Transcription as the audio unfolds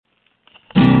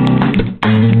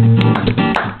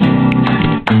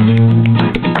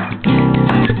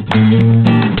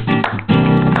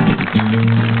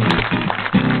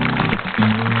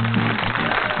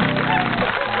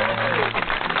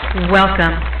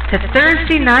to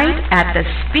Thursday night at the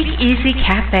SpeakEasy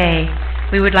Cafe.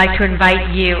 We would like to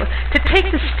invite you to take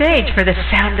the stage for the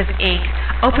Sound of Ink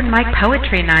Open Mic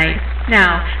Poetry Night.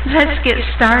 Now, let's get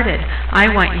started.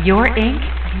 I want your ink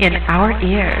in our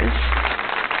ears.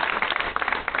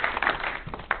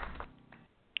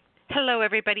 Hello,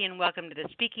 everybody, and welcome to the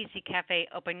SpeakEasy Cafe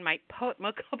Open Mic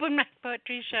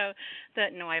Poetry Show.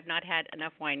 No, I have not had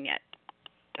enough wine yet.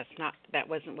 That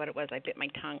wasn't what it was. I bit my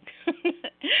tongue.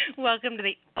 Welcome to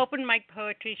the Open Mic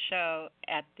Poetry Show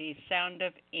at the Sound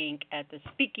of Ink at the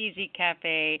SpeakEasy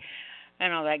Cafe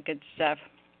and all that good stuff.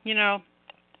 You know,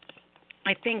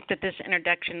 I think that this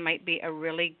introduction might be a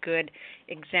really good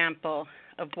example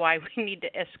of why we need to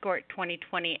escort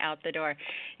 2020 out the door.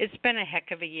 It's been a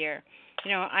heck of a year. You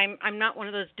know, I'm not one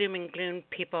of those doom and gloom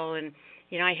people, and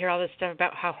you know, I hear all this stuff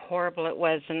about how horrible it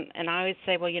was, and I always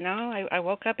say, well, you know, I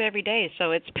woke up every day,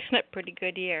 so it's been a pretty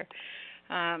good year.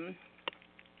 There's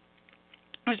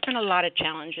been a lot of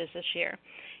challenges this year,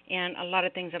 and a lot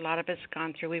of things a lot of us have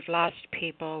gone through. We've lost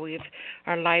people.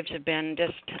 Our lives have been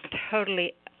just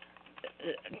totally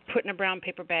put in a brown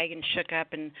paper bag and shook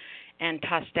up and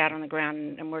tossed out on the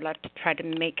ground, and we're left to try to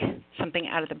make something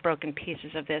out of the broken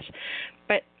pieces of this.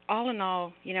 But all in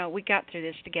all, you know, we got through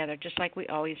this together, just like we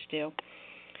always do.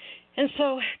 And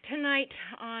so tonight,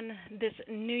 on this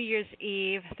New Year's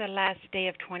Eve, the last day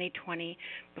of 2020,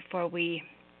 before we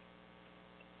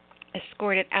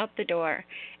escort it out the door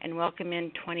and welcome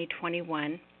in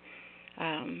 2021,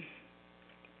 I'm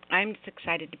just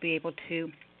excited to be able to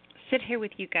sit here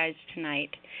with you guys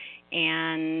tonight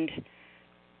and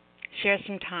share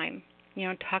some time, you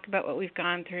know, talk about what we've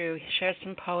gone through, share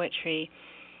some poetry,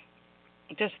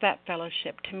 just that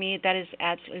fellowship. To me, that is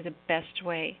absolutely the best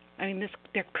way. I mean,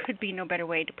 there could be no better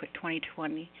way to put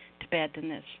 2020 to bed than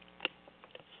this.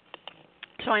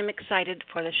 So I'm excited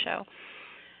for the show.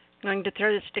 I'm going to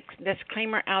throw this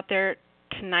disclaimer out there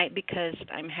tonight because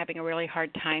I'm having a really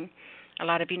hard time. A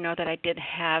lot of you know that I did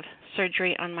have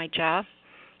surgery on my jaw.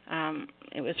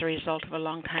 It was a result of a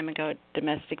long time ago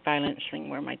domestic violence thing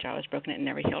where my jaw was broken and it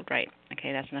never healed right.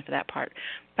 Okay, that's enough of that part.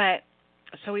 But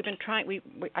so we've been trying.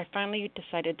 I finally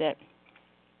decided that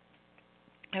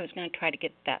I was going to try to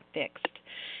get that fixed,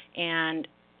 and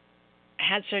I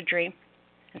had surgery,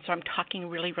 and so I'm talking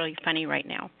really, really funny right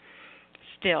now,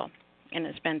 still, and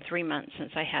it's been 3 months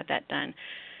since I had that done,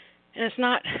 and it's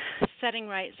not setting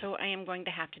right, so I am going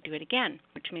to have to do it again,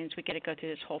 which means we got to go through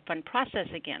this whole fun process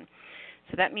again.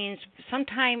 So that means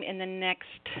sometime in the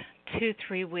next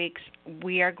 2-3 weeks,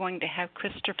 we are going to have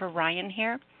Christopher Ryan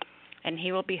here, and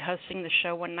he will be hosting the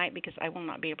show one night because I will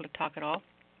not be able to talk at all.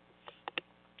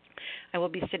 I will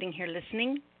be sitting here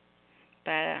listening,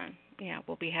 but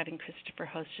we'll be having Christopher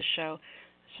host the show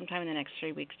sometime in the next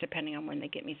 3 weeks, depending on when they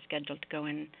get me scheduled to go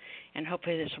in, and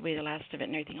hopefully this will be the last of it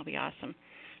and everything will be awesome.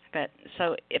 But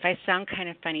so if I sound kind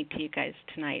of funny to you guys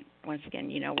tonight, once again,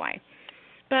 you know why.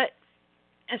 But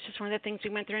it's just one of the things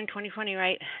we went through in 2020,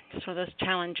 right? Just one of those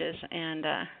challenges, and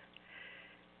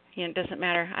it doesn't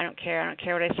matter. I don't care. I don't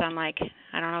care what I sound like.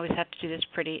 I don't always have to do this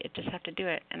pretty. I just have to do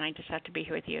it, and I just have to be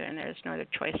here with you, and there's no other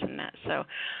choice in that. So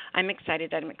I'm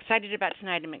excited. I'm excited about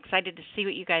tonight. I'm excited to see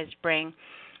what you guys bring.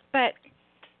 But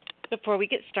before we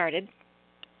get started,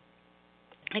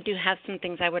 I do have some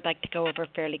things I would like to go over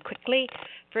fairly quickly.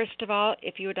 First of all,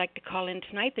 if you would like to call in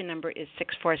tonight, the number is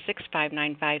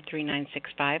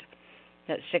 646-595-3965.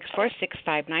 That's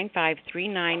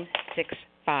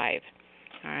 646-595-3965.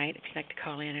 All right, if you'd like to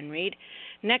call in and read.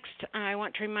 Next, I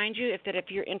want to remind you if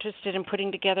you're interested in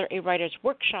putting together a writer's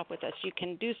workshop with us, you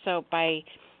can do so by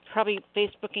probably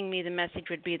Facebooking me. The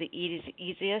message would be the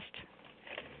easiest.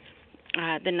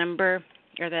 The number,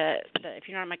 or if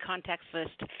you're not on my contacts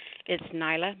list, it's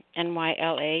Nyla,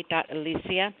 Nyla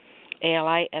Alisia,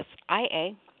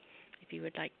 Alisia. If you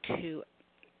would like to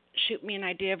shoot me an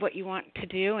idea of what you want to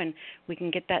do, and we can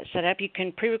get that set up. You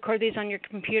can pre-record these on your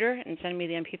computer and send me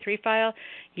the MP3 file.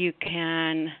 You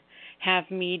can have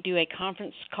me do a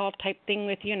conference call type thing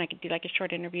with you, and I could do like a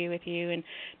short interview with you and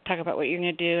talk about what you're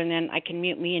going to do, and then I can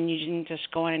mute me, and you can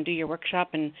just go on and do your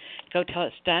workshop and go till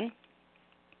it's done.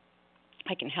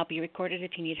 I can help you record it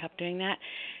if you need help doing that,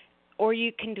 or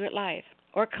you can do it live,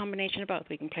 or a combination of both.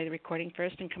 We can play the recording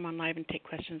first and come on live and take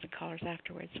questions and callers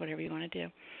afterwards, whatever you want to do.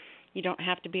 You don't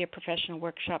have to be a professional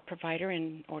workshop provider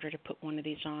in order to put one of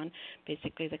these on.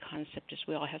 Basically, the concept is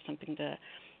we all have something to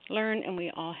learn, and we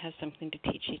all have something to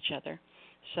teach each other.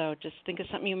 So just think of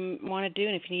something you want to do,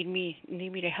 and if you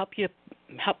need me to help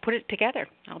put it together,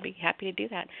 I'll be happy to do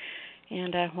that.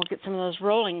 And we'll get some of those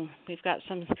rolling. We've got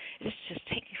some. It's just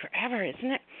taking forever,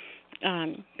 isn't it?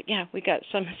 But yeah, we got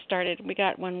some started. We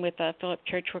got one with Philip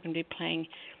Church. We're going to be playing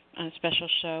on a special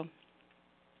show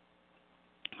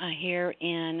here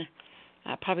in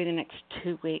probably the next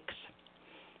 2 weeks.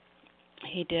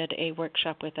 He did a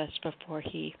workshop with us before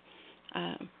he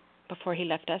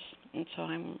left us, and so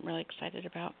I'm really excited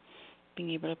about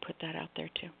being able to put that out there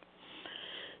too.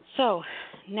 So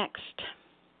next,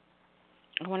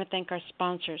 I want to thank our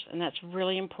sponsors, and that's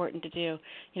really important to do.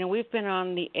 You know, we've been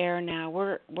on the air now.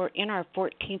 We're in our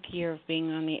 14th year of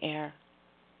being on the air.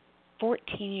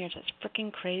 14 years. That's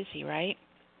freaking crazy, right?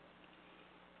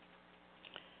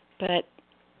 But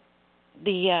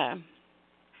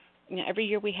every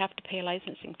year we have to pay a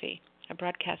licensing fee, a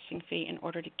broadcasting fee, in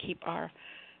order to keep our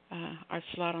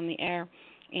slot on the air.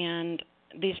 And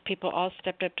these people all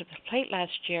stepped up to the plate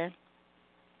last year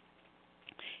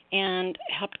and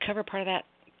helped cover part of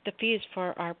the fees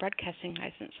for our broadcasting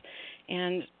license.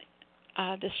 And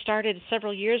this started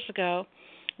several years ago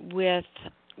with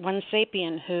one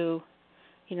sapien who,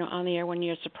 on the air one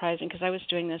year, surprising, because I was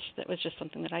doing this, that was just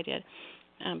something that I did,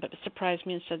 but it surprised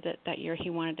me and said that year he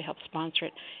wanted to help sponsor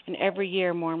it. And every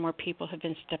year more and more people have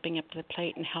been stepping up to the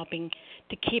plate and helping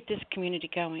to keep this community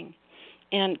going.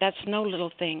 And that's no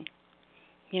little thing.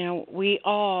 We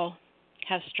all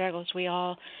have struggles. We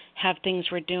all have things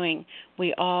we're doing.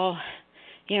 We all,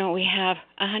 we have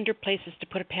 100 places to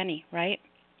put a penny, right?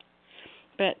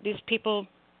 But these people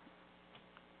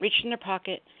reached in their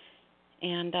pocket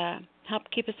and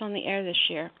helped keep us on the air this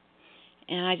year.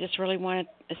 And I just really wanted,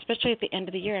 especially at the end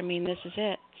of the year, this is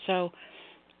it. So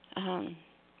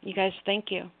you guys,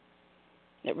 thank you.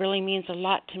 It really means a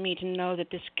lot to me to know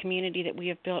that this community that we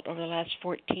have built over the last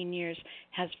 14 years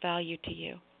has value to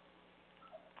you.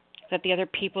 That the other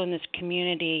people in this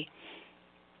community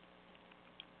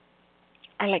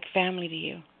are like family to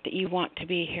you, that you want to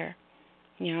be here.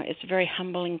 It's a very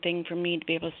humbling thing for me to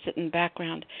be able to sit in the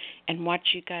background and watch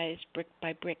you guys brick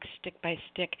by brick, stick by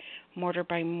stick, mortar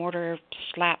by mortar,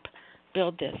 slap,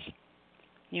 build this.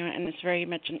 And it's very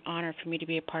much an honor for me to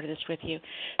be a part of this with you.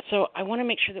 So I want to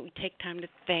make sure that we take time to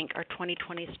thank our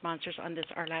 2020 sponsors on this,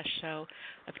 our last show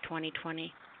of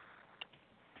 2020.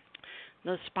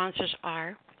 Those sponsors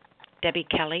are Debbie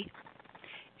Kelly,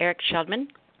 Eric Sheldman,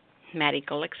 Maddie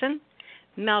Gullickson,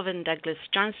 Melvin Douglas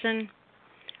Johnson,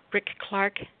 Rick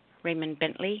Clark, Raymond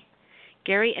Bentley,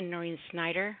 Gary and Noreen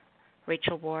Snyder,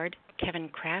 Rachel Ward, Kevin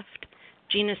Kraft,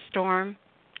 Gina Storm,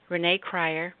 Renee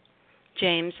Cryer,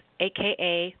 James,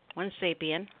 a.k.a. One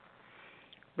Sapien,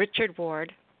 Richard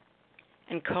Ward,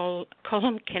 and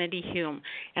Colum Kennedy Hume.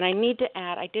 And I need to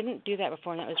add, I didn't do that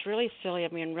before, and that was really silly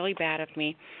of me and really bad of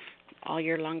me all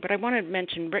year long. But I want to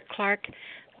mention Rick Clark.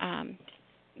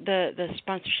 The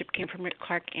sponsorship came from Rick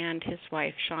Clark and his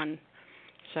wife, Sean.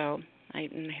 So I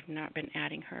have not been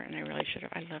adding her, and I really should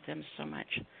have. I love them so much.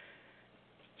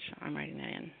 So I'm writing that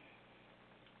in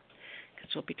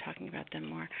because we'll be talking about them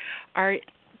more. Our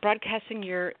broadcasting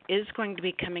year is going to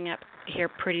be coming up here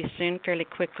pretty soon, fairly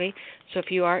quickly. So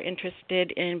if you are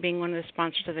interested in being one of the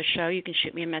sponsors of the show, you can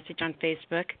shoot me a message on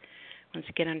Facebook. Once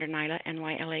again, under Nyla,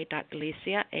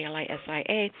 Nyla.Alisia,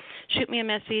 Alisia. Shoot me a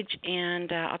message,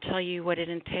 and I'll tell you what it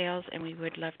entails, and we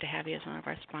would love to have you as one of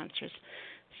our sponsors.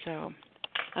 So,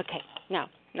 okay, now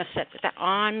set that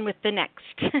on with the next.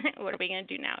 What are we going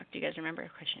to do now? Do you guys remember? Of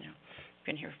course you know. You've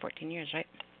been here for 14 years, right?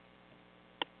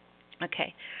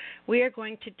 Okay, we are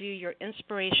going to do your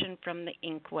inspiration from the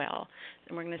inkwell,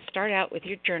 and we're going to start out with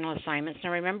your journal assignments.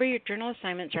 Now remember, your journal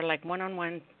assignments are like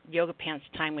one-on-one yoga pants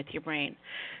time with your brain.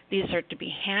 These are to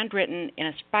be handwritten in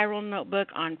a spiral notebook,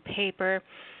 on paper,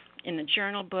 in a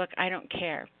journal book, I don't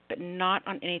care, but not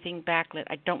on anything backlit.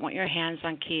 I don't want your hands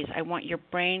on keys. I want your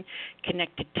brain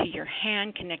connected to your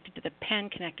hand, connected to the pen,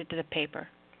 connected to the paper.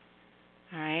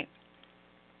 All right?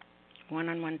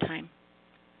 One-on-one time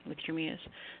with your muse.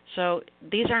 So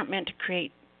these aren't meant to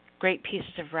create great pieces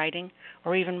of writing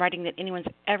or even writing that anyone's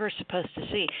ever supposed to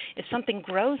see. If something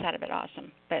grows out of it,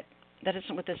 awesome, but that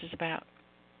isn't what this is about.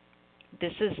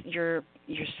 This is your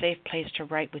safe place to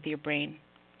write with your brain.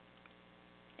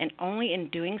 And only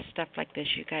in doing stuff like this,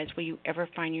 you guys, will you ever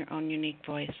find your own unique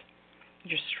voice,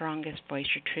 your strongest voice,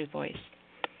 your true voice.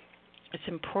 It's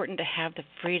important to have the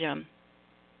freedom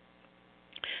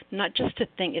not just to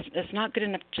think. It's not good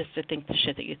enough just to think the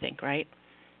shit that you think, right?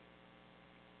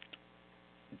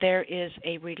 There is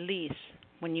a release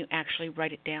when you actually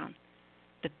write it down.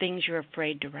 The things you're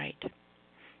afraid to write.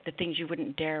 The things you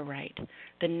wouldn't dare write.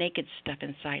 The naked stuff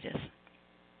inside us.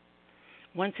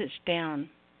 Once it's down,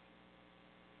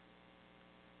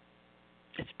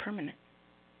 it's permanent.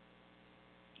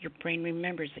 Your brain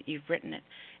remembers that you've written it,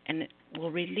 and it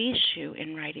will release you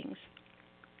in writings.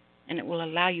 And it will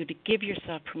allow you to give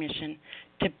yourself permission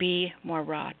to be more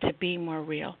raw, to be more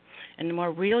real. And the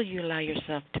more real you allow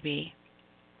yourself to be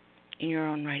in your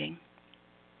own writing,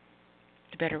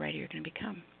 better writer you're going to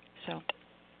become. So,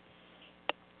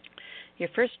 your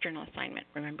first journal assignment,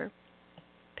 remember,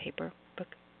 paper, book,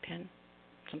 pen,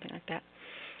 something like that.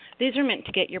 These are meant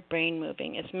to get your brain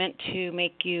moving. It's meant to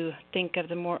make you think of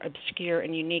the more obscure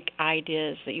and unique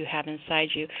ideas that you have inside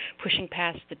you, pushing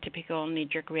past the typical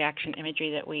knee-jerk reaction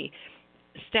imagery that we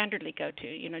standardly go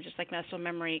to. Just like muscle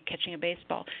memory, catching a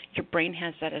baseball, your brain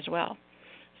has that as well.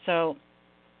 So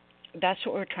that's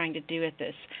what we're trying to do with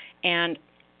this. And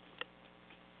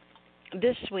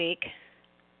this week,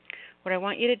 what I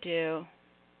want you to do,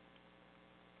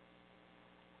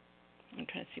 I'm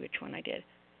trying to see which one I did.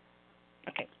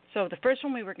 Okay, so the first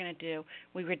one we were going to do,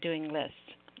 we were doing lists,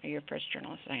 or your first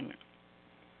journal assignment.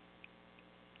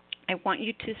 I want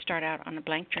you to start out on a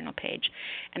blank journal page,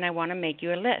 and I want to make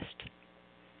you a list.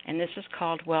 And this is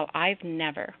called, well, I've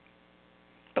never,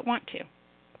 but want to.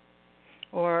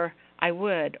 Or I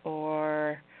would,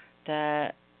 or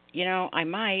I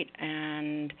might,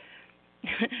 and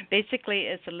basically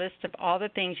it's a list of all the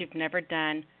things you've never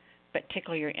done but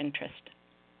tickle your interest.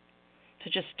 So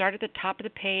just start at the top of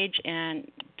the page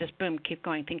and just boom, keep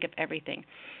going. Think of everything.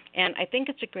 And I think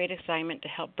it's a great assignment to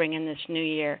help bring in this new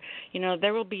year.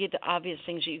 There will be the obvious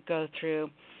things you go through,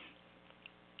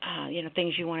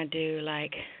 things you want to do,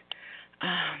 like,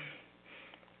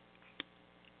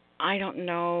 I don't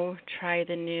know, try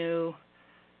the new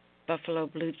buffalo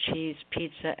blue cheese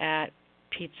pizza at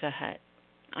Pizza Hut.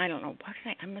 I don't know.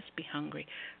 I must be hungry.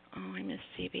 Oh, I miss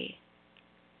CB.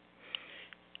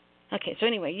 Okay, so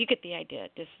anyway, you get the idea.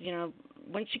 Just,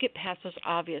 once you get past those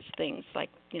obvious things like,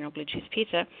 blue cheese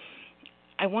pizza,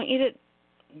 I want you to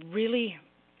really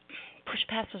push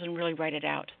past those and really write it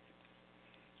out.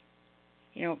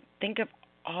 Think of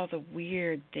all the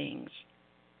weird things.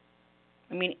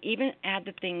 Even add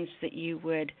the things that you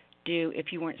would do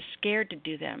if you weren't scared to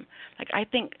do them. Like, I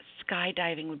think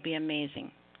skydiving would be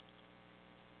amazing.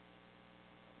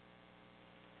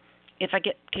 If I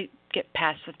get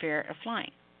past the fear of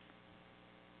flying.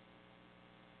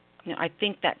 I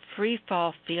think that free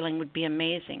fall feeling would be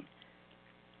amazing.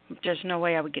 There's no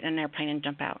way I would get in an airplane and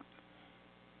jump out.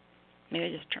 Maybe I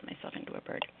just turn myself into a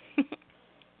bird.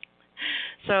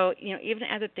 So, even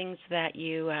other things that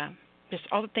you, just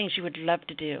all the things you would love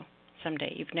to do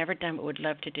someday, you've never done but would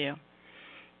love to do.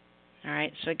 All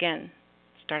right, so again,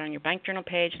 start on your blank journal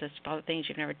page, list all the things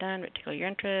you've never done but tickle your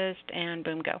interest, and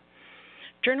boom, go.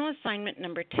 Journal assignment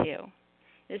number 2.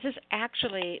 This is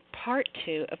actually part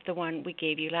 2 of the one we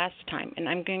gave you last time. And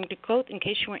I'm going to go, in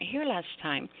case you weren't here last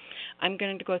time, I'm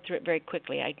going to go through it very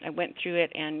quickly. I went through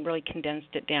it and really condensed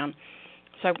it down.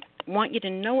 So I want you to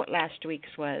know what last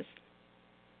week's was,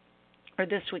 or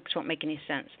this week's won't make any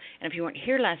sense. And if you weren't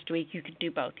here last week, you could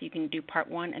do both. You can do part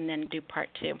 1 and then do part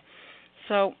 2.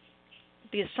 So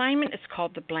the assignment is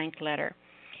called the blank letter.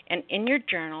 And in your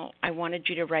journal, I wanted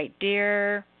you to write,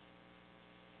 Dear,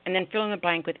 and then fill in the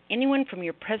blank with anyone from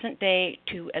your present day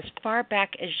to as far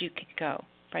back as you could go.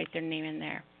 Write their name in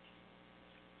there.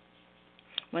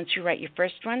 Once you write your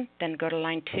first one, then go to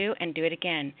line 2 and do it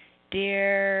again.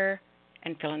 Dear,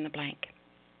 and fill in the blank.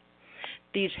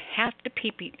 These have to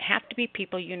be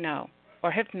people you know or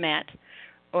have met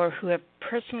or who have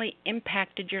personally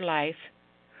impacted your life,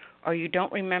 or you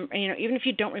don't remember, even if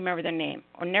you don't remember their name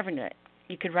or never knew it.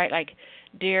 You could write like,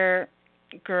 Dear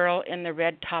girl in the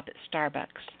red top at Starbucks.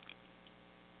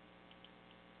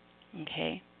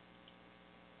 Okay.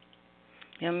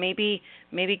 Maybe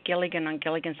Gilligan on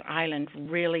Gilligan's Island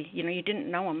really, you didn't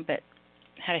know him, but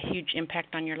had a huge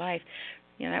impact on your life.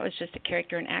 That was just a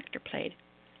character an actor played.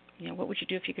 What would you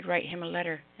do if you could write him a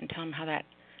letter and tell him how that,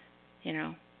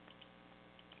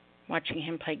 watching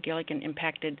him play Gilligan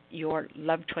impacted your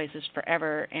love choices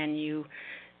forever, and you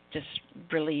just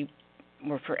really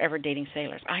were forever dating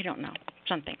sailors. I don't know.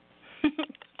 Something.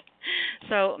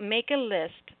 So make a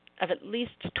list of at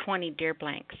least 20 dear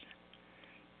blanks.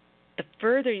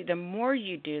 The more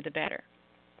you do, the better.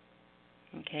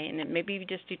 Okay, and then maybe you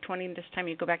just do 20 this time,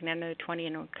 you go back and add another 20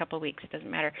 in a couple of weeks. It doesn't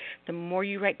matter. The more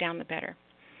you write down, the better.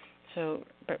 So,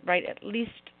 but write at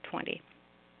least 20.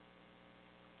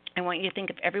 I want you to think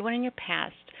of everyone in your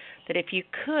past that if you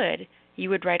could, you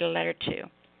would write a letter to,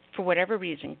 for whatever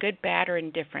reason, good, bad, or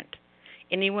indifferent.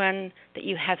 Anyone that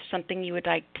you have something you would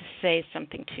like to say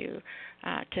something to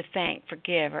thank,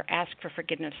 forgive, or ask for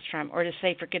forgiveness from, or to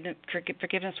say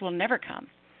forgiveness will never come.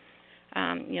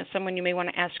 Someone you may want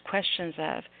to ask questions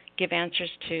of, give answers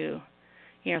to,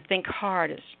 think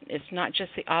hard. It's not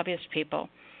just the obvious people.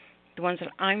 The ones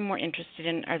that I'm more interested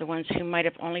in are the ones who might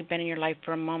have only been in your life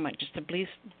for a moment, just a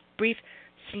brief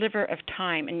sliver of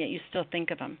time, and yet you still think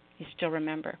of them. You still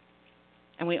remember.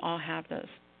 And we all have those.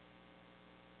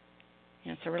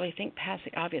 So really think past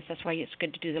the obvious. That's why it's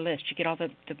good to do the list. You get all the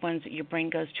ones that your brain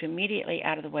goes to immediately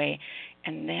out of the way,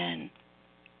 and then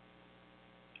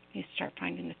you start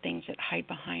finding the things that hide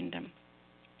behind them,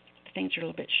 the things that are a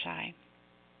little bit shy.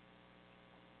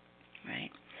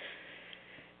 Right?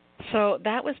 So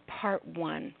that was part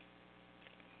 1.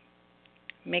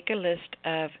 Make a list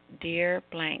of dear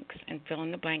blanks and fill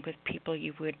in the blank with people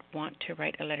you would want to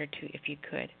write a letter to if you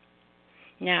could.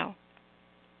 Now,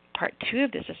 part 2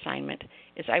 of this assignment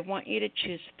is I want you to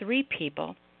choose 3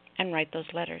 people and write those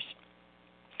letters.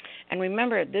 And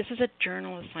remember, this is a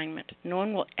journal assignment. No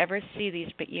one will ever see these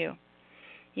but you.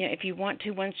 If you want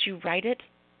to, once you write it,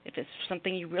 if it's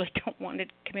something you really don't want to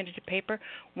commit to paper,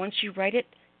 once you write it,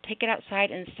 take it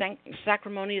outside and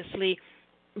sacrimoniously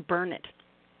burn it.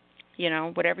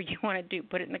 Whatever you want to do,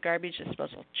 put it in the garbage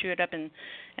disposal, chew it up and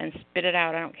spit it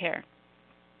out, I don't care.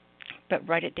 But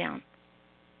write it down.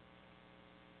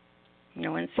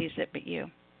 No one sees it but you.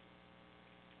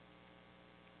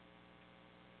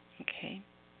 Okay.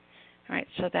 All right,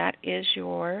 so that is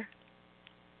your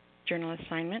journal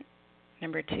assignment.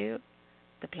 Number 2,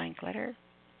 the blank letter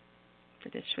for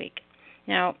this week.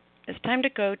 Now, it's time to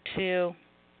go to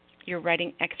your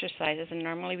writing exercises, and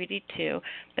normally we do 2,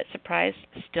 but surprise,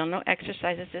 still no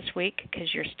exercises this week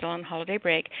because you're still on holiday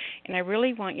break, and I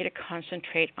really want you to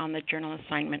concentrate on the journal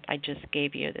assignment I just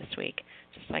gave you this week,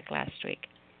 just like last week.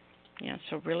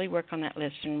 So really work on that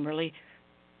list and really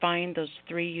find those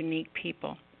 3 unique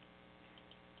people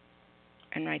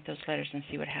and write those letters and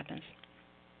see what happens.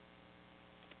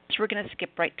 So we're going to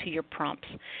skip right to your prompts.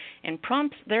 And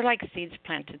prompts, they're like seeds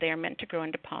planted. They are meant to grow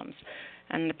into poems.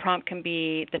 And the prompt can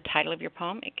be the title of your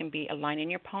poem, it can be a line in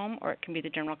your poem, or it can be the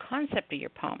general concept of your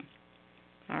poem.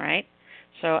 All right?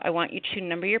 So I want you to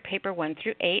number your paper 1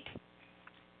 through 8.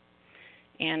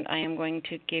 And I am going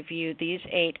to give you these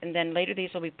 8, and then later these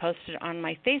will be posted on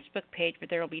my Facebook page, but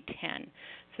there will be 10. So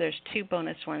there's 2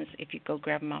 bonus ones if you go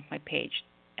grab them off my page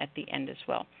at the end as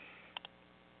well.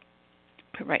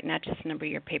 But right now, just number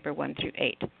your paper 1 through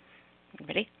 8.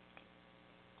 Ready?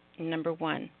 Number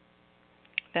 1,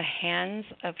 the hands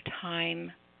of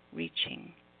time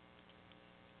reaching.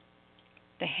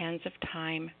 The hands of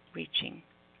time reaching.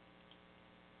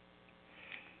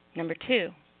 Number 2,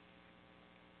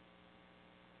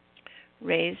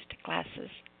 raised glasses.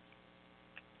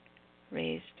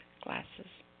 Raised glasses.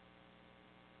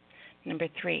 Number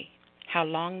 3, how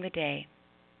long the day.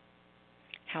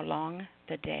 How long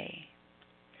the day.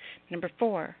 Number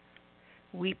 4,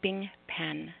 weeping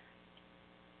pen.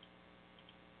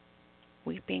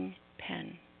 Weeping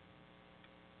pen.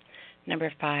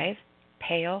 Number 5,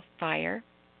 pale fire.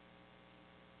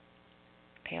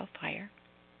 Pale fire.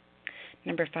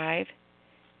 Number 5,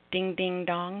 ding ding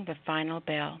dong, the final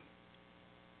bell.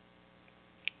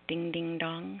 Ding ding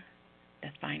dong, the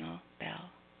final bell.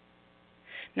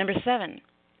 Number 7,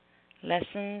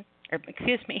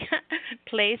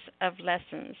 place of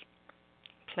lessons.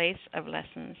 Place of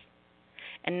lessons.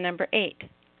 And number 8,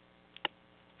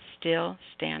 still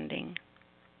standing.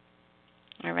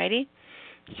 Alrighty?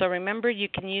 So remember, you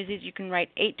can use these. You can write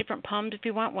 8 different poems if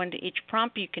you want, 1 to each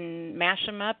prompt. You can mash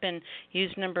them up and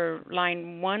use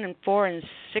line 1 and 4 and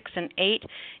 6 and 8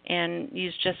 and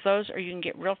use just those, or you can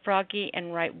get real froggy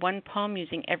and write 1 poem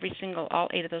using all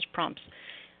 8 of those prompts,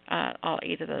 all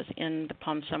 8 of those in the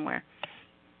poem somewhere.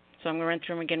 So I'm going to run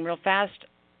through them again real fast.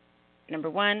 Number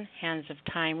 1, hands of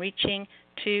time reaching.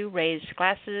 2, raised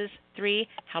glasses. 3,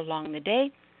 how long the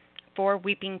day. 4,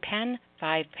 weeping pen.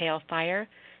 5, pale fire.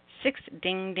 6,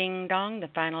 ding ding dong, the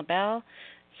final bell.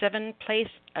 7, place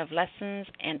of lessons.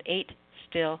 And 8,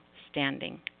 still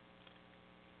standing.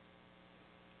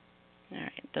 All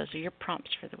right, those are your prompts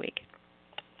for the week.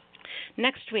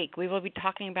 Next week, we will be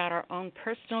talking about our own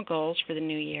personal goals for the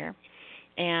new year,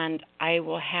 and I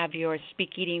will have your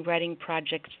SpeakEasy writing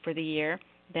projects for the year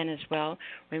then as well.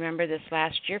 Remember this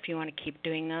last year, if you want to keep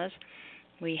doing those,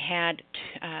 we had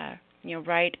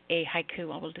write a haiku.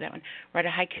 Well, we'll do that one. Write a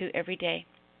haiku every day.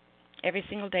 Every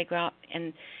single day, go out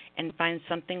and find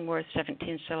something worth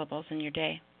 17 syllables in your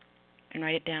day and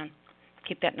write it down.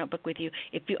 Keep that notebook with you.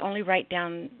 If you only write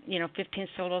down, 15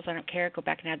 syllables, I don't care. Go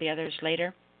back and add the others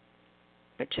later.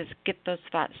 But just get those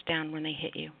thoughts down when they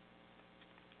hit you.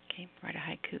 Okay, write a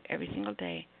haiku every single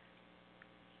day.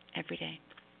 Every day.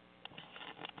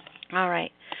 All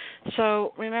right.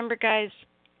 So remember, guys,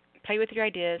 play with your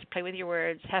ideas, play with your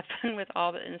words, have fun with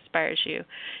all that inspires you,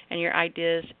 and your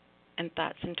ideas and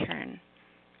thoughts in turn.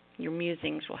 Your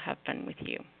musings will have fun with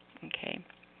you. Okay.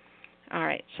 All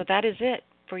right. So that is it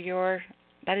for your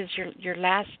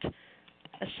last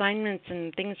assignments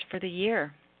and things for the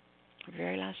year.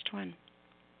 Very last one.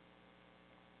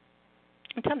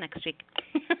 Until next week.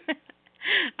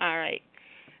 All right.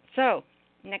 So,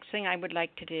 next thing I would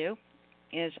like to do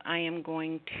is I am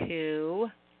going to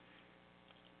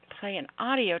play an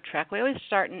audio track. We always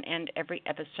start and end every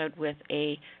episode with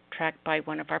a track by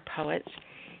one of our poets.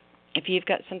 If you've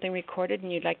got something recorded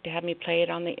and you'd like to have me play it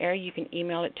on the air, you can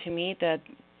email it to me. The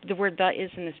word "the" is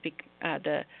in the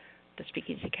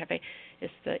SpeakEasy Cafe.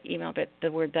 It's the email, but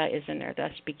the word "the" is in there. The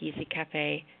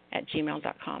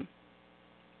SpeakEasyCafe@gmail.com.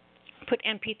 Put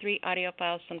MP3 audio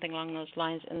files, something along those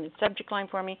lines, in the subject line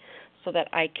for me so that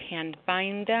I can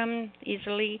find them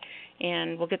easily,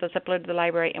 and we'll get those uploaded to the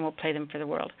library and we'll play them for the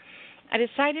world. I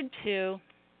decided to.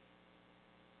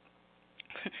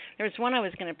 There was one I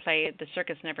was going to play, The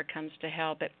Circus Never Comes to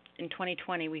Hell, but in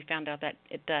 2020 we found out that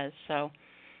it does, so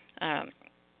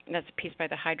that's a piece by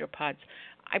the Hydropods.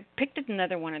 I picked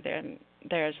another one of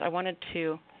theirs. I wanted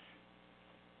to,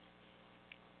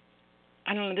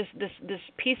 I don't know, this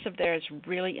piece of theirs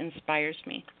really inspires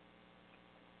me.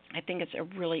 I think it's I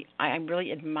really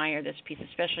admire this piece,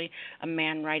 especially a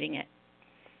man writing it.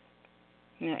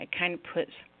 You know, it kind of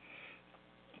puts,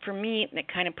 for me, it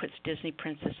kind of puts Disney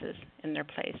princesses in their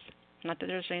place. Not that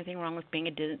there's anything wrong with being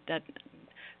a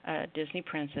Disney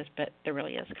princess, but there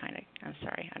really is kind of. I'm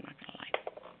sorry, I'm not going to lie.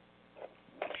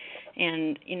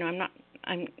 And you know,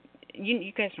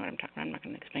 you guys know what I'm talking about. I'm not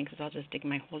going to explain because I'll just dig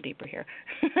my hole deeper here.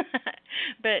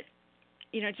 But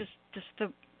you know, just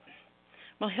the.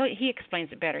 Well, he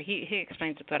explains it better. He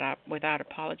explains it without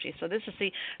apology. So this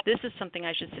is something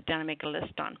I should sit down and make a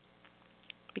list on,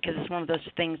 because it's one of those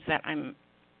things that I'm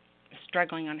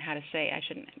struggling on how to say. I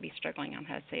shouldn't be struggling on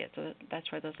how to say it. So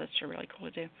that's why those lists are really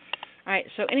cool to do. All right.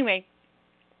 So anyway,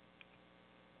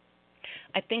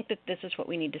 I think that this is what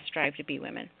we need to strive to be,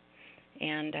 women.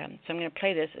 And so I'm going to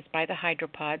play this. It's by the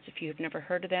Hydropods. If you've never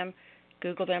heard of them,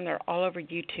 Google them. They're all over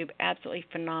YouTube. Absolutely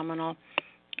phenomenal.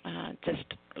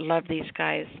 Just love these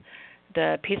guys.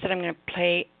 The piece that I'm going to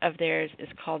play of theirs is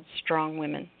called Strong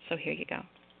Women. So here you go.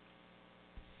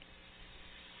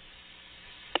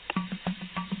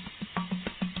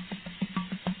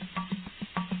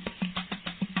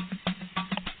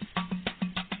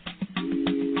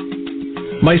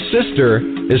 My sister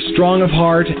is strong of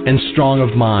heart and strong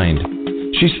of mind.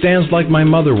 She stands like my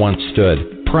mother once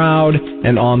stood, proud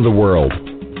and on the world.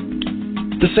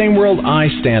 The same world I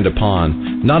stand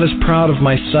upon, not as proud of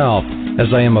myself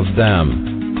as I am of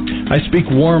them. I speak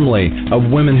warmly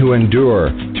of women who endure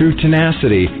through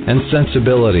tenacity and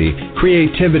sensibility,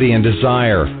 creativity and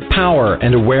desire, power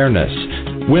and awareness,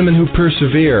 women who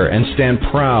persevere and stand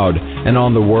proud and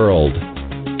on the world.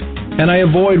 And I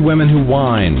avoid women who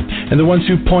whine, and the ones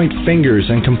who point fingers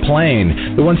and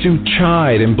complain, the ones who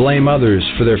chide and blame others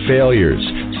for their failures,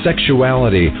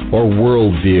 sexuality, or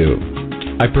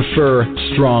worldview. I prefer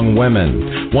strong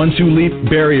women, ones who leap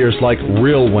barriers like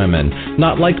real women,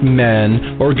 not like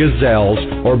men or gazelles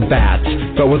or bats,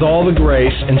 but with all the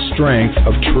grace and strength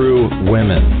of true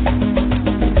women.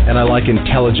 And I like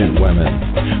intelligent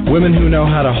women, women who know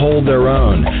how to hold their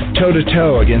own,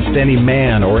 toe-to-toe against any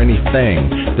man or anything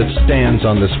that stands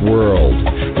on this world,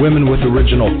 women with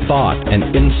original thought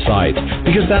and insight,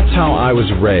 because that's how I was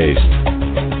raised.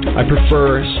 I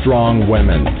prefer strong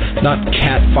women, not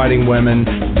cat-fighting women,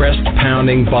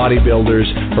 breast-pounding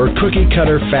bodybuilders, or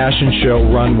cookie-cutter fashion show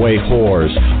runway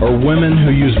whores, or women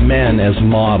who use men as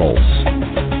models.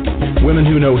 Women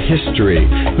who know history,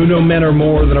 who know men are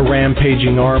more than a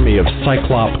rampaging army of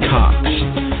cyclop cocks.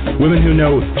 Women who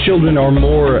know children are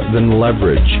more than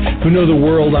leverage, who know the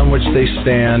world on which they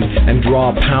stand and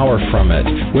draw power from it.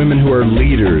 Women who are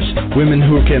leaders, women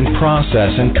who can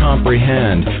process and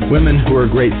comprehend, women who are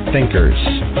great thinkers.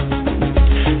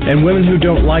 And women who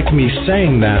don't like me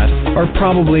saying that are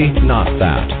probably not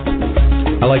that.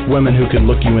 I like women who can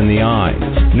look you in the eye.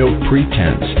 No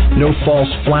pretense, no false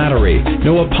flattery,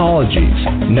 no apologies,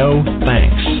 no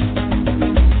thanks.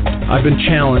 I've been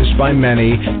challenged by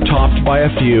many, topped by a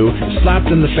few, slapped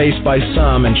in the face by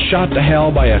some, and shot to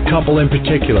hell by a couple in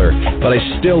particular, but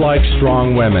I still like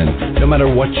strong women, no matter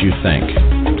what you think.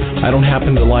 I don't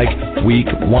happen to like weak,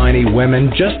 whiny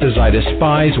women, just as I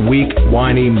despise weak,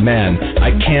 whiny men.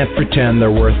 I can't pretend they're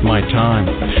worth my time.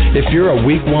 If you're a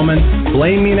weak woman,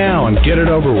 blame me now and get it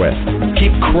over with.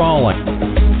 Keep crawling.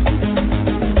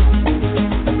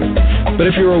 But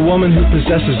if you're a woman who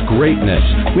possesses greatness,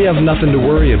 we have nothing to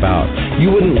worry about. You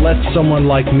wouldn't let someone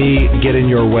like me get in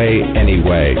your way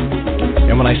anyway.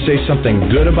 And when I say something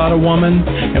good about a woman,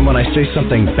 and when I say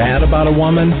something bad about a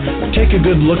woman, take a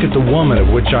good look at the woman of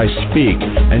which I speak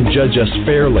and judge us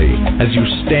fairly as you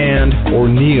stand or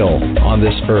kneel on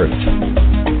this earth.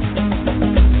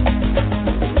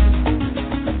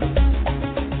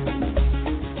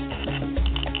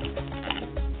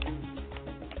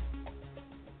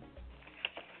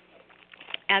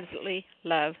 absolutely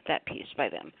love that piece by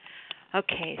them.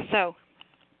 Okay, so,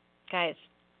 guys,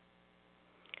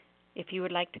 if you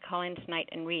would like to call in tonight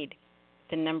and read,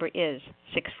 the number is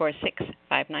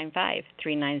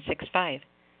 646-595-3965.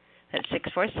 That's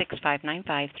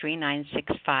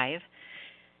 646-595-3965.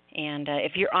 And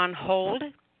if you're on hold,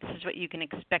 this is what you can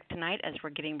expect tonight as we're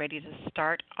getting ready to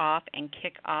start off and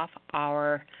kick off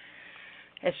our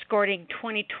Escorting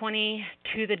 2020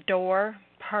 to the door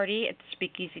party at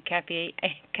SpeakEasy Cafe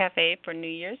for New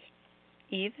Year's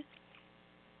Eve.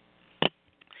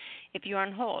 If you're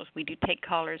on hold, we do take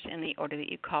callers in the order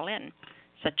that you call in,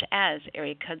 such as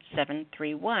area code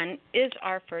 731 is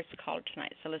our first caller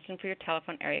tonight. So listen for your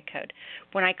telephone area code.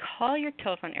 When I call your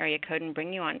telephone area code and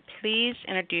bring you on, please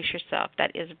introduce yourself.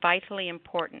 That is vitally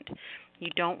important. You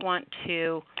don't want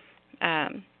to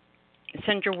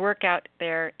send your work out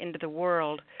there into the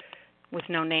world with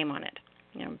no name on it.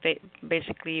 You know,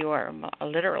 basically, you are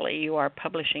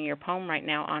publishing your poem right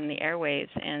now on the airwaves,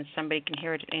 and somebody can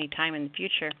hear it at any time in the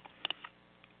future.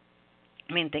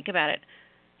 I mean, think about it.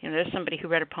 You know, there's somebody who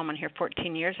read a poem on here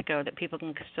 14 years ago that people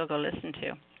can still go listen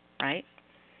to, right?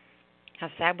 How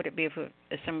sad would it be if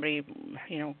somebody,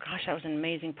 you know, gosh, that was an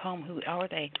amazing poem. Who are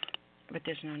they? But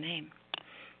there's no name.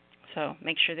 So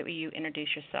make sure that you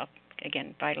introduce yourself.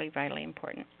 Again, vitally, vitally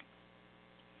important.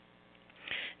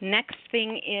 Next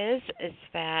thing is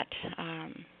that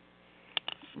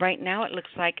right now it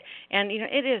looks like, and, you know,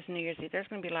 it is New Year's Eve. There's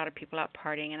going to be a lot of people out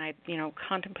partying, and I, you know,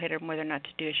 contemplated whether or not to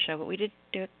do a show, but we did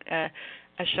do a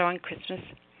show on Christmas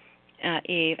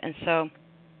Eve, and so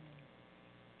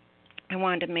I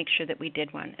wanted to make sure that we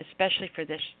did one, especially for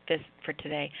this for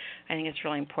today. I think it's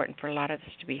really important for a lot of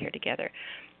us to be here together.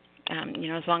 You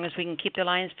know, as long as we can keep the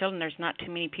lines filled and there's not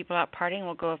too many people out partying,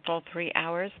 we'll go a full 3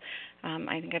 hours.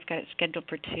 I think I've got it scheduled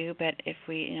for 2, but if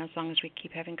we, you know, as long as we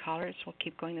keep having callers, we'll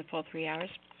keep going the full 3 hours.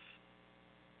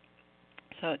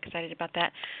 So excited about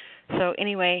that. So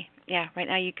anyway, yeah, right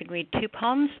now you could read 2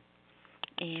 poems,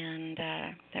 and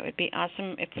that would be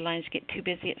awesome. If the lines get too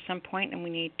busy at some point and we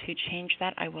need to change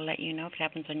that, I will let you know if it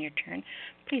happens on your turn.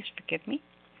 Please forgive me.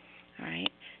 All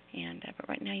right, and but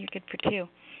right now you're good for 2.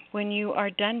 When you are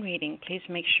done reading, please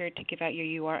make sure to give out your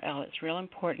URL. It's real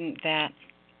important that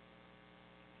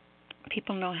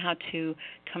people know how to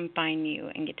come find you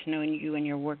and get to know you and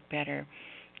your work better.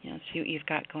 You know, see what you've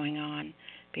got going on.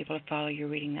 Be able to follow your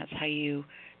reading. That's how you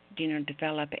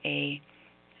develop a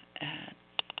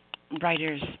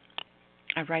writer's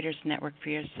network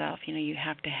for yourself. You know, you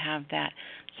have to have that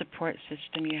support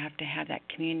system. You have to have that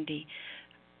community,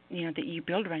 you know, that you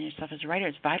build around yourself as a writer.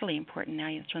 It's vitally important now.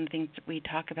 It's one of the things that we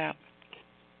talk about.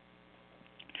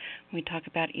 We talk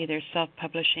about either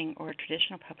self-publishing or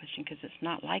traditional publishing, because it's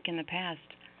not like in the past.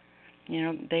 You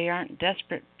know, they aren't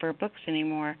desperate for books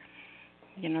anymore.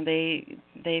 You know,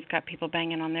 they've got people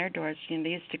banging on their doors. You know,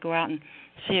 they used to go out and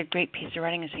see a great piece of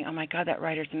writing and say, "Oh my God, that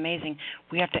writer's amazing.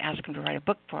 We have to ask him to write a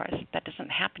book for us." That doesn't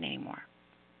happen anymore.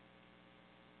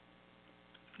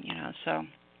 You know, so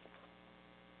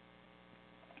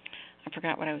I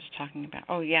forgot what I was talking about.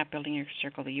 Oh yeah, building your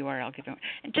circle, the URL.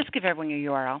 Just give everyone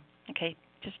your URL. Okay,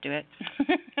 just do it,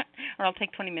 or I'll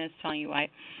take 20 minutes telling you why.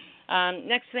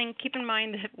 Next thing, keep in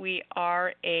mind that we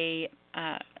are a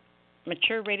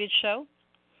mature rated show.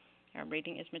 Our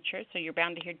rating is mature, so you're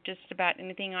bound to hear just about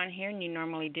anything on here, and you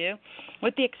normally do,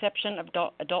 with the exception of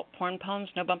adult porn poems.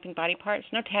 No bumping body parts,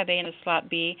 no tab A and a slot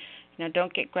B. You know,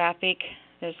 don't get graphic.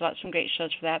 There's lots of great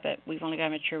shows for that, but we've only got a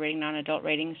mature rating, non-adult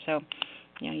rating, so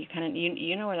you know, you kind of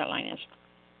you know where that line is.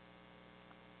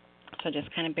 So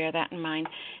just kind of bear that in mind.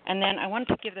 And then I wanted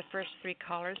to give the first 3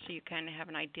 callers so you kind of have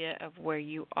an idea of where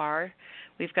you are.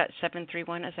 We've got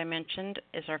 731, as I mentioned,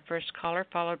 is our first caller,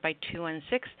 followed by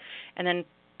 216, and then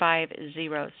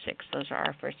 506. Those are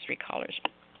our first 3 callers.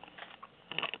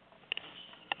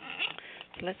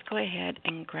 So let's go ahead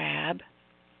and grab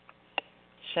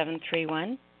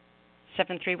 731.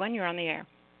 731, you're on the air.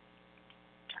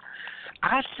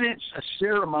 I sense a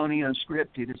ceremony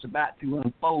unscripted is about to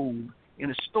unfold in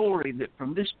a story that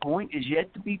from this point is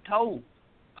yet to be told.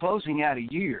 Closing out a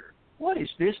year, what is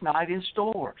this night in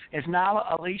store? As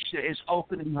Nyla Alisia is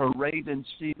opening her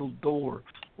raven-sealed door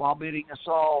while bidding us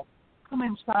all come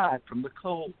inside from the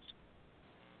cold.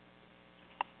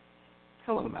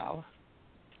 Hello, Nyla.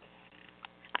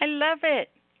 I love it.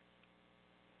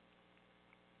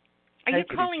 Are you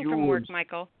calling from work,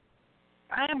 Michael?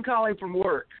 I am calling from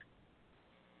work.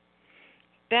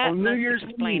 That must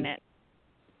explain it.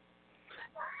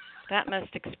 That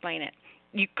must explain it.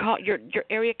 You call your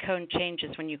area code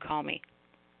changes when you call me.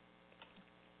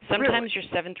 Sometimes Really? you're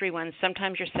 731,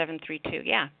 sometimes you're 732.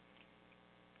 Yeah.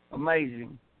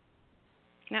 Amazing.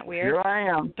 Isn't that weird? Here I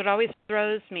am. It always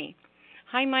throws me.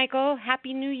 Hi, Michael.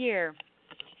 Happy New Year.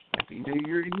 Happy New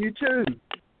Year to you, too.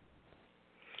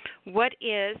 What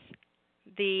is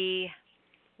the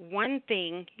one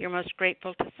thing you're most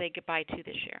grateful to say goodbye to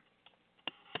this year?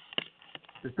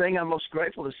 The thing I'm most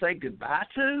grateful to say goodbye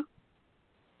to?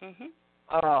 Mm-hmm.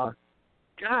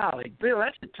 Golly, Bill,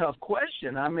 that's a tough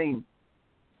question. I mean,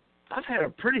 I've had a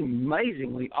pretty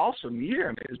amazingly awesome year. I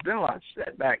mean, there's been a lot of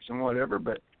setbacks and whatever,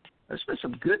 but there's been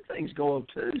some good things going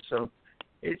too. So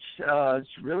it's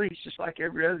really just like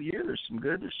every other year. There's some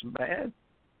good, there's some bad.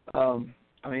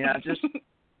 I mean,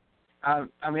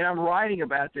 I'm writing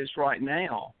about this right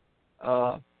now.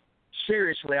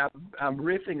 Seriously, I'm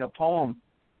riffing a poem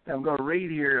that I'm going to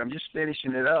read here. I'm just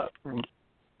finishing it up from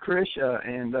Krisha,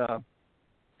 and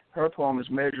her poem is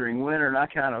Measuring Winter, and I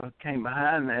kind of came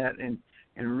behind that, and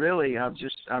really I'm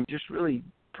just really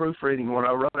proofreading what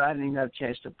I wrote. I didn't even have a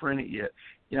chance to print it yet.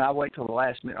 You know, I wait till the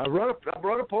last minute. I wrote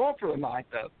a poem for the night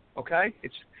though. Okay,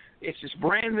 it's as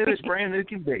brand new as brand new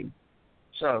can be.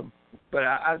 So, but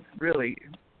I really.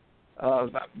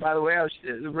 By the way,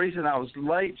 the reason I was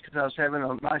late is because I was having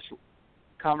a nice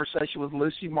conversation with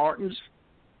Lucy Martins,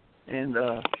 and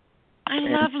I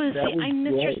love Lucy. I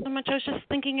miss her great. so much. I was just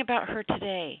thinking about her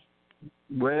today.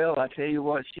 Well, I tell you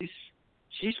what,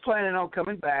 she's planning on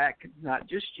coming back. Not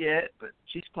just yet, but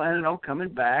she's planning on coming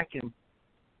back, and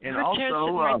her also chair's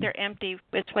sitting right there empty.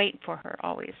 It's waiting for her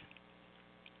always.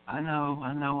 I know,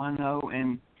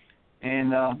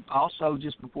 and also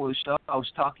just before the show, I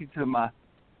was talking to my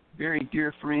very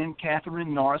dear friend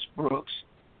Catherine Norris Brooks,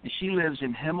 and she lives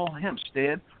in Hemel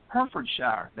Hempstead,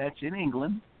 Hertfordshire. That's in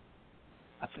England.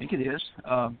 I think it is.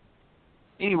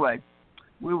 Anyway,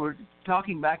 we were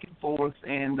talking back and forth,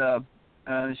 and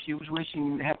she was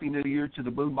wishing Happy New Year to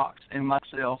the Boombox and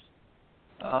myself.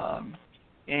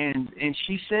 And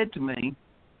she said to me,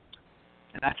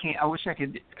 and I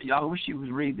wish you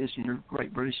would read this in your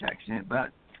great British accent, but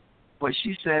what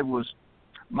she said was,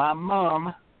 my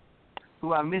mom,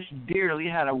 who I miss dearly,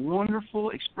 had a wonderful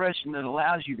expression that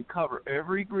allows you to cover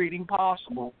every greeting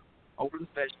possible over the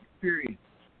festive period.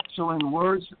 So in the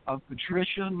words of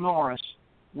Patricia Norris,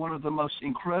 one of the most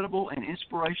incredible and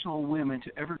inspirational women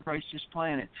to ever grace this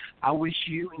planet, I wish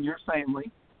you and your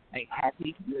family a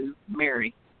happy new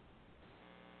Merry.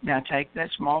 Now take that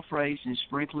small phrase and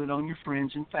sprinkle it on your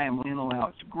friends and family and allow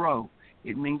it to grow.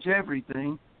 It means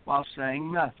everything while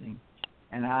saying nothing.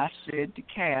 And I said to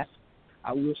Kath,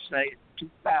 I will say it to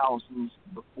thousands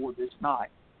before this night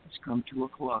has come to a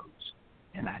close.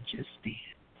 And I just did.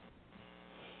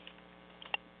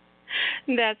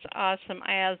 That's awesome.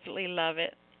 I absolutely love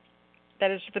it.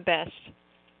 That is the best.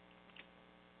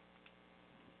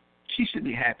 She should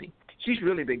be happy. She's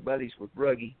really big buddies with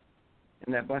Ruggie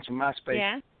and that bunch of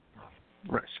MySpace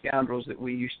scoundrels that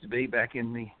we used to be back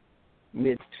in the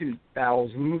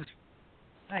mid-2000s.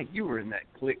 Hey, you were in that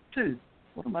clique, too.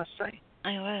 What am I saying?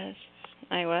 I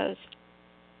was.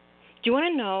 Do you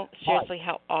want to know, seriously,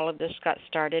 how all of this got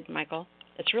started, Michael?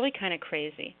 It's really kind of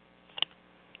crazy.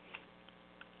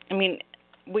 I mean,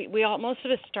 we all, most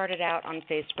of us started out on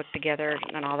Facebook together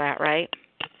and all that, right?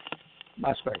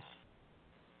 MySpace.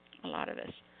 A lot of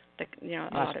us. A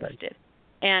lot of us did.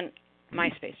 And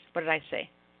MySpace. What did I say?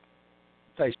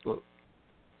 Facebook.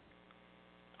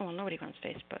 Oh, well, nobody runs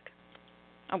Facebook.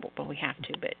 Oh, well, we have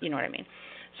to, but you know what I mean.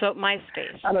 So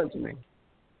MySpace. I know what you mean.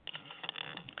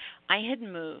 I had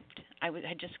moved. I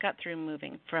had just got through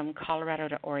moving from Colorado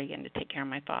to Oregon to take care of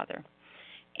my father,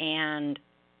 and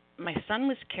my son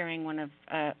was carrying one of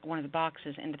the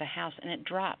boxes into the house, and it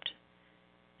dropped,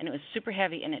 and it was super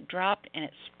heavy, and it dropped, and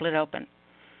it split open,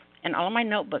 and all my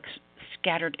notebooks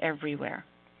scattered everywhere.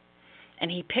 And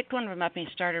he picked one of them up, and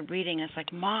he started reading. And it's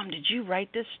like, Mom, did you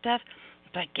write this stuff?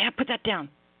 It's like, yeah, put that down.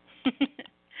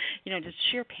 Just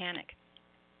sheer panic.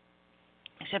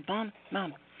 I said, Mom,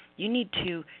 you need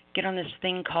to get on this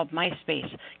thing called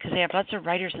MySpace because they have lots of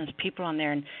writers and people on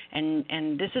there,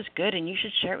 and this is good, and you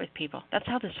should share it with people. That's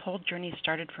how this whole journey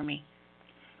started for me.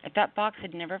 If that box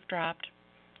had never dropped,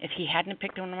 if he hadn't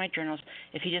picked one of my journals,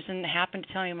 if he just didn't happen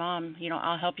to tell me, Mom,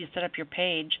 I'll help you set up your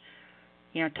page,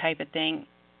 type of thing,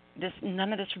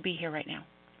 none of this would be here right now.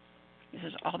 This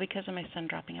is all because of my son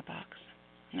dropping a box.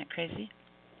 Isn't that crazy?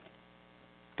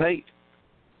 Fate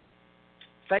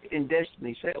and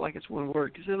destiny. Say it like it's one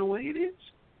word, because in a way it is.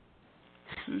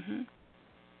 Mm-hmm.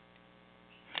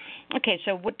 Okay,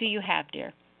 so what do you have,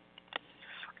 dear?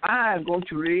 I'm going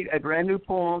to read a brand new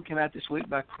poem came out this week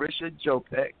by Krisha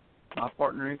Jopek, my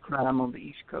partner in crime on the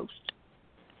East Coast.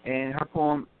 And her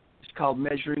poem is called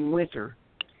Measuring Winter.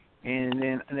 And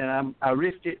then I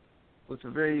riffed it with a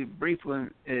very brief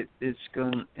one. It's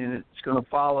going to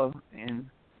follow, and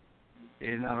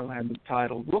and I don't have the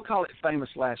title. We'll call it Famous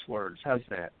Last Words. How's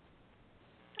that?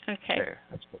 Okay. There.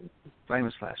 That's what,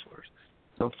 Famous Last Words.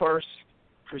 So first,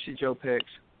 Chrissy Joe Peck's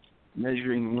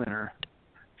Measuring Winter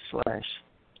 /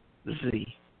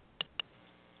 Z.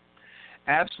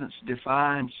 Absence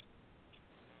defines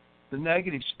the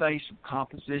negative space of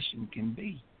composition can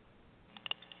be.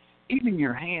 Even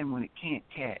your hand, when it can't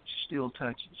catch, still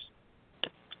touches.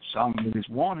 Song that is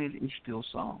wanted is still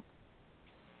song.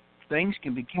 Things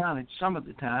can be counted some of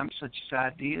the time, such as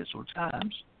ideas or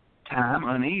times. Time,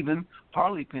 uneven,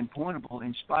 hardly pinpointable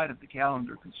in spite of the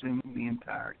calendar consuming the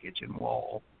entire kitchen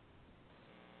wall.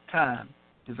 Time,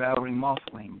 devouring moth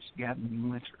wings, gathering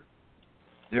winter.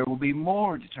 There will be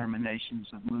more determinations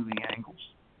of moving angles,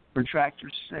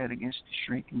 protractors set against the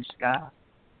shrinking sky.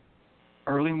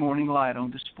 Early morning light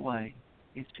on display,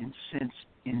 its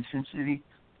intensity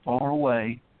far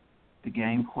away, the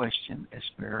game question as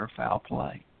fair or foul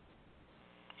play.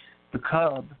 The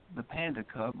cub, the panda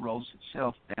cub, rolls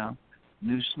itself down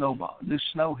new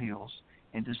snow hills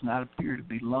and does not appear to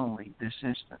be lonely, this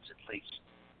instance at least.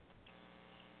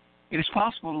 It is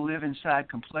possible to live inside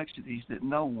complexities that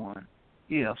no one,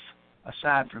 if,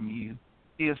 aside from you,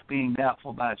 if being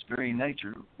doubtful by its very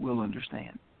nature, will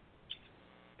understand.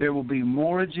 There will be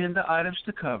more agenda items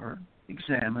to cover,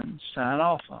 examine, sign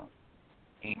off on.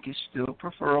 Ink is still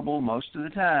preferable most of the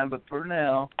time, but for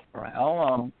now, for how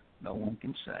long, no one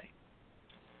can say.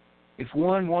 If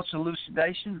one wants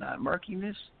elucidation, not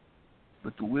murkiness,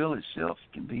 but the will itself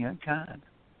can be unkind.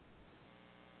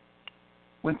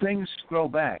 When things grow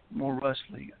back more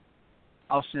rustly,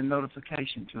 I'll send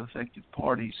notification to affected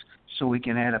parties so we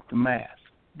can add up the math,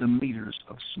 the meters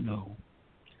of snow.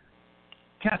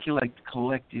 Calculate the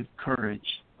collective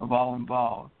courage of all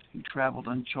involved who traveled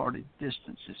uncharted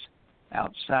distances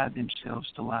outside themselves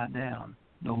to lie down,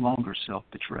 no longer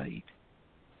self-betrayed.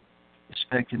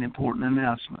 Expect an important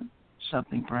announcement,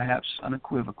 something perhaps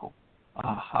unequivocal.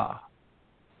 Aha.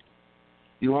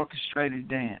 The orchestrated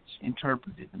dance,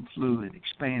 interpreted and fluid,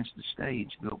 expands the stage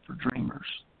built for dreamers.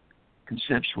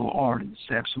 Conceptual art at its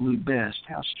absolute best,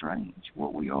 how strange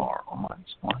what we are, or might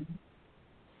explain.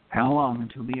 How long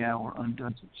until the hour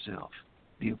undoes itself,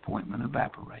 the appointment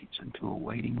evaporates into a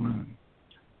waiting room.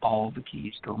 All the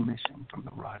keys go missing from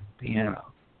the right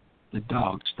piano. The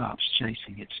dog stops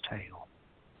chasing its tail.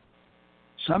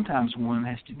 Sometimes one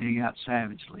has to dig out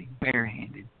savagely,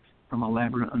 barehanded, from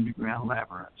elaborate underground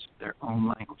labyrinths of their own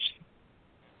languishing.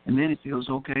 And then it feels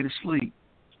okay to sleep,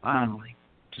 finally,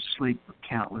 to sleep for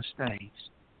countless days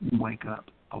and wake up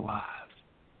alive.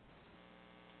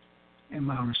 And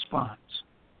my response,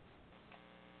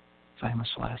 famous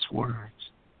last words.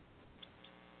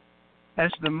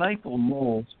 As the maple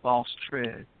molds false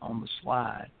tread on the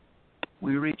slide,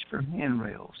 we reach for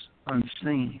handrails,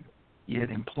 unseen, yet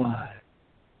implied.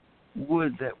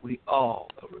 Would that we all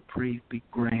a reprieve be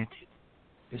granted,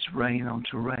 as rain on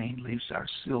terrain leaves our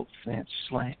silt fence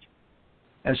slanted,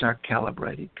 as our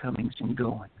calibrated comings and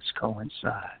goings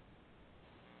coincide.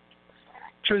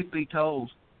 Truth be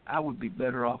told, I would be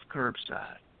better off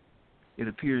curbside. It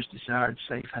appears desired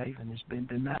safe haven has been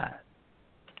denied.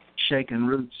 Shaken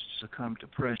roots succumb to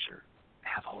pressure,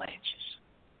 avalanches.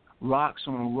 Rocks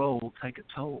on a roll take a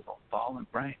toll on fallen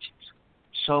branches.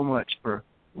 So much for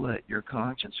let your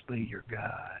conscience be your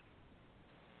guide.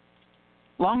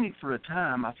 Longing for a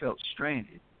time, I felt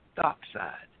stranded,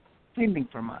 dockside, fending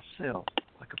for myself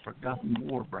like a forgotten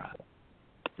war bride.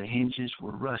 The hinges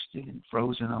were rusted and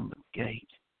frozen on the gate,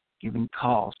 giving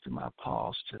calls to my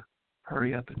paws to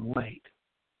hurry up and wait.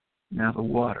 Now the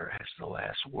water has the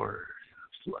last word in a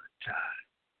flood tide.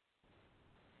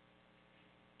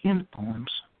 End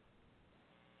poems.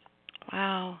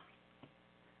 Wow.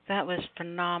 That was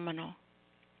phenomenal.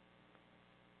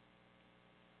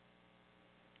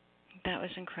 That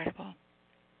was incredible.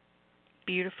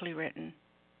 Beautifully written.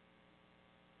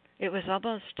 It was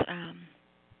almost,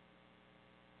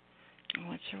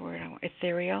 what's the word?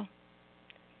 Ethereal,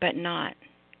 but not.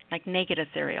 Like naked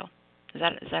ethereal. Is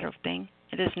that a thing?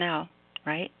 It is now,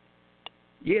 right?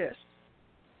 Yes.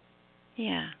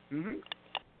 Yeah. Mm-hmm.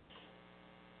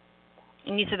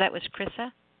 And you said that was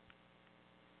Krissa?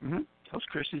 Mm-hmm. That was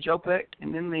Chrissy Joe Peck.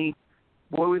 And then the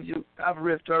boy I've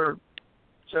riffed her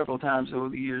several times over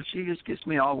the years. She just gets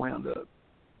me all wound up.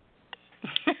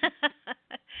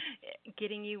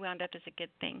 Getting you wound up is a good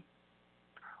thing.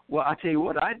 Well, I tell you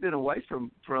what, I'd been away from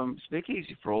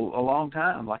SpeakEasy for a long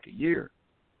time, like a year.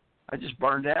 I just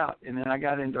burned out, and then I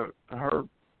got into her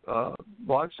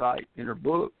blog site in her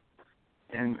book,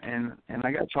 and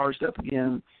I got charged up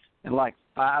again. And like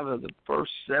 5 of the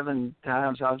first 7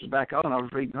 times I was back on, I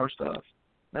was reading her stuff.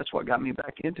 That's what got me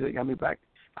back into it. Got me back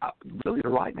really to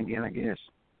writing again, I guess.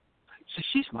 So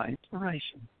she's my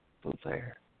inspiration. Both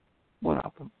there. One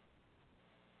of them.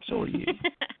 So are you.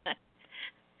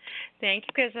 Thank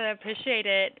you, Chris. I appreciate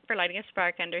it for lighting a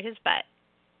spark under his butt.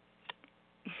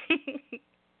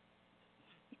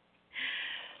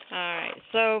 All right.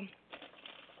 So,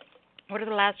 what are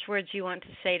the last words you want to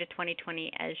say to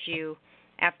 2020 as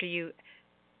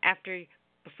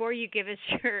before you give us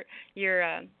your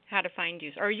how to find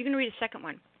you? Or are you going to read a second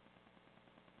one?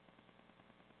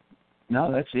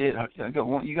 No, that's it. I got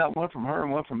one. You got one from her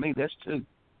and one from me. That's two.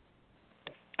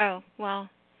 Oh, well.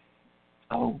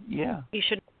 Oh, yeah. You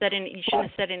shouldn't have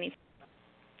said anything.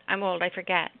 I'm old. I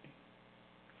forget.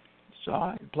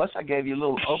 Sorry. Plus, I gave you a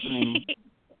little opening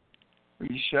for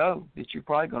your show that you're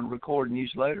probably going to record and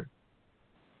use later.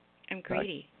 I'm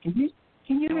greedy. Can you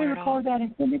re-record that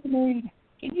and send it to me?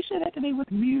 Can you send that to me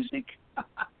with music?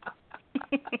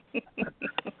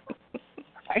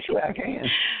 Actually, I can.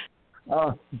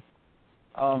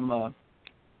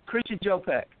 Chrissy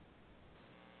Jopek.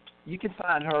 You can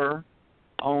find her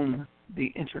on the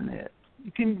internet.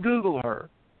 You can Google her,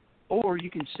 or you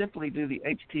can simply do the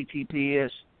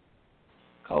https://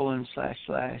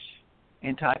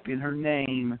 and type in her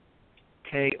name,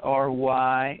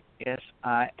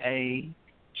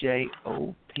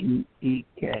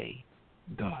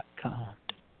 KRYSIAJOPEK.com.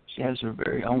 She has her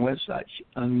very own website. She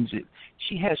owns it.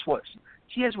 She has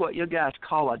what you guys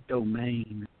call a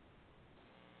domain.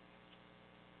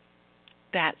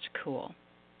 That's cool.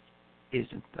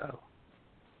 Isn't though.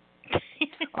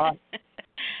 All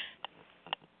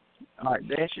right.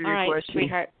 To answer your question,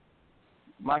 sweetheart.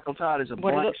 Michael Todd is a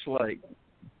blank slate.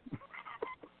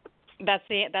 That's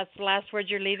the last word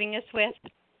you're leaving us with?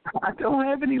 I don't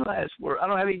have any last words. I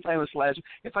don't have any famous last words.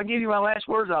 If I give you my last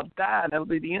words, I'll die, and that'll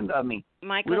be the end of me.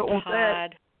 Michael Todd. Want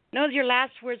that. No, your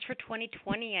last words for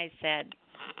 2020, I said.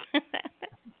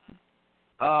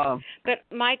 But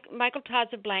Michael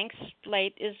Todd's a blank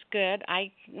slate is good.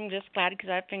 I'm just glad because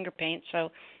I have finger paint,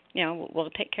 so we'll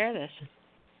take care of this.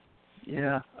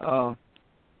 Yeah,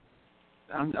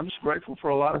 I'm just grateful for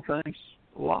a lot of things.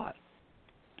 A lot,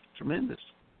 tremendous,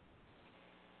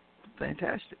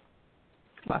 fantastic.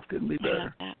 Life couldn't be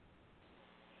better.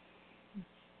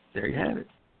 There you have it.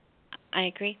 I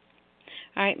agree.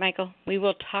 All right, Michael. We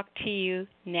will talk to you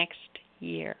next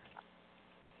year.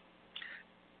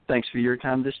 Thanks for your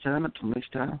time this time. Until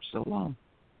next time, so long.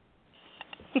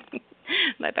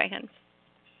 Bye-bye, hon.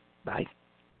 Bye.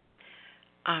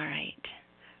 All right.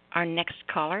 Our next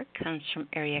caller comes from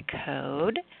area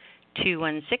code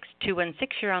 216.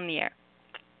 216, you're on the air.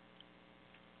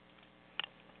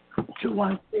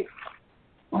 216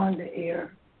 on the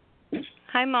air.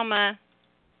 Hi, Mama.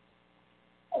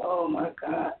 Oh, my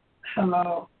God.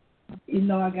 Hello.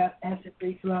 I got acid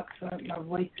reflux, so my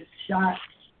voice is shot.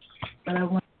 But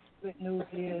the good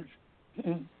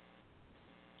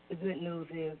news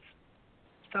is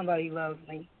somebody loves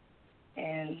me,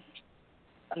 and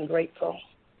I'm grateful.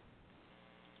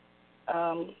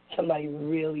 Somebody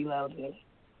really loves me,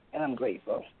 and I'm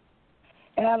grateful.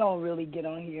 And I don't really get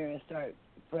on here and start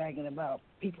bragging about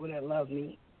people that love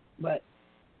me, but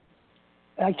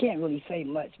I can't really say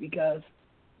much because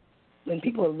when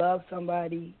people love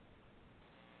somebody,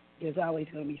 there's always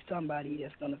going to be somebody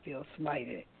that's going to feel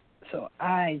slighted. So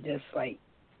I just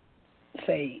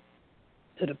say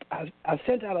I've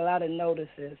sent out a lot of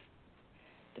notices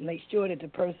to make sure that the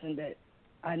person that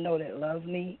I know that loves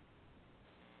me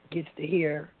gets to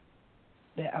hear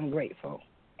that I'm grateful.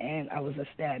 And I was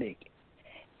ecstatic.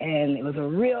 And it was a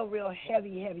real, real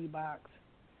heavy box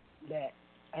that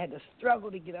I had to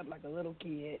struggle to get up like a little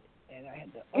kid, and I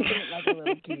had to open it like a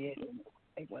little kid.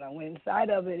 Like when I went inside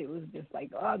of it, it was just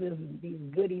like, these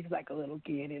goodies like a little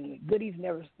kid, and the goodies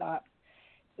never stopped.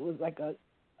 It was like a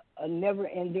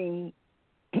never-ending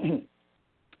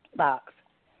box.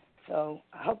 So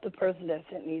I hope the person that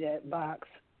sent me that box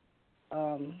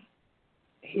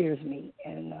hears me,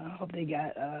 and I hope they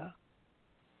got a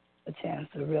chance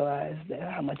to realize that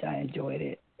how much I enjoyed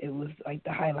it. It was like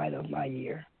the highlight of my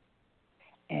year,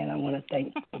 and I want to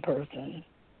thank the person,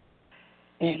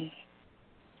 and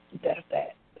that's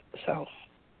that. So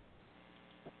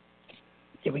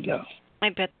here we go. I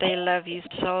bet they love you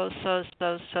so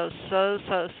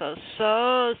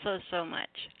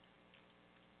much.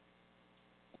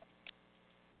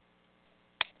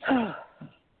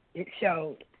 It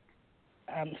showed.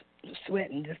 I'm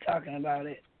sweating just talking about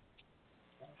it.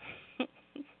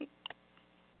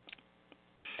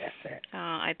 That's it. Oh,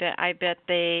 I bet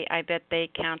they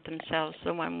count themselves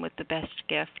the one with the best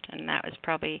gift, and that was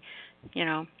probably,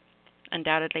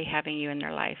 undoubtedly having you in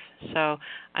their life. So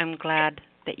I'm glad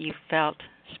that you felt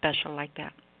special like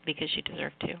that. because you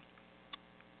deserve to.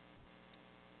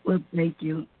 Well, thank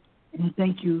you. And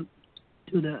thank you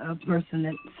to the person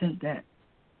that sent that.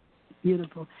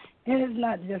 Beautiful. And it's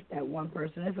not just that one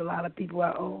person. There's a lot of people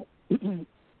I owe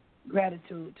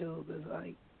gratitude to. Because,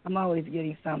 like, I'm always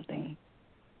getting something.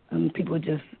 And people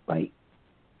just, like,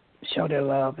 show their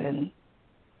love. And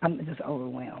I'm just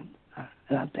overwhelmed.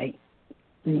 And I thank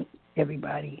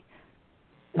everybody.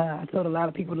 I told a lot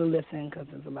of people to listen because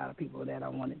there's a lot of people that I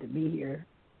wanted to be here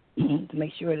to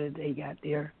make sure that they got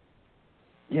their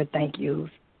thank yous.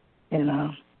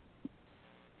 And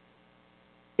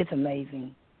it's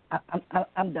amazing.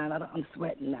 I'm done. I'm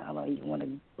sweating now. I don't even want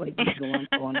to keep going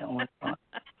on and on.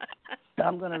 So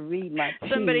I'm going to read my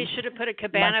piece. Somebody should have put a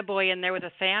cabana boy in there with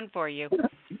a fan for you.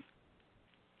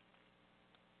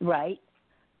 Right.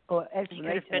 Or he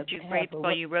could have fed you grapes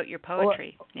while you wrote your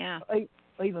poetry.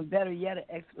 Or even better yet, an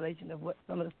explanation of what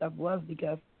some of the stuff was,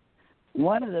 because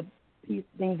one of the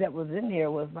things that was in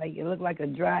there was like, it looked like a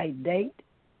dried date.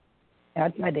 And I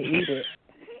tried to eat it.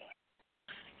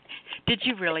 Did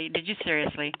you really? Did you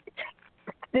seriously?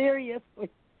 Seriously.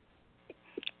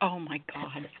 Oh, my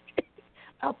God.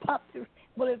 I popped it.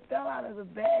 Well, it fell out of the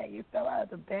bag. It fell out of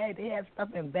the bag. They had stuff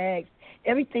in bags.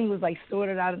 Everything was, like,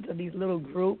 sorted out into these little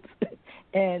groups.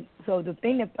 And so the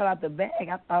thing that fell out the bag,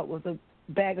 I thought was a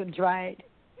bag of dried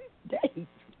dates.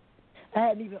 I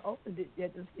hadn't even opened it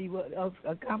yet to see what else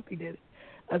accompanied it.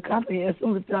 As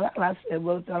soon as it fell out, I said,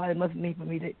 well, it must mean for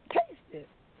me to taste it.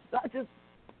 So I just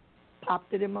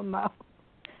popped it in my mouth.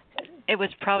 It was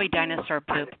probably dinosaur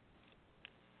poop.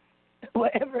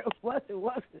 Whatever it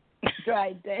wasn't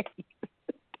dried dates.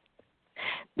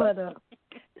 But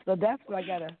so that's where I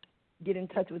gotta get in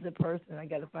touch with the person. I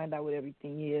gotta find out what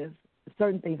everything is.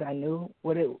 Certain things I knew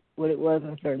what it was,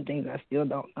 and certain things I still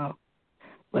don't know.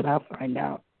 But I'll find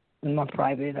out in my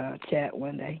private chat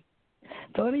one day.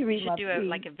 So let me read my piece. You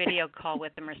should do a video call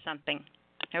with them or something.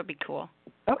 That would be cool.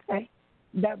 Okay,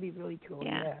 that'd be really cool.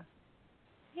 Yeah.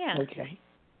 Okay.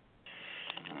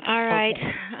 All right.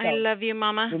 Okay. I love you,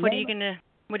 Mama. What are you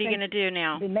gonna do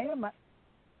now? The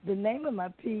name of my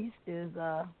piece is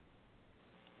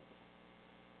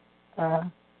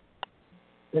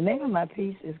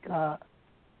called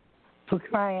 "For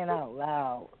Crying Out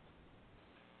Loud."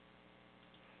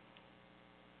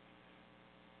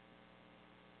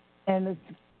 And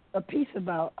it's a piece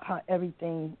about how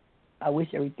I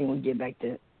wish everything would get back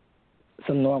to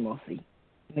some normalcy.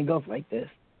 And it goes like this.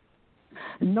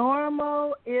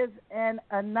 Normal is an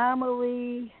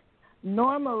anomaly.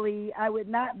 Normally, I would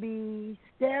not be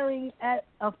staring at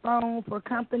a phone for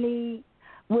company,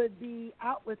 would be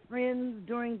out with friends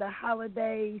during the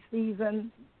holiday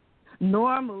season.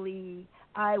 Normally,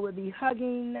 I would be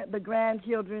hugging the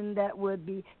grandchildren that would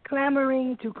be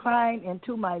clamoring to climb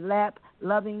into my lap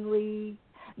lovingly.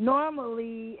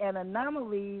 Normally, an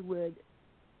anomaly would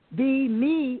be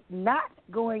me not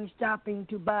going shopping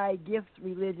to buy gifts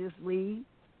religiously.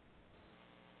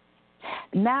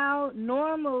 Now,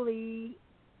 normally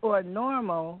or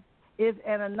normal is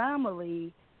an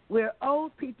anomaly where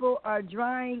old people are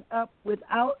drying up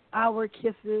without our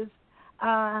kisses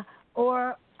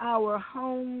or our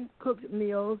home-cooked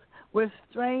meals, where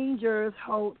strangers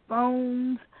hold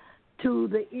phones to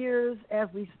the ears as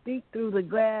we speak through the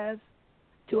glass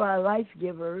to our life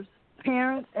givers.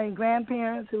 Parents and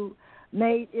grandparents who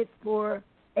made it for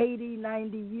 80,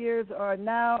 90 years are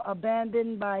now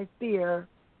abandoned by fear.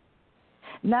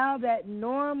 Now that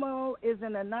normal is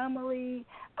an anomaly,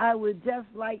 I would just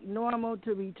like normal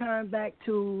to return back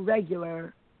to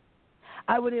regular.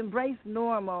 I would embrace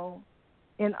normal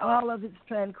in all of its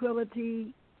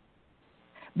tranquility,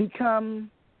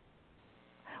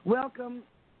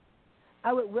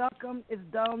 I would welcome its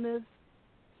dullness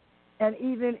and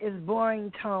even its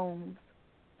boring tones,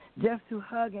 just to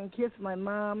hug and kiss my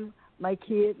mom, my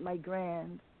kid, my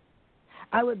grand.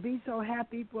 I would be so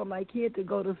happy for my kid to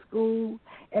go to school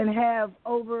and have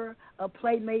over a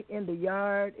playmate in the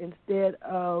yard instead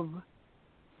of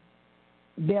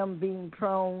them being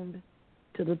prone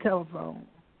to the telephone.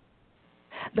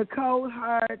 The cold,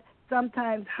 hard,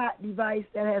 sometimes hot device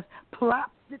that has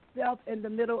plopped itself in the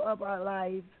middle of our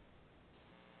lives.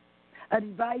 A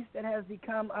device that has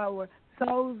become our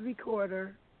soul's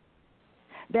recorder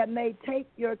that may take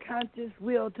your conscious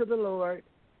will to the Lord.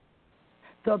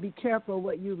 So be careful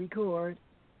what you record.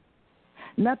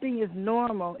 Nothing is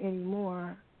normal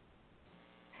anymore.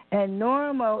 And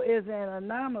normal is an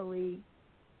anomaly.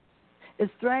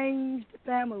 Estranged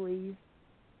families.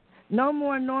 No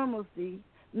more normalcy.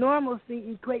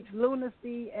 Normalcy equates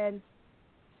lunacy and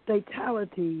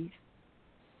fatalities.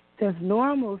 Since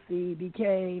normalcy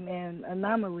became an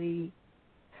anomaly,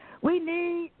 We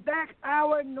need back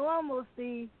our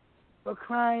normalcy, for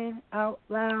crying out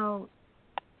loud.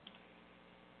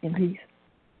 In peace.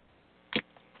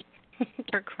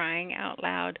 We're crying out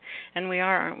loud. And we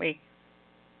are, aren't we?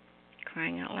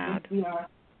 Crying out loud. Yes, we are.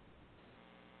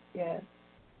 Yes.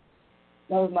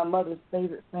 That was my mother's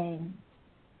favorite thing.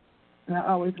 And I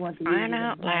always wanted to crying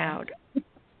out loud.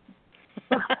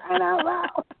 Crying out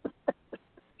loud.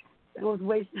 It was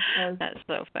way she says. That's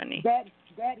so funny. That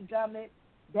gummit,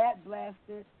 that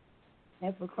blasted,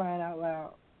 and for crying out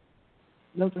loud.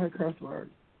 Those are her curse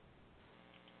words.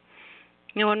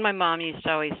 You know, when my mom used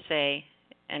to always say,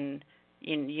 and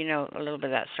you know a little bit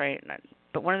of that story,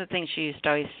 but one of the things she used to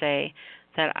always say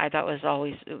that I thought it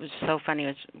was so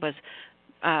funny was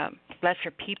bless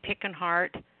your pea-picking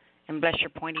heart and bless your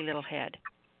pointy little head.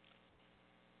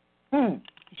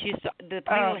 She used to, the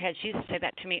pointy little head, she used to say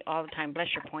that to me all the time,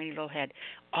 bless your pointy little head,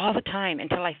 all the time,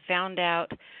 until I found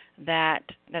out that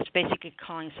that's basically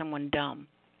calling someone dumb.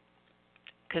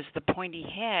 Because the pointy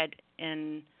head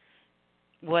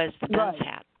was the dunce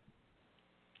hat.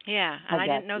 Yeah, and I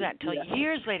didn't know that until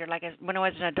years later, when I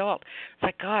was an adult. It's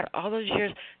like, God, all those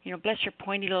years, bless your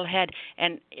pointy little head.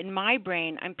 And in my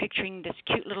brain, I'm picturing this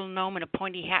cute little gnome in a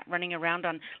pointy hat running around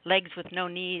on legs with no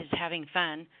knees having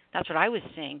fun. That's what I was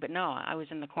seeing. But no, I was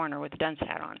in the corner with the dunce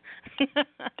hat on.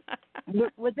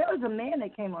 Well, there was a man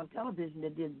that came on television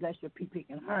that did Bless Your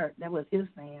Pea-Picking Heart. That was his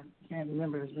fan. I can't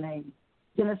remember his name.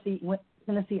 Tennessee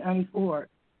Ernie Ford.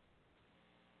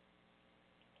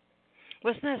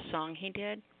 Wasn't that a song he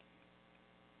did?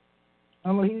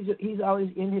 He's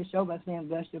always in his show by saying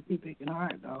 "Bless your pea-picking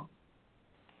heart," though.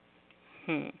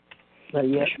 But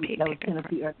yeah, that was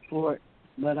Tennessee Ernie Ford.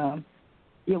 But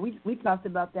yeah, we talked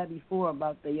about that before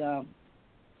about the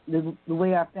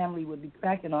way our family would be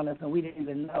cracking on us, and we didn't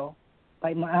even know.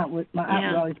 Like my aunt would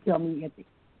always tell me at the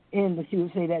end that she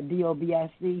would say that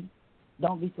D-O-B-I-C,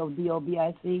 don't be so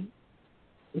D-O-B-I-C.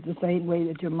 It's the same way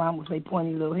that your mom would say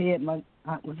pointy little head. My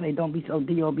aunt would say don't be so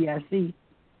D-O-B-I-C.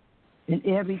 And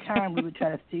every time we would try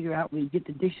to figure out, we'd get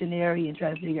the dictionary and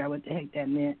try to figure out what the heck that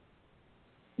meant.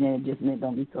 And it just meant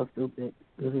don't be so stupid,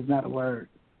 because it's not a word.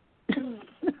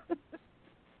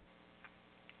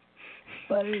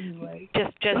 But anyway.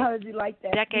 Just so how did you like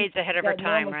that? Decades ahead of her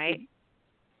time, normalcy?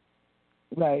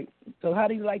 right? Right. So how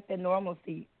do you like that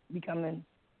normalcy becoming?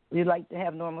 Would you like to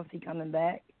have normalcy coming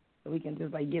back so we can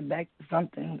just get back to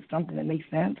something that makes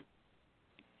sense?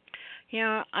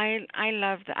 I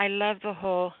love the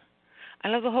whole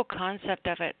concept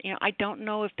of it. I don't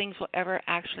know if things will ever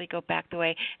actually go back the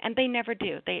way, and they never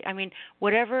do.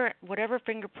 Whatever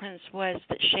fingerprints was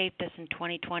that shaped us in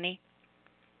 2020,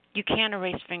 you can't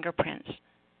erase fingerprints.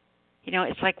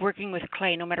 It's like working with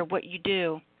clay. No matter what you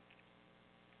do,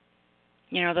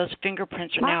 those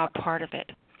fingerprints are now a part of it.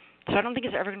 So I don't think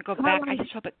it's ever going to go back. I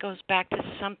just hope it goes back to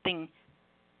something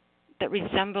that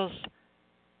resembles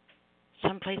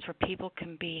someplace where people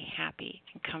can be happy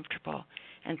and comfortable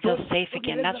and feel safe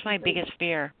again. That's my biggest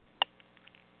fear.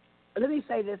 Let me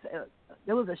say this.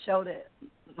 There was a show that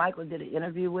Michael did an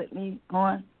interview with me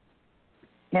on,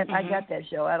 and I got that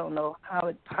show. I don't know how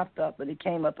it popped up, but it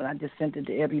came up, and I just sent it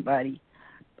to everybody.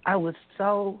 I was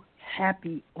so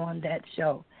happy on that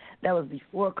show. That was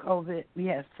before COVID. We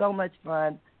had so much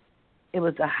fun. It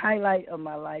was the highlight of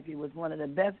my life. It was one of the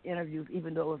best interviews,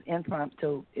 even though it was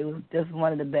impromptu. It was just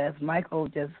one of the best. Michael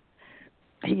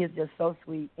he is just so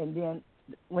sweet. And then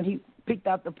when he picked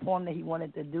out the poem that he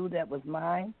wanted to do that was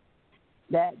mine,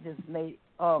 that just made,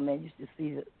 oh, man, you should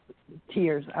see the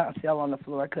tears. I fell on the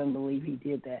floor. I couldn't believe he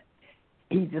did that.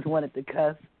 He just wanted to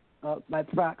cuss by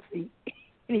proxy.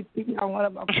 And he picked out one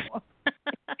of my poems.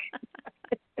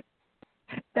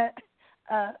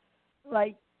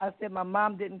 I said my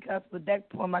mom didn't cuss, but that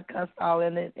poem I cussed all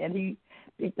in it, and he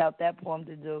picked out that poem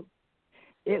to do.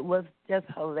 It was just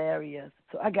hilarious.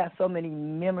 So I got so many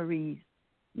memories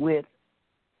with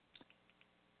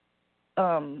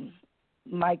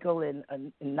Michael and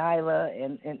Nyla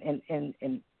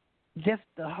and just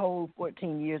the whole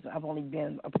 14 years. I've only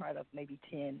been a part of maybe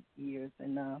 10 years,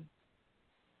 and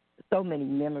so many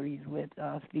memories with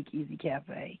SpeakEasy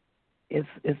Cafe. It's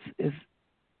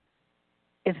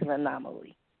an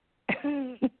anomaly.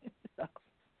 So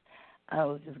I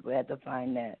was just glad to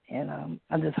find that, and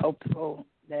I'm just hopeful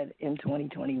that in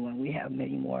 2021 we have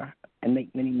many more and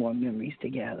make many more memories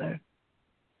together.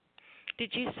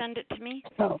 Did you send it to me?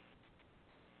 Oh,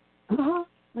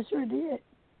 I sure did.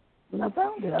 When I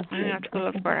found it, I have to go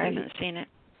look for it. I haven't seen it.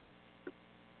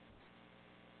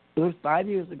 It was 5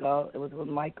 years ago. It was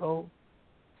when Michael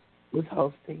was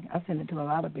hosting. I sent it to a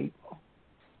lot of people.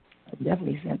 I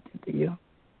definitely sent it to you.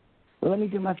 Well, let me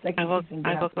do my second piece and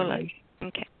get out the way.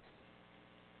 Okay.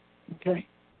 Okay.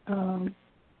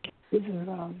 This is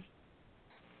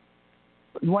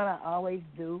one I always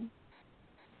do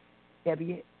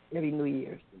every New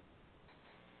Year's.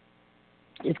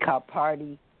 It's called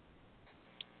Party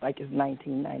Like It's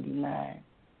 1999.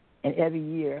 And every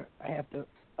year I have to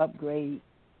upgrade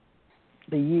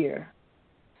the year.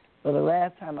 So the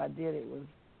last time I did it was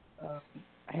I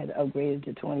had to upgrade it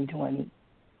to 2020.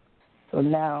 So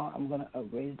now I'm going to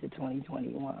upgrade it to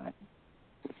 2021.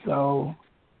 So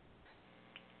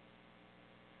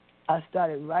I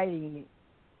started writing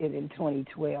it in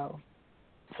 2012.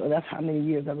 So that's how many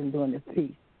years I've been doing this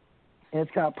piece. And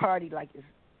it's called Party Like It's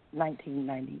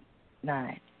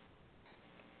 1999.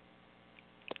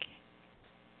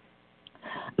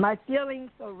 My feelings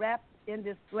so wrapped in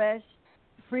this flesh,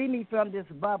 free me from this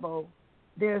bubble.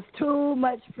 There's too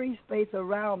much free space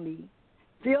around me.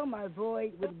 Fill my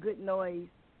void with good noise.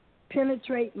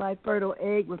 Penetrate my fertile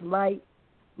egg with light.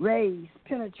 Raise,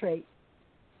 penetrate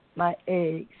my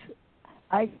eggs.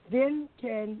 I then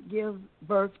can give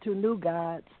birth to new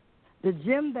gods. The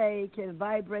djembe can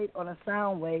vibrate on a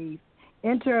sound wave,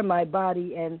 enter my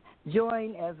body and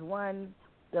join as one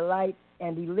delight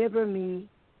and deliver me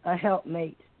a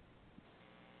helpmate.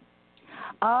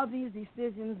 All these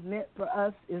decisions meant for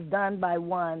us is done by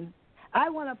one. I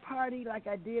want to party like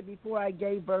I did before I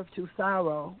gave birth to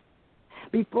sorrow,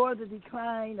 before the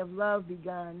decline of love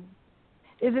begun.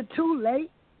 Is it too late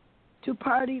to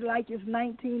party like it's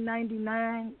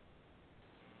 1999?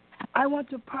 I want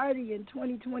to party in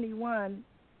 2021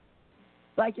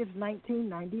 like it's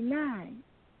 1999.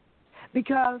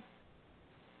 Because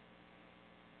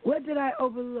what did I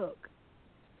overlook?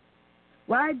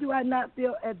 Why do I not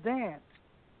feel advanced?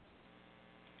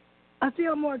 I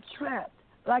feel more trapped,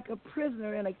 like a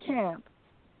prisoner in a camp.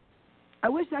 I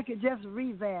wish I could just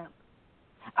revamp.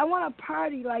 I want to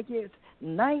party like it's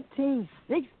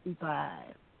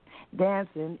 1965.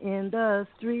 Dancing in the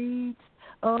streets,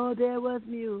 oh, there was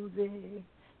music,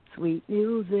 sweet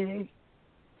music.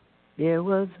 There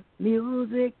was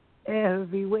music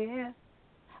everywhere.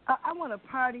 I want to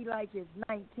party like it's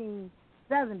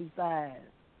 1975.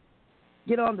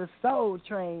 Get on the soul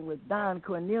train with Don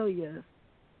Cornelius.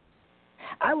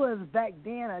 I was back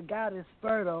then a goddess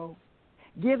fertile,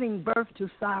 giving birth to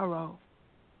sorrow.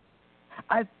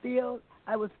 I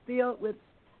was filled with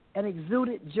an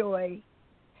exuded joy.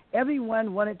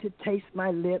 Everyone wanted to taste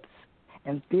my lips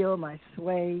and feel my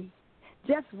sway.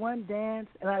 Just one dance,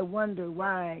 and I wonder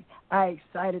why I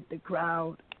excited the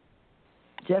crowd.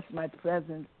 Just my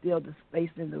presence filled the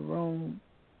space in the room.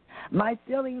 My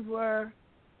feelings were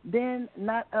then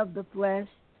not of the flesh.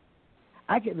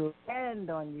 I could land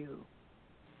on you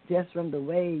just from the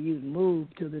way you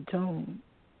moved to the tune.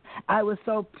 I was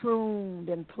so pruned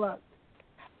and plucked.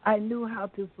 I knew how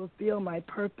to fulfill my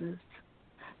purpose.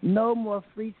 No more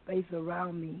free space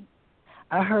around me.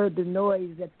 I heard the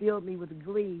noise that filled me with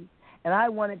glee, and I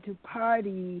wanted to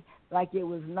party like it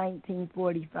was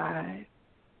 1945.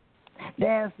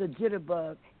 Dance the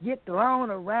jitterbug, get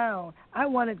thrown around. I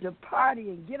wanted to party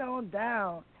and get on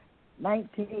down.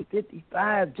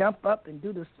 1955, jump up and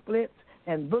do the splits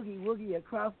and boogie-woogie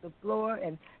across the floor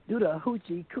and do the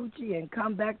hoochie-coochie and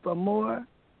come back for more.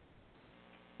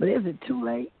 But is it too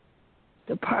late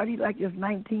to party like it's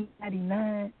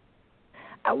 1999?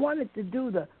 I wanted to do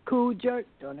the cool jerk,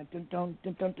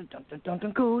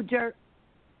 cool jerk.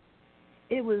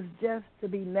 It was just to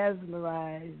be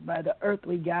mesmerized by the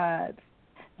earthly gods.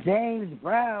 James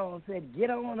Brown said,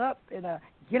 get on up and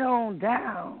get on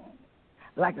down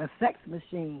like a sex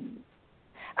machine.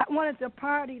 I wanted to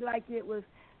party like it was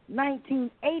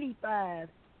 1985.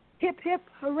 Hip, hip,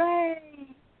 hooray.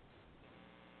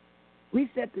 We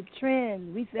set the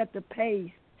trend. We set the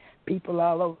pace. People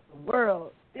all over the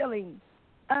world feeling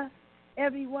us,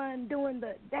 everyone doing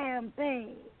the damn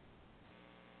thing.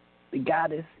 The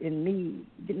goddess in me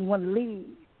didn't want to leave.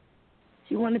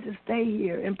 She wanted to stay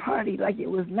here and party like it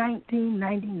was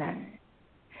 1999.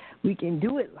 We can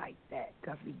do it like that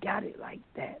because we got it like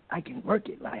that. I can work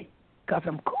it like because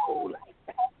I'm cool like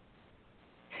that.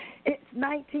 It's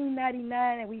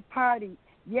 1999 and we party,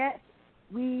 yet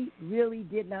we really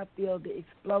did not feel the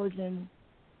explosion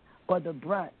or the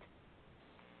brunt.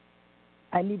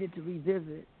 I needed to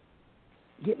revisit,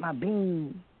 get my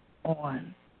beam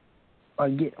on, or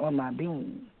get on my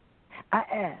beam. I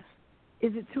asked,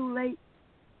 is it too late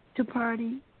to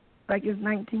party like it's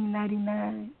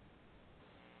 1999?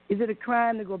 Is it a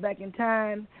crime to go back in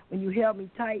time when you held me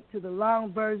tight to the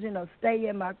long version of Stay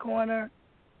in My Corner?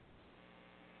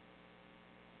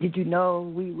 Did you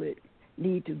know we would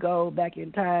need to go back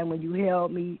in time when you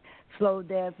held me, slow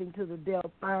dancing to the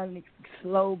delphonics,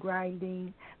 slow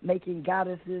grinding, making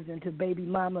goddesses into baby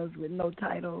mamas with no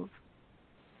titles.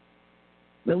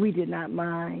 But we did not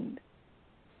mind.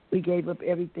 We gave up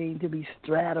everything to be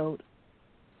straddled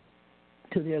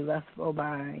to their lustful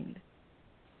mind.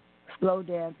 Slow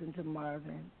dancing to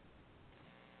Marvin.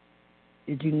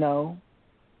 Did you know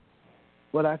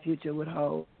what our future would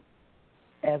hold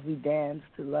as we dance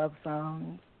to love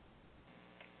songs?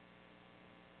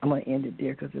 I'm going to end it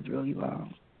there because it's really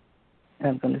long. And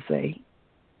I'm going to say,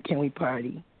 can we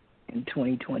party in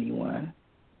 2021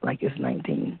 like it's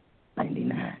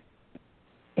 1999?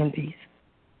 In peace.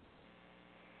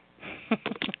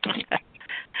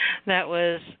 That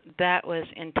was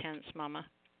intense, Mama.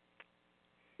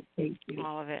 Thank you.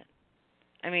 All of it.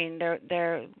 I mean, there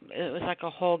it was like a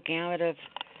whole gamut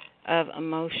of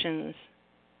emotions.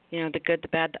 You know, the good, the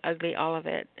bad, the ugly, all of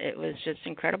it. It was just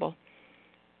incredible.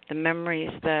 The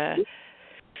memories, the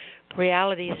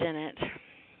realities in it.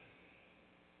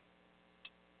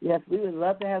 Yes, we would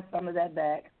love to have some of that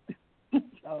back.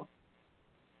 So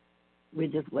we're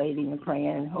just waiting and praying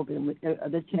and hoping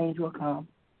the change will come.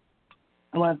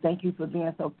 I want to thank you for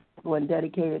being so faithful and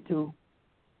dedicated to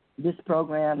this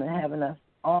program and having us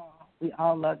all. We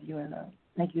all love you, and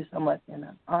thank you so much. And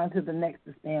on to the next,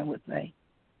 as Stan would say.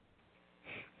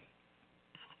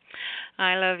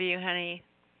 I love you, honey.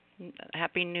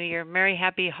 Happy New Year. Merry,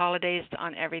 happy holidays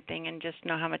on everything, and just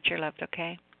know how much you're loved,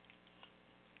 okay?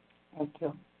 Thank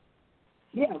you.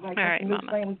 Yeah, right. All right,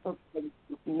 Mama.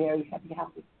 Merry, happy,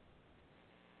 happy.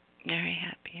 Merry,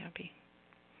 happy, happy.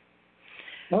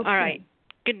 Okay. All right.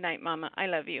 Good night, Mama. I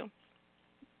love you.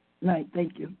 Night.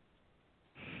 Thank you.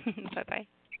 Bye-bye.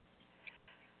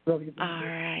 Love you. All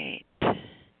right.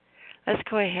 Let's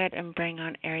go ahead and bring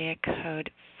on area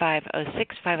code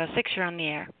 506. 506, you're on the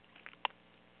air.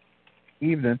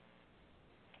 Evening.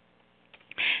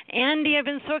 Andy, I've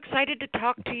been so excited to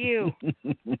talk to you.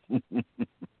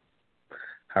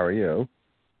 How are you?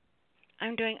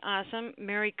 I'm doing awesome.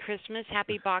 Merry Christmas.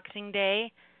 Happy Boxing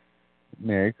Day.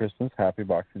 Merry Christmas. Happy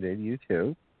Boxing Day to you,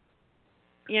 too.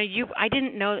 You know, I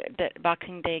didn't know that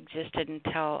Boxing Day existed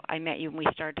until I met you and we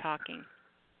started talking.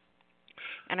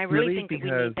 And I really think that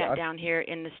we need that down here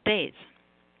in the States.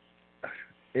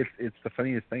 It's the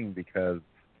funniest thing because,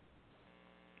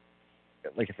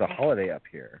 like, it's a holiday up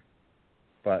here.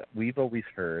 But we've always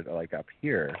heard, like, up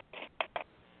here,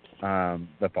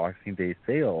 the Boxing Day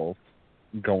sales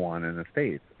go on in the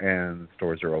States. And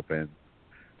stores are open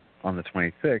on the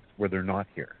 26th where they're not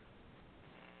here.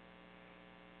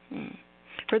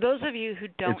 For those of you who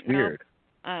don't know, weird.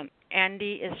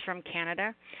 Andy is from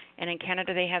Canada, and in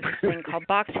Canada they have this thing called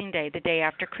Boxing Day, the day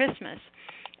after Christmas.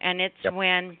 And it's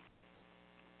when,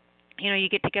 you know, you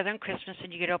get together on Christmas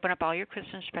and you get to open up all your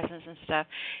Christmas presents and stuff,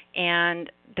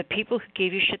 and the people who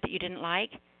gave you shit that you didn't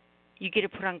like, you get to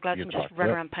put on gloves and just run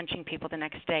around punching people the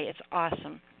next day. It's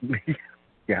awesome.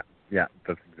 Yeah,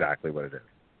 that's exactly what it is.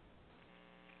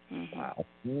 Mm-hmm. Wow.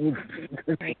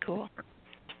 Very cool.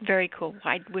 Very cool.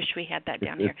 I wish we had that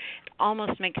down here. It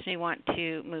almost makes me want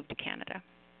to move to Canada.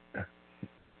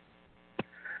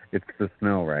 It's the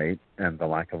snow, right? And the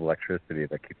lack of electricity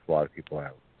that keeps a lot of people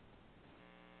out.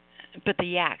 But the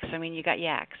yaks, I mean, you got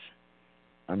yaks.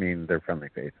 I mean, they're friendly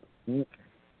faces.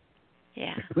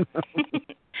 Yeah.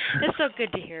 It's so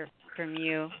good to hear from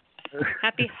you.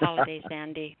 Happy holidays,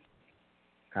 Andy.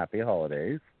 Happy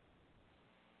holidays.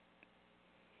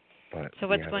 But so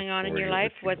what's going on in your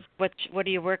life? What are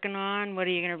you working on? What are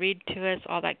you going to read to us?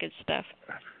 All that good stuff.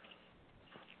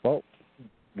 Well,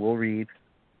 we'll read,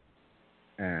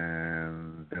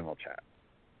 and then we'll chat.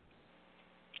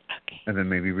 Okay. And then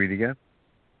maybe read again.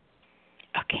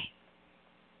 Okay.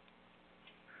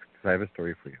 Because I have a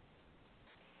story for you.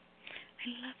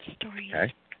 I love stories.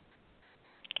 Okay.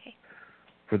 Okay.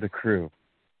 For the crew,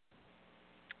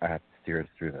 I have to steer us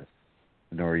through this.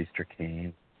 The nor'easter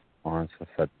came on so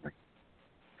suddenly.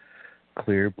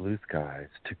 Clear blue skies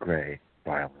to gray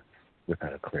violence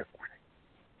without a clear warning.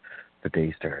 The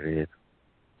day started.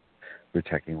 We're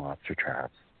checking lobster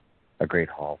traps. A great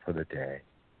haul for the day.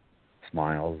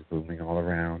 Smiles booming all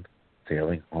around.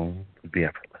 Sailing home would be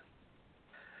effortless.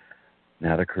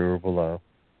 Now the crew are below.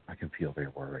 I can feel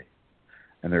their worry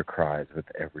and their cries with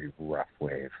every rough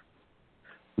wave.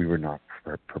 We were not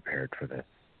prepared for this.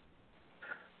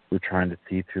 We're trying to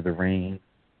see through the rain,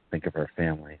 think of our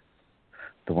families,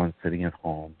 the ones sitting at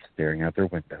home, staring out their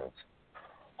windows,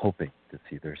 hoping to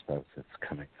see their spouses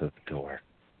coming to the door.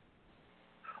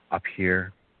 Up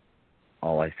here,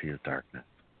 all I see is darkness.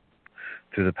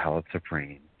 Through the pallets of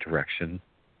rain, direction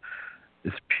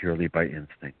is purely by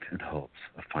instinct and hopes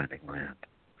of finding land.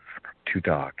 too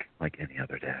dark like any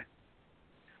other day.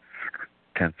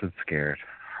 Tense and scared,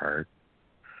 heart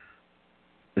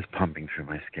is pumping through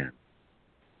my skin.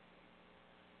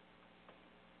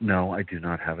 No, I do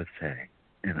not have a say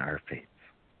in our fates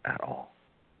at all.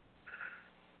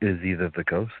 It is either the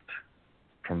ghost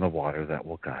from the water that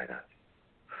will guide us,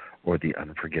 or the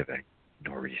unforgiving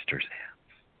nor'easter's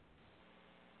hands.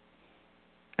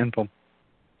 And boom.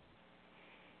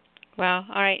 Wow.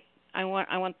 All right. I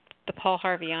want the Paul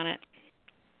Harvey on it.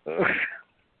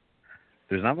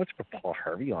 There's not much for Paul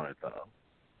Harvey on it, though.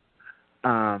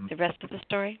 The rest of the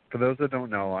story? For those that don't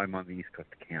know, I'm on the east coast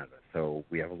of Canada, so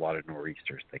we have a lot of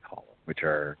nor'easters, they call them, which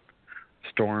are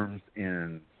storms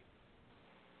in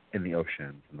the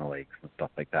oceans and the lakes and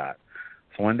stuff like that.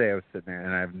 So one day I was sitting there,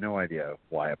 and I have no idea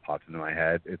why it popped into my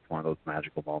head. It's one of those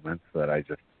magical moments that I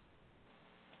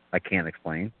can't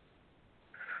explain.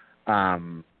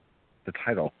 The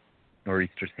title,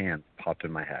 Nor'easter's Hands, popped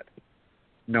in my head.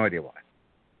 No idea why.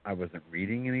 I wasn't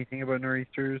reading anything about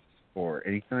nor'easters or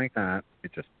anything like that.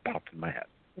 It just popped in my head.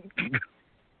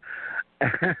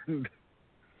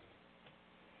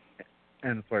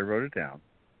 and so I wrote it down,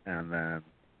 and then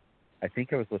I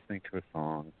think I was listening to a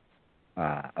song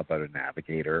about a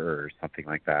navigator or something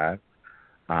like that.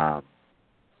 And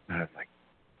I was like,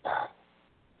 wow,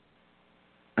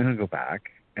 I'm going to go back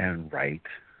and write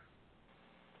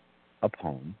a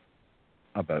poem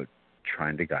about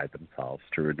trying to guide themselves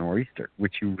through a nor'easter,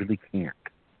 which you really can't.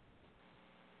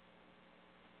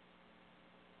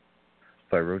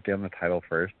 So I wrote down the title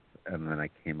first, and then I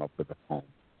came up with a poem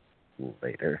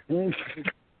later.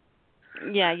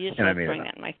 Yeah, you just like throwing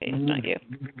that in my face, don't you?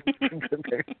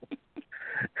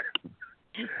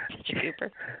 Such a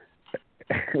goober.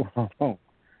 Well,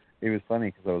 it was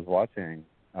funny because I was watching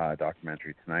a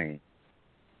documentary tonight,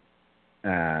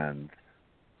 and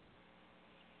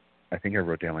I think I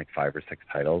wrote down like 5 or 6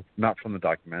 titles, not from the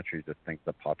documentary, just things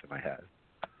that popped in my head.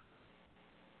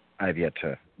 I've yet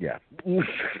to, yeah.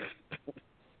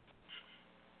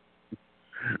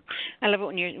 I love it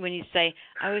when you say,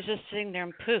 I was just sitting there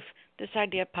and poof, this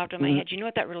idea popped in my head. You know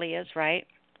what that really is, right?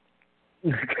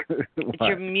 It's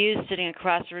your muse sitting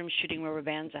across the room shooting rubber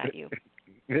bands at you.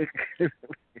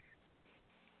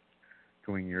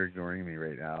 Going, you're ignoring me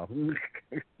right now.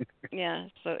 Yeah,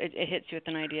 so it hits you with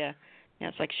an idea. Yeah,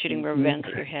 it's like shooting rubber bands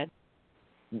at your head.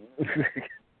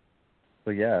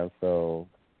 So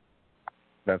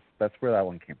that's where that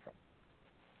one came from.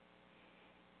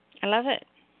 I love it.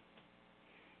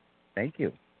 Thank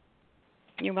you.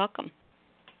 You're welcome.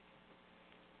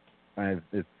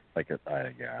 It's like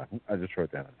I just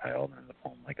wrote down the title and then the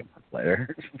poem like a month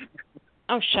later.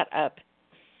 Oh, shut up!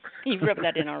 You rubbed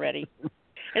that in already.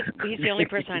 He's the only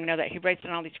person I know that he writes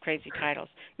down all these crazy titles.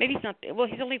 Maybe he's not. Well,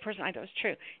 he's the only person I know. It's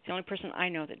true. He's the only person I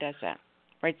know that does that.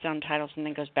 Writes down titles and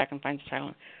then goes back and finds the title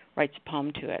and writes a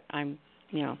poem to it. I'm,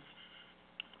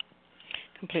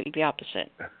 completely the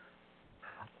opposite.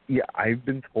 Yeah, I've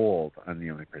been told I'm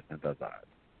the only person that does that.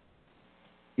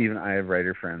 Even I have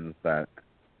writer friends that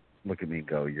look at me and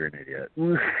go, "You're an idiot."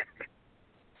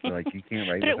 They're like, "You can't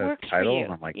write with a title,"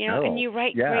 and I'm like, "No." And you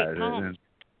write great poems.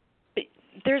 But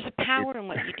there's a power in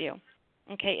what you do.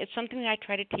 Okay, it's something that I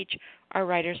try to teach our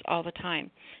writers all the time.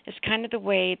 It's kind of the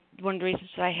way, one of the reasons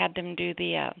that I had them do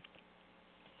the,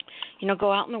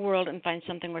 go out in the world and find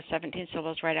something where 17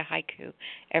 syllables, write a haiku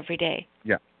every day.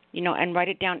 Yeah. And write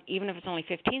it down even if it's only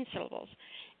 15 syllables.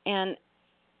 And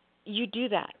you do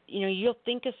that. You'll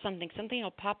think of something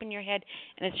will pop in your head,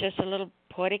 and it's just a little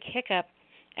poetic hiccup,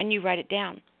 and you write it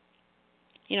down.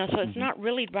 So it's not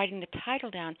really writing the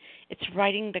title down, it's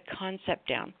writing the concept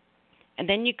down. And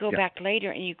then you go back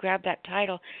later and you grab that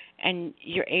title and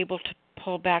you're able to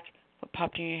pull back what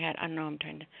popped in your head. I don't know, I'm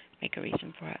trying to make a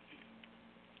reason for it.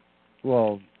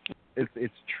 Well,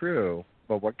 it's true,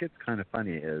 but what gets kind of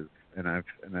funny is, and I've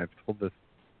told this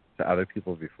to other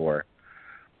people before,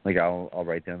 like I'll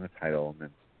write down the title and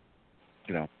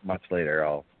then, much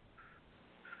later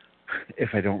if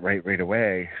I don't write right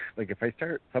away, like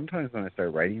sometimes when I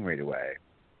start writing right away,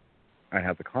 I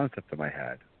have the concept in my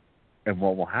head. And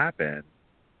what will happen,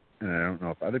 and I don't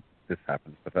know if this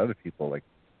happens with other people, like,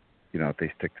 if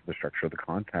they stick to the structure of the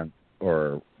content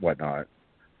or whatnot,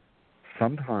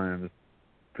 sometimes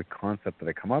the concept that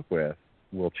I come up with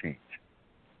will change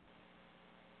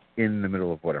in the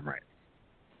middle of what I'm writing.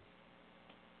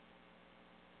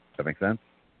 Does that make sense?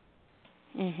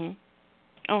 Mm-hmm.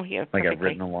 Oh, yeah, like perfectly. I've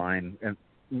written a line, and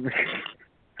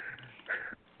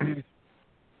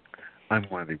I'm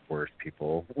one of the worst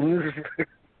people.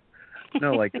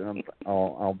 No,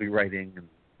 I'll be writing, and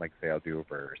say I'll do a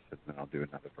verse, and then I'll do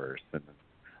another verse, and then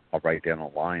I'll write down a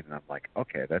line, and I'm like,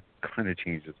 okay, that kind of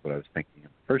changes what I was thinking in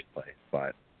the first place,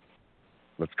 but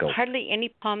let's go. Hardly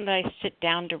any poem that I sit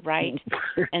down to write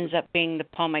ends up being the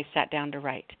poem I sat down to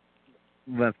write.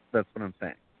 That's what I'm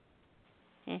saying.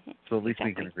 Mm-hmm. So at least exactly.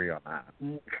 we can agree on that.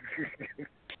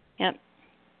 Yep.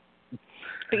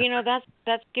 But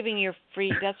that's giving your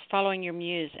free. That's following your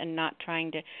muse and not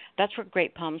trying to. That's where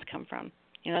great poems come from.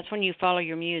 That's when you follow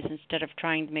your muse instead of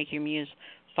trying to make your muse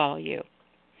follow you.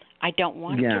 I don't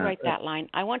want to write that line.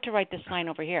 I want to write this line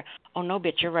over here. Oh, no,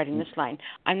 bitch, you're writing this line.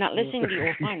 I'm not listening to you.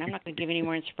 Oh, fine, I'm not going to give you any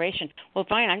more inspiration. Well,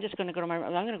 fine, I'm just going to go to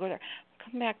I'm going to go there.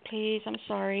 Come back, please. I'm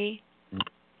sorry.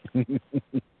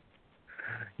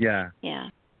 Yeah. Yeah.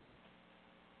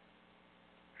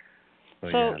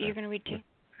 So you're going to read too?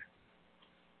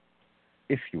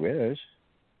 If you wish.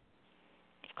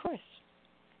 Of course.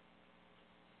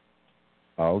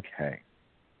 Okay.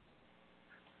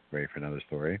 Ready for another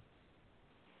story?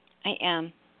 I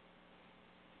am.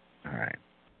 All right.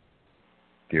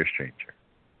 Dear stranger,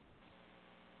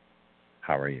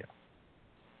 how are you?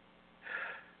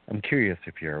 I'm curious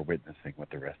if you are witnessing what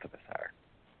the rest of us are.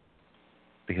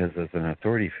 Because as an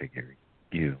authority figure,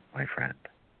 you, my friend,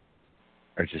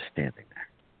 are just standing there.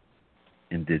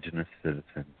 Indigenous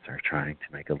citizens are trying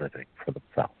to make a living for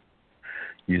themselves,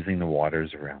 using the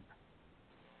waters around them.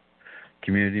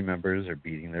 Community members are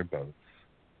beating their boats,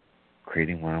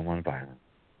 creating one-on-one violence,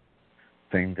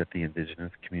 saying that the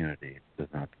indigenous community does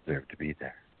not deserve to be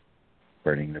there,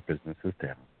 burning their businesses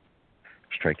down,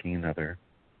 striking another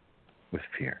with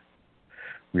fear.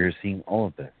 We are seeing all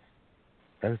of this,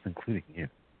 that is including you,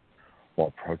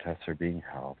 while protests are being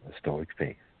held, a stoic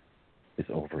faith is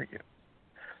over you.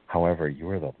 However, you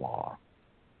are the law,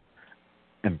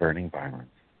 and burning violence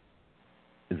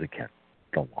is against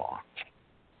the law.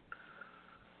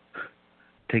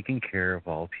 Taking care of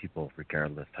all people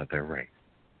regardless of their race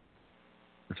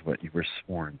is what you were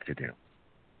sworn to do.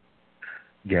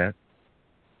 Yet,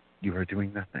 you are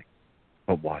doing nothing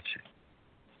but watching.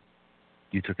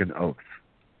 You took an oath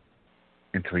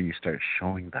until you start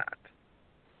showing that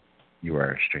you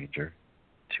are a stranger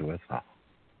to us all.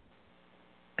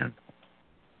 And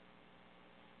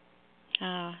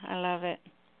oh, I love it.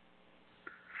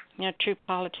 True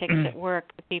politics at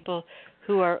work. The people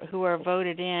who are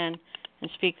voted in and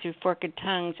speak through forked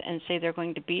tongues and say they're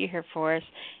going to be here for us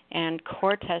and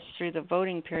court us through the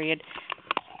voting period,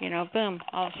 boom,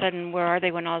 all of a sudden, where are they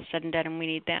when all is said and done and we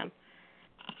need them?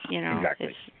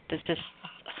 Exactly. It's just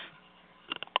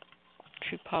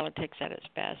true politics at its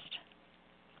best.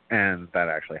 And that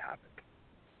actually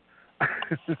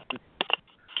happened.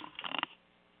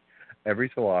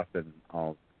 Every so often,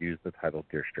 I'll use the title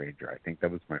Dear Stranger. I think that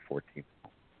was my 14th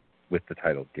one, with the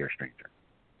title Dear Stranger.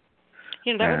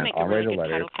 That would make a really good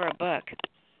title for a book.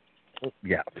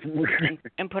 Yeah.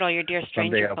 and put all your Dear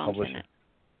Stranger poems in it.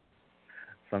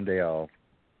 Someday I'll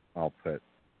put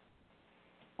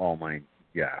all my,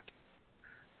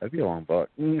 that'd be a long book.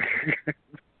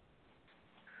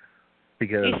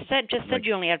 Because you said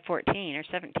you only had 14 or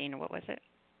 17, or what was it?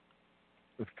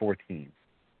 It was 14.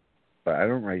 But I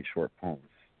don't write short poems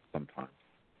sometimes.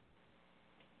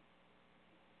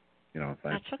 You know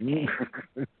what I'm saying? That's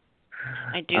okay.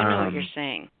 I do know what you're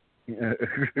saying.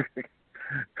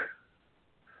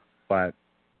 But,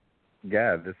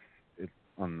 it's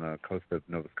on the coast of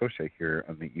Nova Scotia here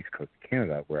on the east coast of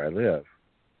Canada where I live.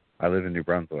 I live in New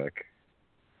Brunswick.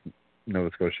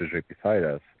 Nova Scotia is right beside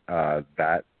us.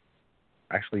 That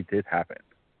actually did happen.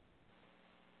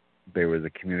 There was a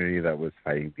community that was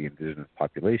fighting the indigenous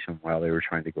population while they were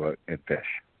trying to go out and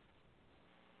fish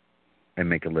and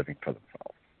make a living for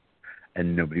themselves.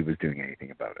 And nobody was doing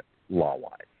anything about it,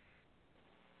 law-wise.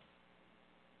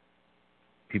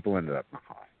 People ended up in the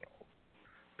hospital.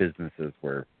 Businesses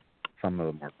some of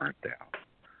them were burnt down.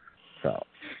 So,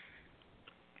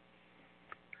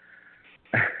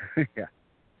 yeah.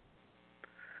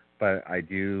 But I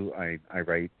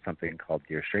write something called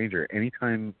Dear Stranger.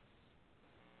 Anytime,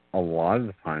 a lot of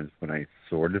the times when I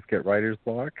sort of get writer's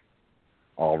block,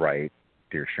 I'll write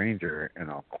Dear Stranger and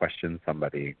I'll question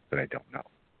somebody that I don't know.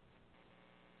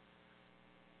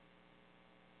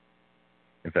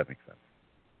 If that makes sense.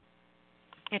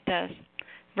 It does.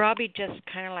 Robbie just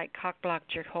kind of like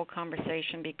cock-blocked your whole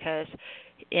conversation because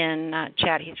in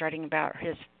chat he's writing about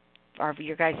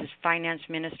your guys' finance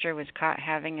minister was caught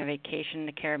having a vacation in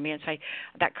the Caribbean. So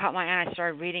that caught my eye. I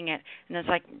started reading it, and it's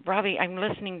like, Robbie, I'm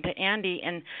listening to Andy,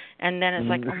 and then it's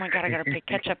like, oh my God, I got to play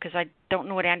catch up because I don't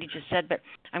know what Andy just said, but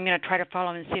I'm going to try to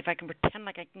follow him and see if I can pretend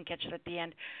like I can catch it at the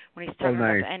end when he's talking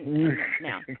about the end.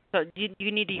 Now, so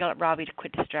you need to yell at Robbie to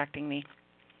quit distracting me.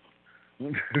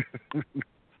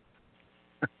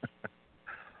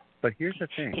 But here's the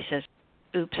thing. He says,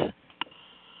 oops.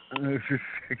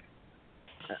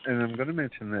 And I'm going to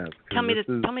mention this. Tell me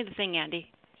the thing,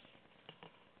 Andy.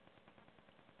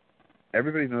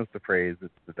 Everybody knows the phrase,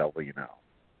 it's the devil you know,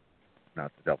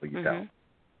 not the devil you don't.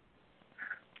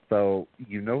 So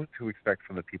you know what to expect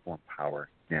from the people in power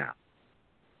now.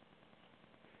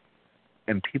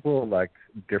 And people elect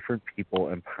different people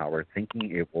in power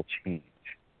thinking it will change.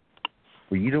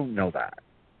 Well, you don't know that.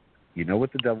 You know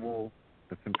what the devil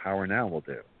that's in power now will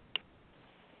do.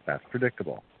 That's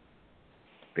predictable.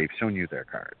 They've shown you their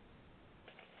card.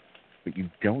 But you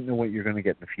don't know what you're going to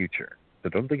get in the future. So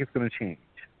don't think it's going to change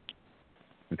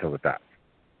until it does.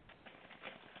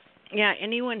 Yeah,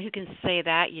 anyone who can say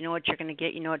that, you know what you're going to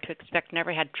get, you know what to expect,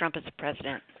 never had Trump as a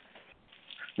president.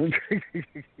 Did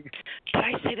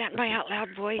I say that in my out loud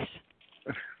voice?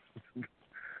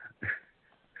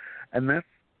 And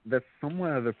that's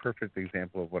somewhat of the perfect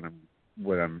example of what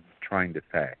I'm trying to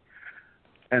say.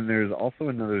 And there's also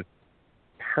another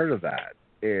part of that.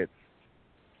 It's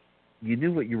you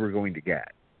knew what you were going to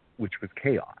get, which was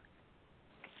chaos.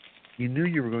 You knew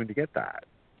you were going to get that.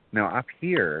 Now up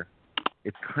here,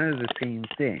 it's kind of the same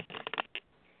thing.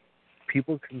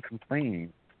 People can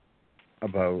complain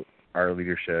about our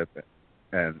leadership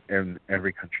and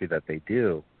every country that they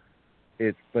do.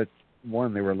 But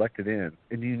one, they were elected in,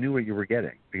 and you knew what you were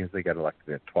getting because they got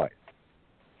elected in twice.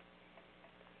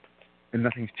 And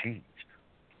nothing's changed.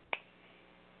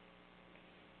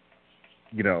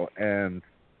 And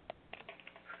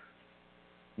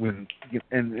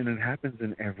it happens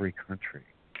in every country.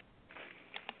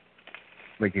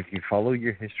 Like if you follow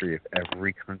your history of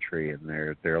every country and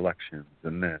their elections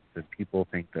and this, and people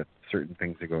think that certain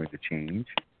things are going to change,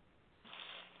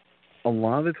 a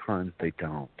lot of the times they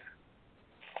don't.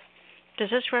 Does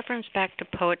this reference back to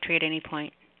poetry at any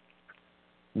point?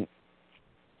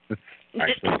 It's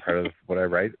actually part of what I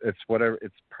write. It's part of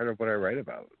what I write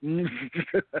about.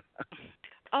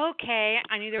 Okay,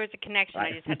 I knew there was a connection.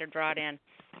 I just had to draw it in.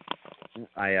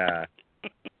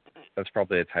 That's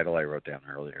probably a title I wrote down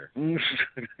earlier.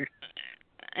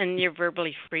 And you're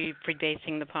verbally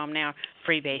freebasing the poem now.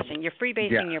 Freebasing. You're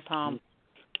freebasing your poem.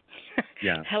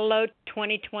 Yeah. Hello,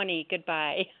 2020.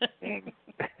 Goodbye.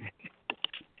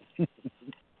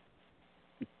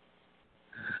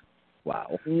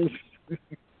 Wow.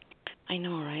 I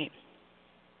know, right?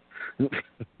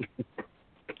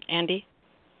 Andy?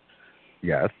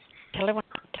 Yes? Tell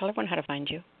everyone how to find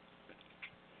you.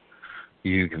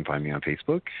 You can find me on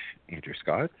Facebook, Andrew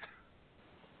Scott.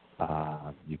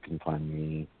 You can find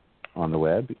me on the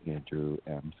web,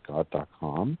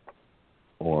 andrewmscott.com.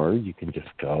 Or you can just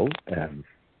go and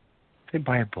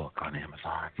buy a book on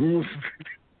Amazon. You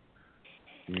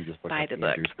can just look buy up the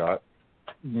book. Andrew Scott.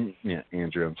 Yeah,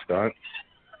 Andrew M. Scott.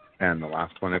 And the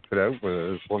last one I put out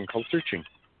was one called Searching.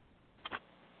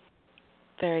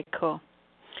 Very cool.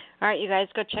 All right, you guys,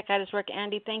 go check out his work.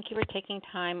 Andy, thank you for taking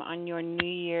time on your New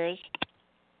Year's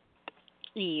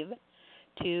Eve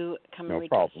to come and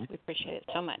read us. We appreciate it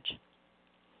so much.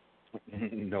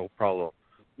 No problem.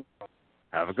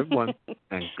 Have a good one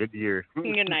and good year.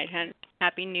 Good night, hon.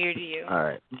 Happy New Year to you. All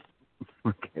right.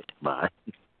 Okay, bye.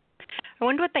 I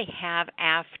wonder what they have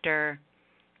after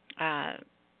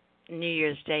New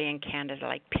Year's Day in Canada,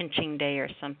 like pinching day or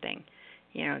something.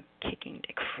 Kicking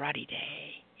day, karate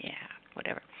day. Yeah,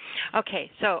 whatever. Okay,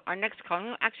 so our next call,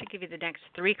 we'll actually give you the next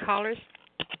 3 callers.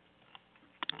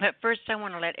 But first I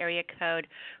want to let area code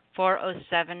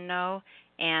 407 know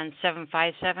and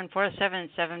 757, 407 and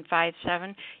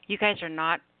 757. You guys are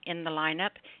not in the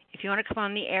lineup. If you want to come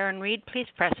on the air and read, please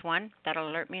press 1. That'll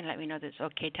alert me and let me know that it's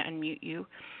okay to unmute you.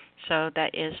 So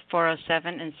that is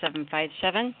 407 and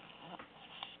 757.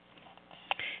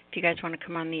 If you guys want to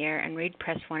come on the air and read,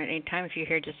 press 1 at any time. If you're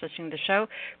here just listening to the show,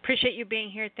 appreciate you being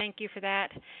here. Thank you for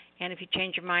that. And if you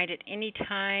change your mind at any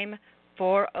time,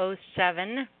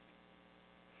 407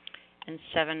 and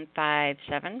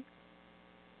 757.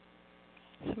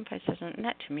 757, isn't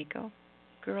that Tamiko?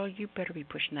 Girl, you better be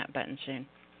pushing that button soon.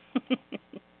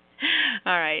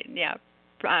 All right, yeah.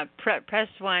 Press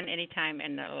 1 anytime,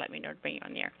 and it'll let me know to bring you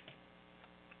on the air.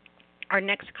 Our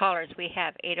next callers, we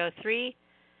have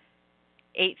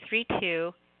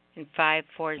 803-832 and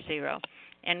 540.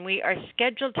 And we are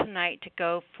scheduled tonight to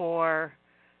go for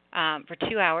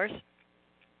 2 hours.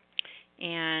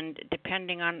 And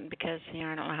depending on, because I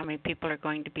don't know how many people are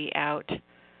going to be out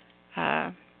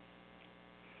and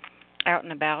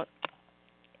about,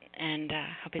 and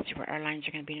how busy our lines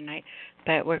are going to be tonight.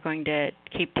 But we're going to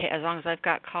keep, as long as I've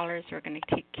got callers, we're going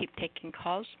to keep taking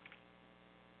calls.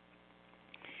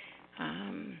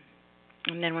 And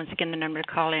then once again, the number to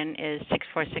call in is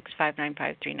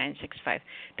 646-595-3965. Did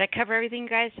I cover everything,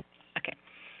 guys? Okay.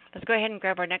 Let's go ahead and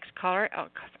grab our next caller.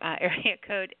 Area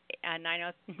code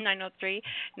 903.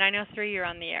 903, you're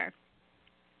on the air.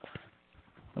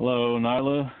 Hello,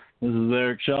 Nyla. This is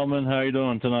Eric Shellman. How you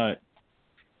doing tonight?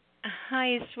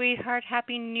 Hi, sweetheart.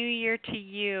 Happy New Year to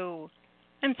you.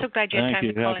 I'm so glad you had time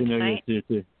to call Happy in New tonight. Year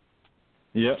to you, too.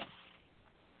 Yep.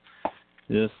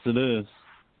 Yes, it is.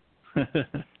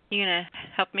 You gonna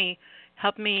help me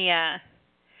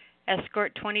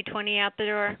escort 2020 out the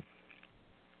door?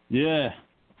 Yeah.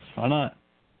 Why not?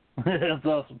 That's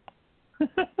awesome.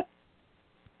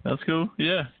 That's cool.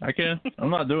 Yeah, I can. I'm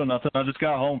not doing nothing. I just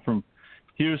got home from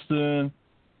Houston.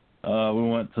 We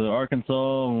went to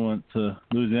Arkansas. We went to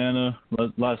Louisiana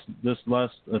last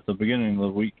at the beginning of the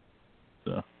week.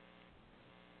 So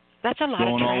that's a lot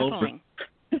of traveling.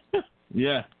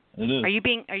 Yeah, it is. Are you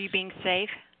being safe?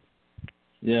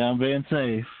 Yeah, I'm being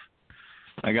safe.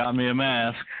 I got me a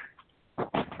mask,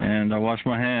 and I wash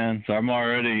my hands. I'm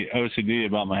already OCD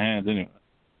about my hands anyway.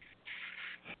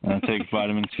 And I take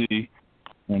vitamin C,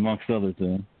 amongst other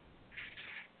things.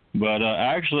 But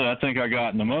actually, I think I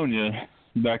got pneumonia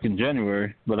back in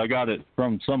January, but I got it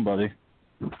from somebody.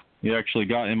 He actually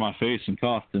got in my face and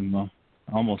coughed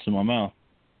almost in my mouth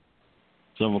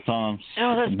several times.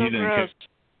 Oh, that's so gross.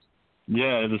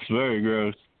 Yeah, it's very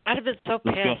gross. I'd have been so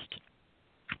pissed.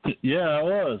 Yeah, I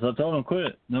was. I told him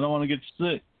quit. I don't want to get you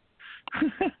sick.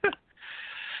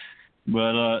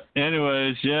 But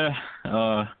anyways, yeah,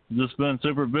 just been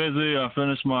super busy. I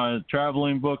finished my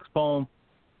traveling books poem.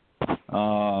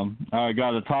 I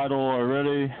got a title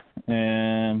already,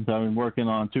 and I've been working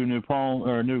on two new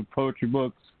poetry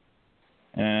books.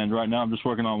 And right now I'm just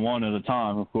working on one at a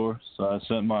time, of course. I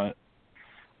sent my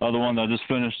other one that I just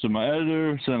finished to my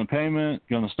editor, sent a payment.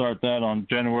 Going to start that on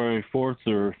January 4th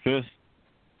or 5th.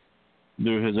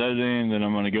 Do his editing, then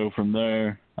I'm going to go from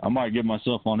there. I might get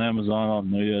myself on Amazon. I don't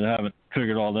know yet. I haven't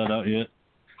figured all that out yet.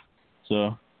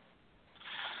 So,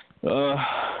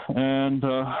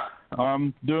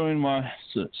 I'm doing my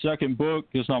second book.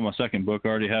 It's not my second book. I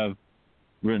already have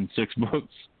written 6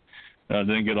 books. I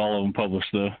didn't get all of them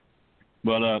published, though.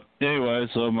 But anyway,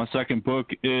 so my second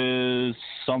book is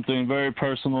something very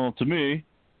personal to me.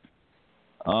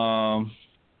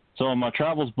 So in my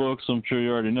travels books, I'm sure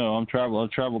you already know, I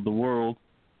traveled the world,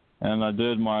 and I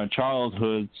did my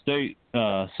childhood state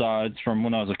sides from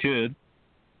when I was a kid.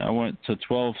 I went to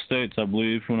 12 states, I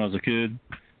believe, when I was a kid,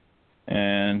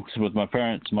 and with my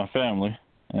parents and my family.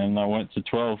 And I went to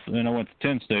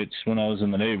 10 states when I was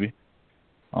in the Navy,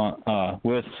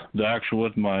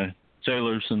 with my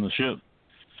sailors in the ship.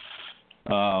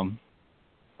 And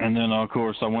then of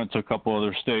course I went to a couple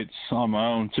other states on my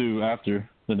own too after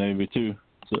the Navy too.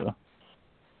 So,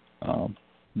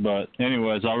 but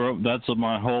anyways, that's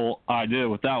my whole idea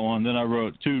with that one. Then I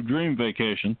wrote 2 dream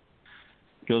vacations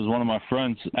because one of my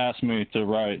friends asked me to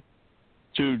write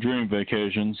 2 dream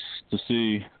vacations to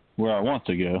see where I want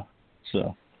to go.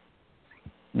 So,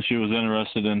 and she was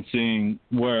interested in seeing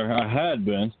where I had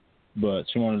been, but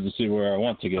she wanted to see where I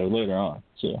want to go later on.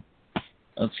 So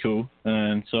that's cool.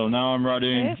 And so now I'm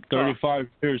writing 35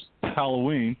 years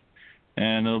Halloween,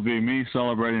 and it'll be me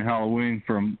celebrating Halloween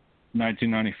from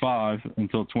 1995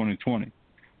 until 2020.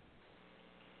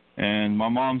 And my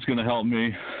mom's going to help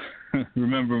me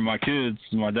remember my kids.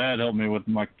 My dad helped me with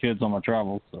my kids on my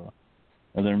travels, so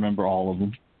I didn't remember all of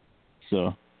them.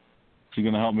 So she's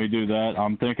going to help me do that.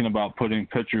 I'm thinking about putting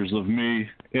pictures of me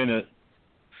in it,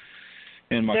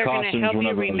 in my costumes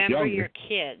whenever I was younger. They're going to help you remember your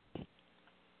kids.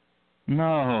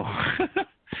 No.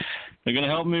 They're going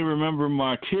to help me remember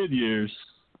my kid years.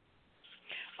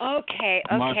 Okay.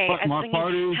 My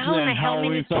parties and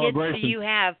Halloween celebrations. How many kids do you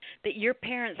have that your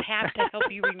parents have to help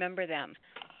you remember them?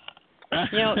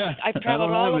 You know, I've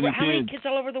traveled all over. How many kids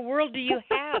all over the world do you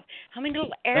have? How many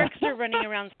little Erics are running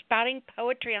around spouting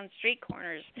poetry on street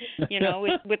corners? You know,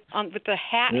 with the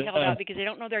hat held out because they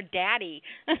don't know their daddy.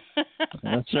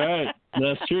 That's right.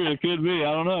 That's true. It could be.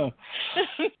 I don't know.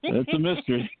 It's a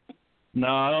mystery. No,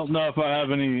 I don't know if I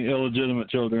have any illegitimate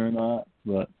children or not,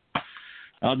 but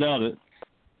I doubt it.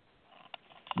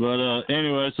 But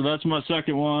anyway, so that's my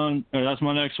second one. That's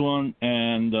my next one,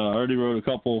 and I already wrote a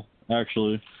couple,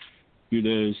 actually, a few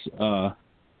days. I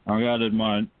got it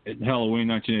my Halloween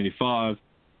 1985,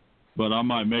 but I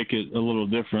might make it a little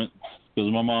different because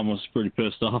my mom was pretty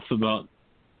pissed off about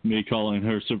me calling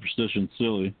her superstition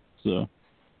silly. So,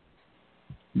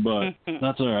 but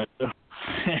that's all right.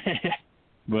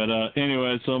 But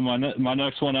anyway, so my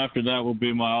next one after that will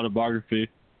be my autobiography.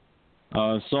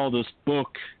 I saw this book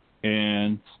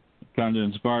and it kind of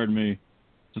inspired me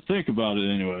to think about it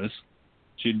anyways.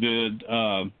 She did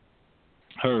her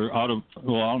I don't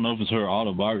know if it's her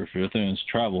autobiography, I think it's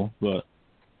travel, but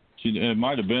It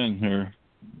might have been her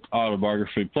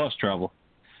autobiography plus travel.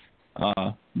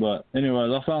 But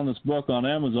anyways, I found this book on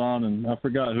Amazon, and I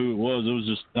forgot who it was. It was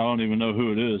just, I don't even know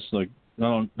who it is. Like,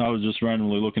 I was just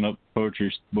randomly looking up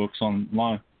poetry books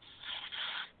online.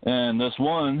 And this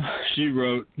one, she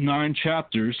wrote 9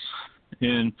 chapters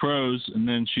in prose, and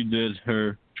then she did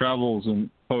her travels and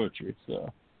poetry.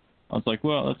 So I was like,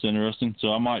 well, that's interesting.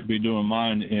 So I might be doing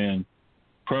mine in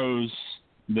prose,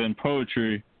 then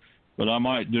poetry, but I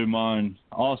might do mine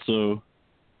also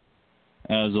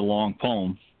as a long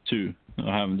poem too.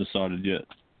 I haven't decided yet.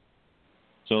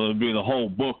 So it'll be the whole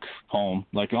book poem,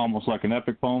 like almost like an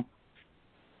epic poem,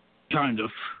 kind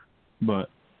of, but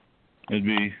it'd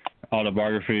be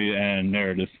autobiography and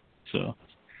narrative. So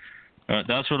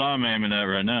that's what I'm aiming at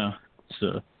right now.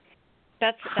 So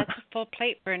that's a full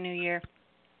plate for a new year.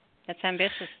 That's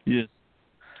ambitious. Yes,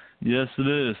 it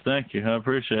is. Thank you. I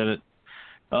appreciate it.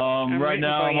 Right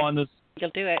now I'm on this.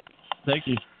 You'll do it. Thank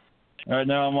you. Right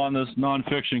now I'm on this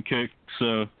nonfiction kick.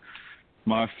 So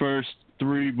my first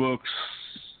 3 books,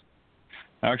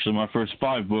 actually my first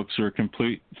 5 books, are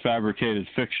complete fabricated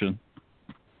fiction.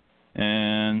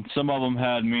 And some of them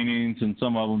had meanings and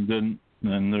some of them didn't.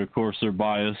 And of course they're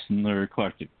biased and they're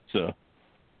eclectic. So,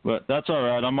 but that's all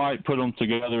right. I might put them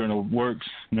together in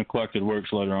a collected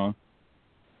works later on.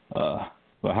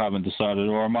 But I haven't decided,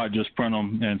 or I might just print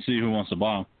them and see who wants to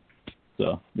buy them.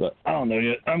 So, but I don't know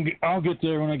yet. I'll get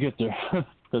there when I get there,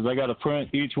 because I got to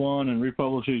print each one and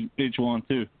republish each one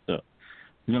too. So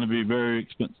it's going to be very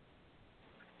expensive.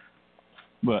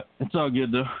 But it's all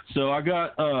good though. So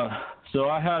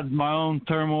I had my own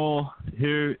turmoil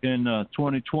here in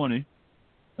 2020.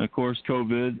 Of course,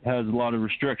 COVID has a lot of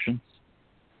restrictions,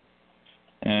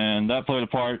 and that played a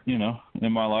part,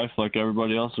 in my life, like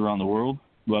everybody else around the world.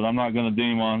 But I'm not going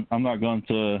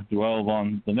to dwell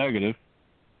on the negative.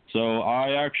 So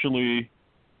I actually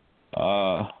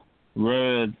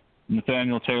read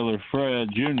Nathaniel Taylor Fred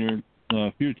Jr.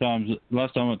 A few times.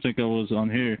 Last time I think I was on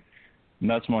here, and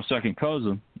that's my second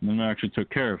cousin, and I actually took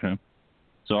care of him.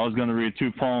 So I was going to read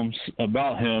 2 poems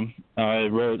about him. I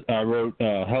wrote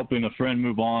Helping a Friend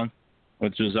Move On,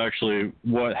 which is actually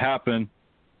what happened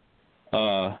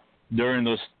during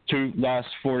those last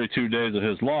 42 days of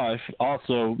his life.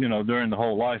 Also, during the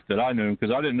whole life that I knew him,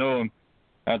 because I didn't know him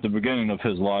at the beginning of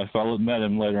his life. I met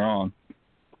him later on,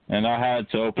 and I had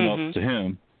to open up to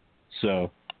him.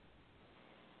 So,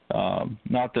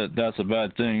 not that that's a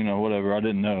bad thing, whatever. I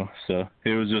didn't know. So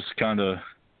it was just kind of,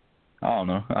 I don't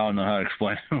know how to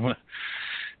explain it.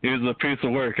 He was a piece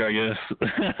of work, I guess.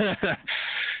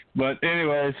 But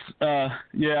anyways,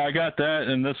 yeah, I got that,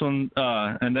 and this one,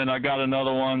 and then I got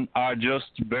another one. I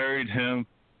just buried him,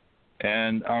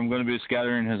 and I'm going to be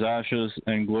scattering his ashes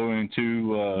and gluing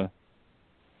 2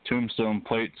 tombstone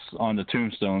plates on the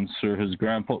tombstones for his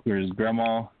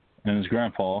grandma and his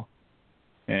grandpa,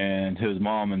 and his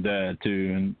mom and dad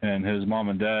too. And his mom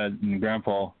and dad and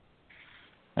grandpa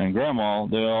and grandma,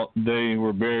 they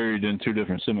were buried in 2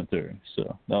 different cemeteries.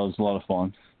 So that was a lot of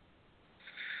fun.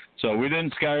 So we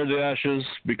didn't scatter the ashes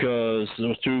because it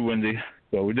was too windy,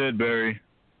 but we did bury,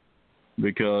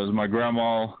 because my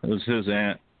grandma was his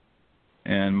aunt,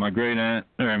 and my great aunt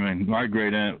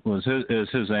is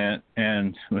his aunt,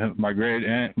 and my great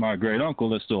uncle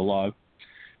that's still alive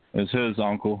is his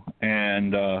uncle,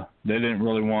 and they didn't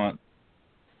really want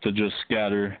to just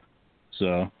scatter,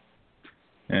 so,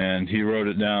 and he wrote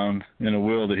it down in a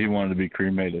will that he wanted to be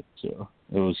cremated, so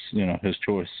it was, his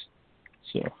choice.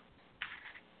 So,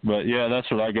 but yeah, that's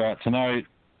what I got tonight.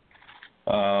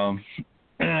 And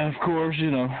of course,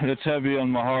 it's heavy on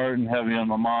my heart and heavy on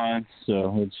my mind,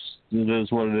 so it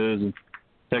is what it is. And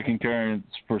taking care of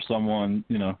for someone,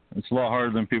 it's a lot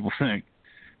harder than people think.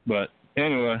 But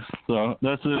anyway, so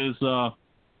this is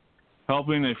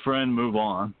helping a friend move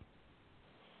on.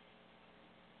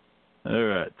 All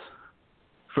right.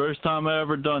 First time I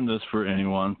ever done this for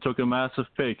anyone. Took a massive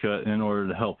pay cut in order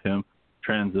to help him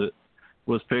transit.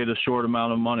 Was paid a short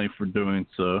amount of money for doing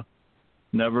so.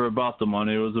 Never about the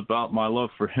money, it was about my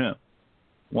love for him,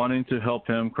 wanting to help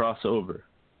him cross over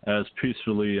as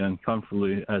peacefully and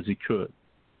comfortably as he could.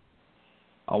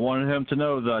 I wanted him to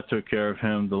know that I took care of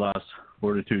him the last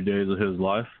 42 days of his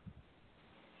life.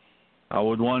 I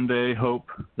would one day hope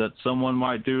that someone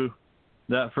might do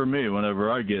that for me whenever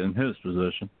I get in his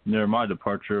position, near my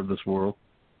departure of this world.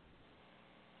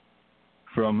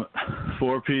 From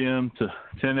 4 p.m. to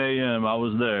 10 a.m., I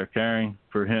was there caring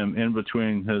for him in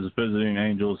between his visiting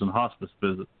angels and hospice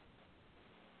visits.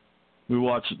 We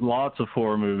watched lots of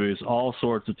horror movies, all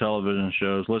sorts of television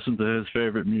shows, listened to his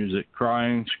favorite music,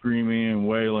 crying, screaming, and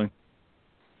wailing.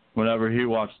 Whenever he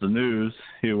watched the news,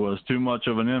 he was too much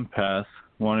of an empath,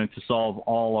 wanting to solve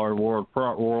all our world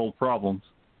problems.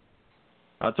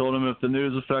 I told him if the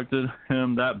news affected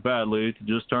him that badly to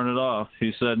just turn it off.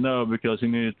 He said no because he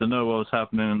needed to know what was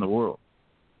happening in the world.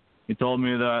 He told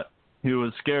me that he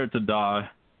was scared to die,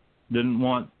 didn't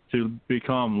want to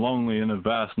become lonely in a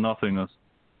vast nothingness.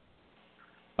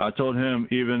 I told him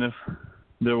even if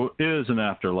there is an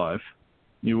afterlife,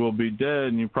 you will be dead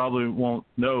and you probably won't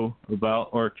know about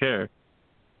or care.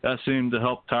 That seemed to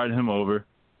help tide him over.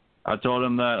 I told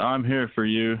him that I'm here for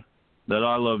you, that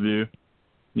I love you.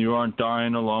 You aren't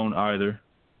dying alone either.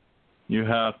 You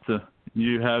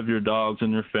have your dogs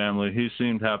and your family. He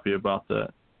seemed happy about that.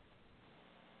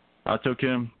 I took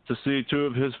him to see 2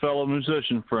 of his fellow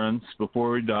musician friends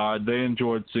before he died. They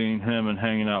enjoyed seeing him and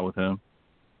hanging out with him.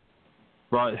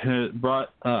 Bought his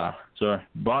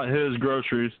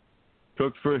groceries,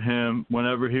 cooked for him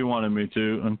whenever he wanted me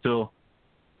to until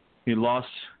he lost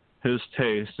his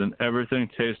taste and everything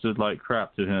tasted like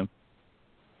crap to him.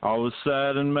 I was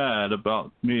sad and mad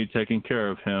about me taking care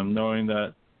of him, knowing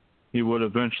that he would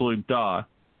eventually die.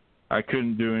 I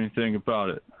couldn't do anything about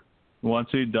it. Once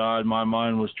he died, my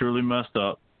mind was truly messed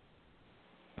up.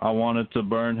 I wanted to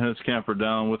burn his camper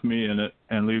down with me in it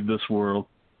and leave this world.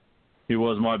 He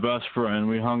was my best friend.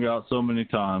 We hung out so many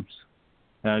times,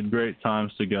 had great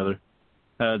times together,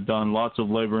 had done lots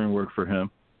of laboring work for him.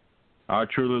 I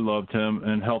truly loved him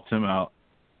and helped him out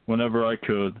whenever I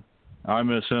could. I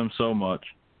miss him so much.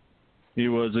 He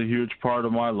was a huge part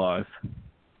of my life.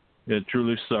 It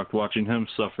truly sucked watching him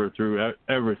suffer through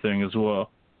everything as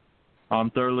well. I'm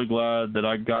thoroughly glad that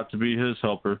I got to be his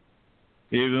helper,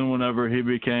 even whenever he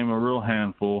became a real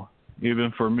handful,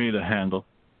 even for me to handle.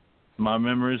 My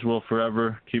memories will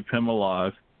forever keep him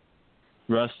alive.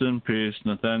 Rest in peace,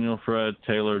 Nathaniel Fred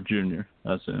Taylor Jr.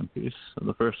 That's in peace,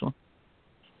 the first one.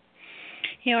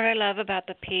 You know what I love about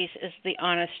the piece is the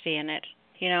honesty in it.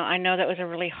 You know, I know that was a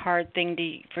really hard thing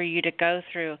for you to go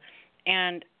through.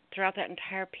 And throughout that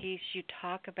entire piece, you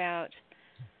talk about,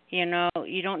 you know,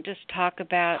 you don't just talk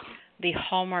about the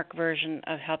Hallmark version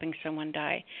of helping someone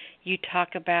die. You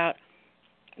talk about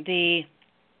the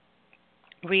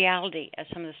reality of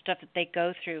some of the stuff that they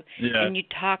go through. Yeah. And you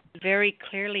talk very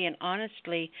clearly and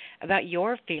honestly about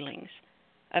your feelings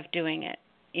of doing it.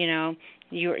 You know,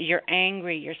 you're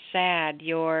angry, you're sad,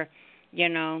 you're, you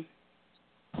know,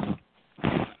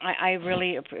 I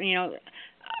really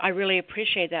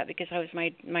appreciate that because I was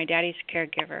my daddy's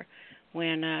caregiver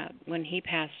when he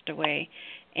passed away,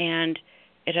 and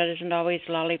it isn't always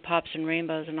lollipops and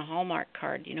rainbows and a Hallmark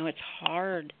card. You know, it's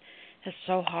hard. It's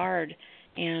so hard,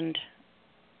 and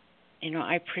you know,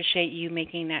 I appreciate you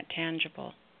making that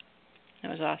tangible. That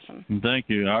was awesome. Thank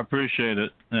you. I appreciate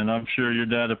it, and I'm sure your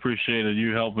dad appreciated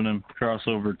you helping him cross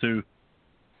over too.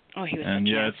 Oh, he was. And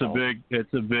yeah, it's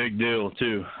a big deal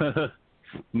too.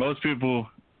 Most people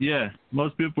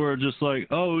are just like,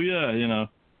 oh yeah, you know,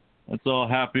 it's all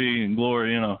happy and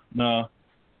glory, you know. No,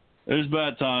 there's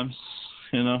bad times,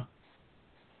 you know.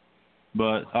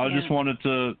 But I just wanted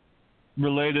to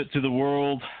relate it to the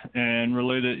world and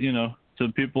relate it, you know, to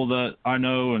people that I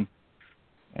know, and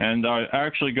I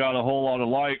actually got a whole lot of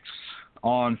likes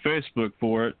on Facebook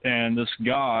for it. And this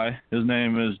guy, his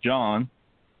name is John.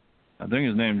 I think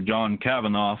his name is John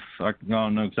Kavanaugh. I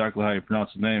don't know exactly how you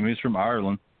pronounce his name. He's from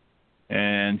Ireland.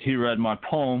 And he read my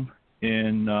poem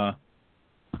in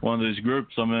one of these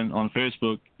groups I'm in on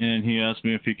Facebook, and he asked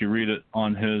me if he could read it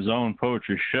on his own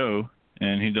poetry show,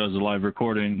 and he does a live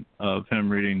recording of him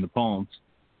reading the poems.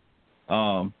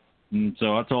 And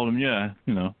so I told him, yeah,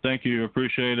 you know, thank you,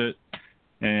 appreciate it.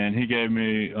 And he gave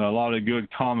me a lot of good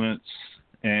comments,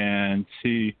 and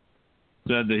he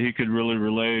said that he could really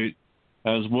relate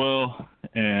as well,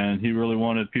 and he really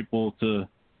wanted people to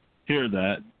hear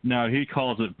that. Now, he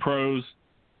calls it prose,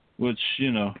 which,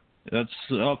 you know, that's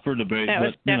up for debate,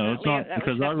 but, you know, it's not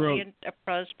because I wrote a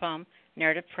prose poem,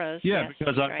 narrative prose. Yeah, yes,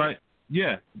 because I write,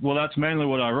 yeah, well, that's mainly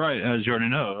what I write, as you already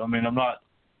know. I mean, I'm not,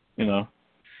 you know,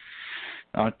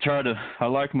 I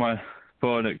like my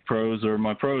poetic prose or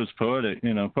my prose poetic,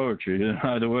 you know, poetry.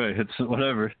 Either way, it's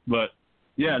whatever. But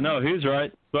yeah, no, he's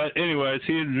right. But anyways,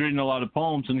 he was reading a lot of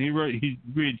poems, and he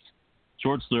reads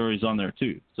short stories on there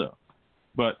too. So,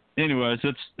 but anyways,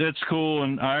 it's cool,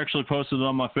 and I actually posted it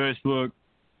on my Facebook.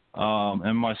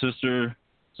 And my sister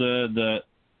said that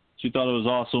she thought it was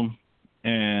awesome,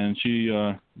 and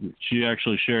she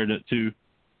actually shared it too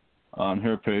on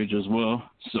her page as well.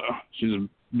 So she's a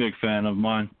big fan of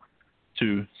mine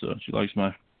too. So she likes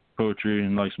my poetry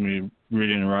and likes me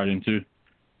reading and writing too.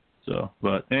 So,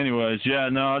 but anyways, yeah,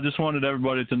 no, I just wanted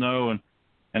everybody to know,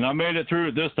 and I made it through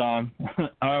it this time.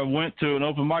 I went to an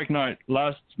open mic night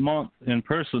last month in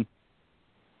person,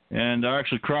 and I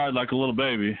actually cried like a little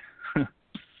baby.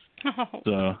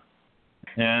 So,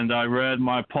 and I read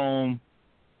my poem,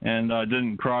 and I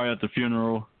didn't cry at the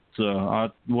funeral, so I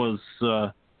was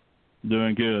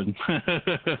doing good.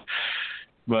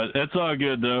 But it's all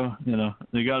good, though. You know,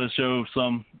 you got to show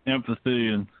some empathy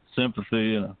and sympathy,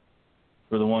 you know,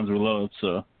 for the ones we love.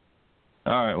 So,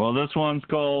 all right. Well, this one's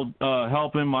called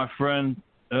 "Helping My Friend."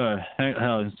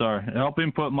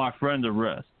 Helping put my friend to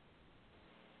rest.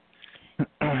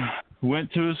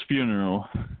 Went to his funeral,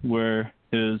 where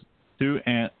his 2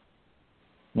 aunts,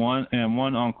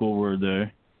 one uncle were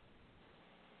there,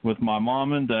 with my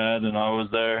mom and dad, and I was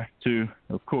there too,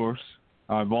 of course.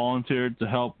 I volunteered to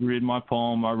help read my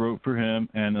poem I wrote for him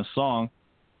and a song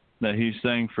that he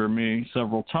sang for me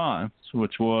several times,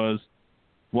 which was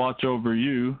 "Watch Over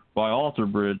You" by Alter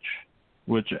Bridge,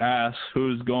 which asks,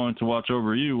 who's going to watch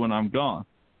over you when I'm gone?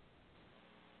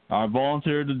 I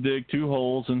volunteered to dig 2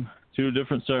 holes in 2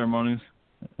 different ceremonies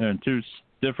and 2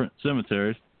 different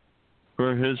cemeteries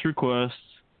for his request,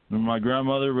 and my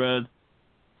grandmother read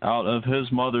out of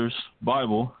his mother's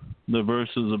Bible the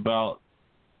verses about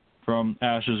 "From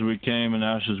ashes we came and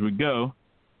ashes we go."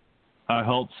 I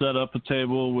helped set up a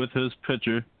table with his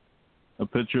picture, a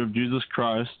picture of Jesus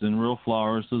Christ, and real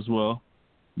flowers as well.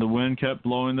 The wind kept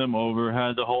blowing them over,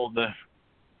 had to hold them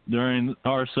during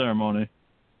our ceremony.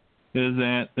 His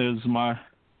aunt is my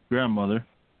grandmother.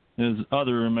 His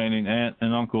other remaining aunt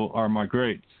and uncle are my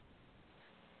greats.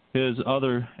 His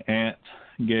other aunt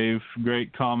gave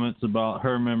great comments about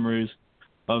her memories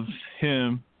of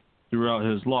him throughout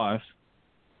his life,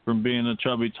 from being a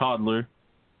chubby toddler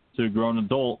to a grown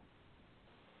adult.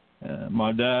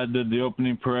 My dad did the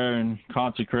opening prayer and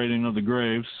consecrating of the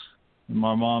graves.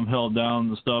 My mom held down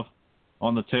the stuff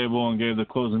on the table and gave the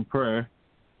closing prayer.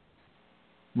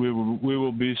 We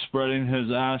will be spreading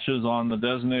his ashes on the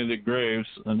designated graves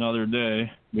another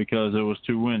day because it was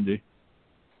too windy.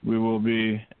 We will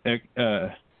be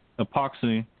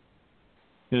epoxying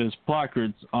his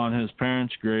placards on his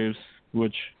parents' graves,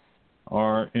 which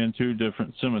are in 2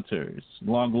 different cemeteries.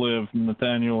 Long live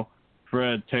Nathaniel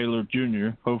Fred Taylor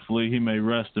Jr. Hopefully he may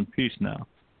rest in peace now.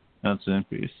 That's in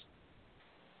peace.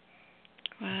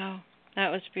 Wow, that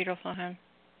was beautiful, hon.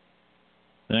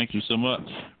 Thank you so much.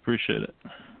 Appreciate it.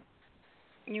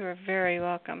 You are very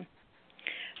welcome.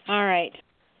 All right.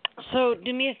 So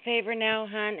do me a favor now,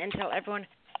 hon, and tell everyone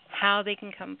how they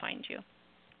can come find you.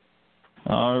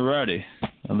 All righty.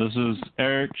 This is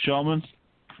Eric Shellman.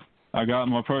 I got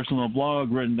my personal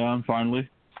blog written down finally.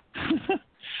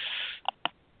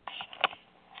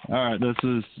 All right.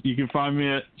 You can find me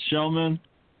at Shellman,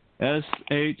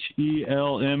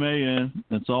 SHELMAN.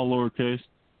 That's all lowercase.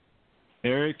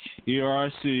 Eric,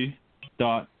 ERIC,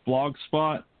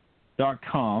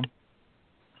 .blogspot.com.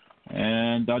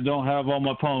 And I don't have all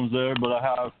my poems there, but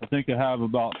I think I have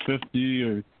about 50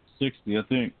 or 60, I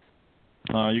think.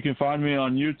 You can find me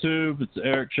on YouTube. It's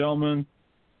Eric Shellman.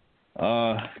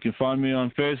 You can find me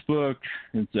on Facebook.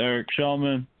 It's Eric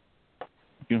Shellman.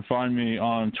 You can find me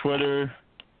on Twitter.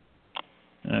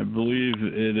 I believe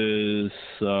it is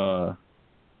not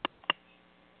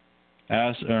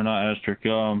asterisk.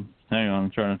 Hang on, I'm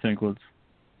trying to think what's.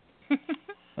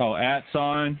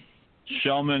 @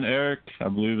 Shellman Eric, I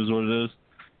believe is what it is.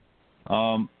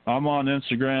 I'm on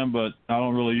Instagram, but I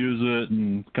don't really use it,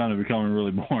 and it's kind of becoming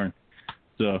really boring.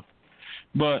 So,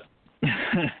 but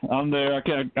I'm there.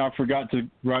 I forgot to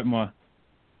write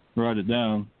it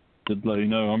down to let you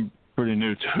know I'm pretty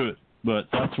new to it. But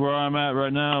that's where I'm at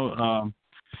right now.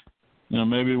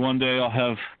 Maybe one day I'll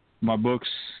have my books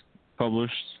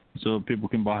published so people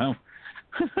can buy them.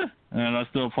 And I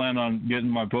still plan on getting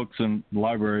my books in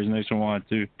libraries nationwide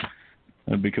too.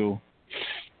 That'd be cool.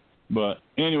 But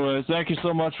anyways, thank you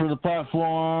so much for the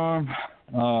platform.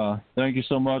 Thank you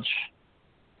so much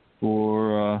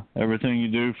for everything you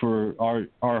do for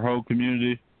our whole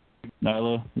community.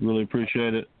 Nyla, really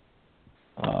appreciate it.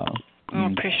 I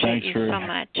appreciate you so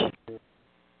much.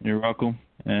 You're welcome.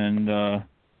 And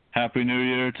Happy New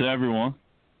Year to everyone.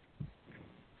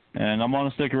 And I'm going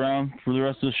to stick around for the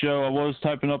rest of the show. I was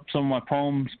typing up some of my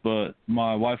poems, but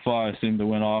my Wi-Fi seemed to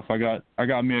went off. I got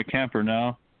me a camper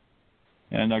now,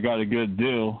 and I got a good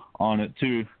deal on it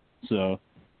too. So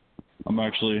I'm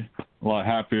actually a lot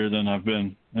happier than I've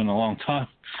been in a long time.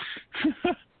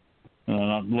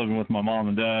 Not living with my mom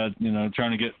and dad,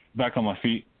 trying to get back on my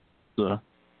feet. So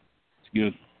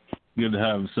it's good to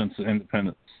have a sense of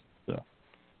independence. So,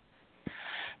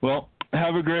 well,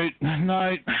 have a great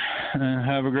night and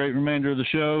have a great remainder of the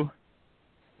show.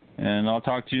 And I'll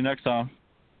talk to you next time.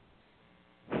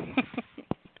 All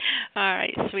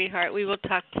right, sweetheart. We will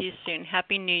talk to you soon.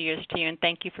 Happy New Year's to you, and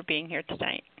thank you for being here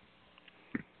tonight.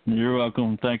 You're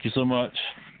welcome. Thank you so much.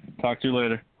 Talk to you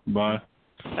later. Bye.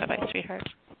 Bye-bye, sweetheart.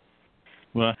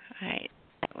 Bye. All right.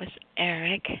 That was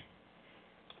Eric.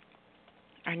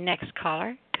 Our next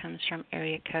caller comes from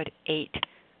area code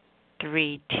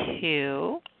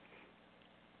 832.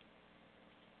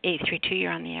 832,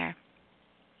 you're on the air.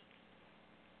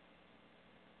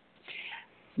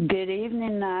 Good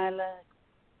evening, Nyla.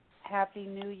 Happy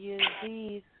New Year's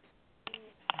Eve.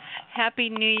 Happy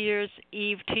New Year's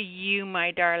Eve to you,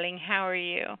 my darling. How are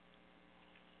you?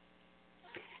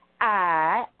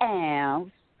 I am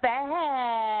fabulous.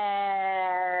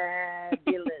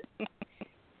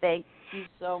 Thank you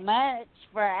so much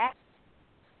for asking.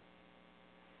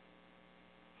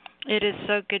 It is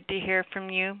so good to hear from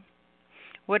you.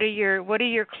 What are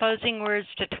your closing words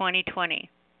to 2020?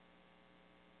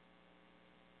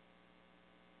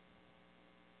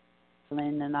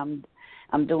 And I'm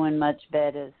doing much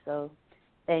better, so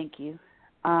thank you.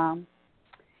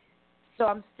 So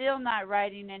I'm still not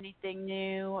writing anything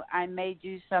new. I may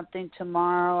do something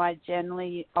tomorrow. I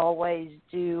generally always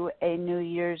do a New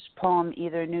Year's poem,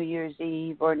 either New Year's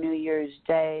Eve or New Year's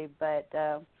Day, but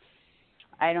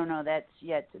I don't know. That's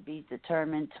yet to be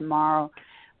determined tomorrow.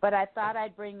 But I thought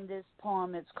I'd bring this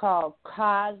poem. It's called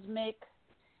Cosmic,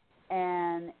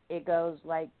 and it goes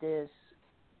like this.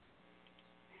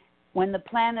 When the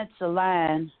planets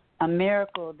align, a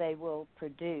miracle they will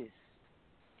produce.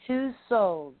 Two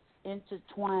souls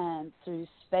intertwined through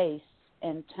space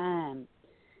and time,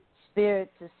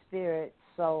 spirit to spirit,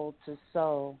 soul to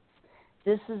soul.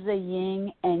 This is a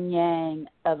yin and yang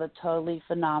of a totally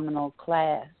phenomenal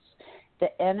class.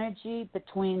 The energy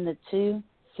between the two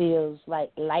feels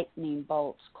like lightning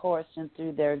bolts coursing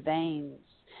through their veins.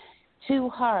 Two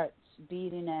hearts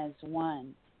beating as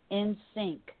one, in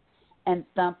sync, and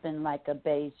thumping like a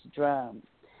bass drum.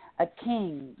 A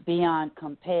king beyond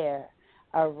compare,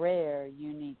 a rare,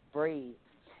 unique breed.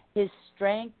 His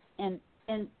strength and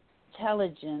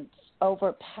intelligence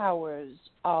overpowers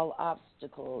all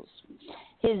obstacles.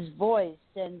 His voice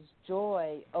sends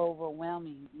joy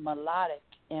overwhelming, melodic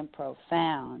and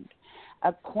profound.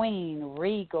 A queen,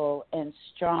 regal and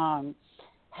strong,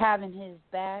 having his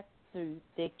back through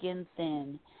thick and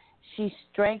thin. She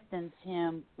strengthens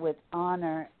him with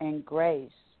honor and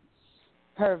grace.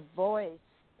 Her voice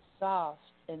soft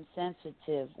and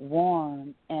sensitive,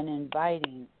 warm and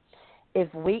inviting.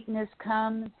 If weakness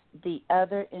comes, the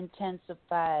other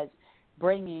intensifies,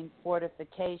 bringing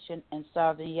fortification and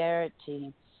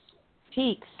sovereignty.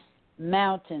 Peaks,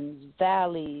 mountains,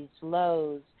 valleys,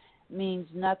 lows means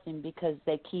nothing because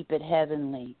they keep it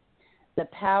heavenly. The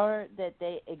power that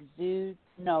they exude,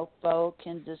 no foe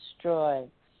can destroy.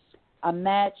 A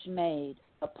match made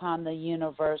upon the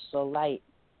universal light.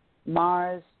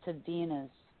 Mars to Venus,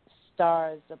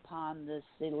 stars upon the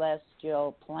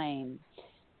celestial plane.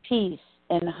 Peace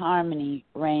and harmony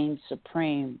reign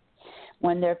supreme.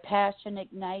 When their passion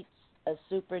ignites, a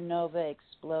supernova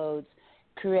explodes,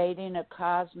 creating a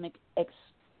cosmic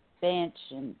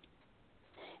expansion.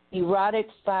 Erotic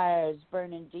fires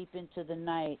burning deep into the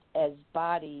night as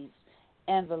bodies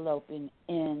enveloping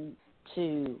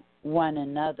into one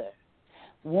another.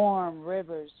 Warm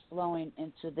rivers flowing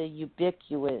into the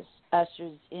ubiquitous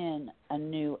ushers in a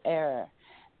new era.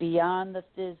 Beyond the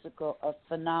physical, a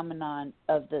phenomenon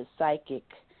of the psychic,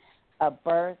 a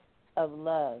birth of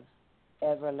love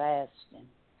everlasting.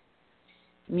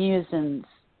 Musings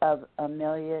of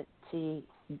Amelia T.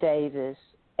 Davis,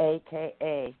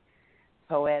 a.k.a.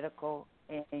 Poetical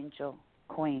Angel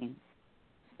Queen.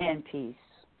 In peace.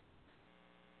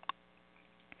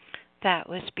 That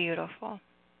was beautiful.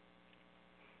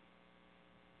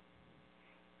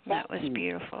 That was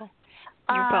beautiful.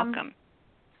 You're welcome.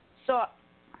 So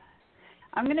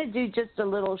I'm going to do just a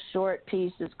little short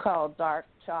piece. It's called Dark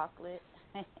Chocolate.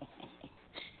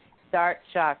 Dark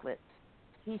Chocolate.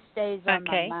 He stays on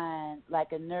my mind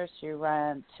like a nursery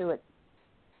rhyme to it.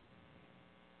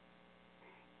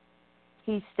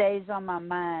 He stays on my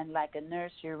mind like a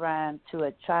nursery rhyme to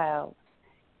a child.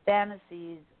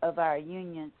 Fantasies of our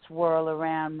union swirl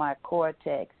around my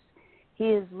cortex. He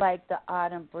is like the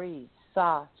autumn breeze,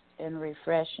 soft and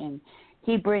refreshing.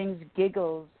 He brings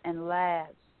giggles and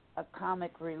laughs, a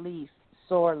comic relief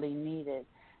sorely needed.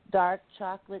 Dark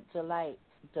chocolate delight,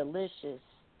 delicious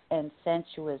and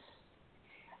sensuous.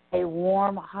 A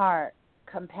warm heart,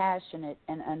 compassionate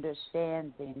and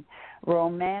understanding.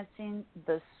 Romancing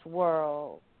the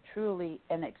swirl, truly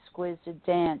an exquisite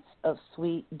dance of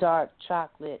sweet dark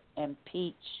chocolate and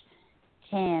peach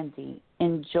candy.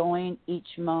 Enjoying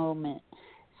each moment,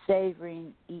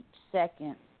 savoring each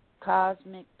second.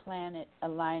 Cosmic planet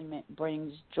alignment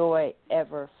brings joy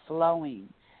ever flowing.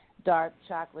 dark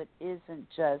chocolate isn't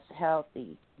just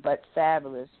healthy, but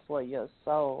fabulous for your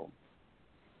soul.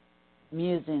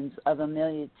 Musings of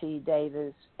Amelia T.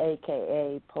 Davis,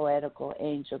 a.k.a. Poetical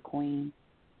Angel Queen,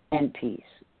 and peace.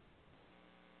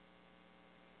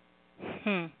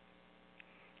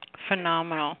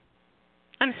 Phenomenal.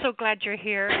 I'm so glad you're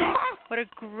here. What a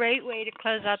great way to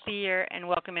close out the year and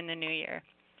welcome in the new year.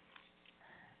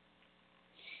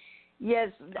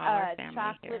 Yes, chocolate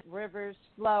here. Rivers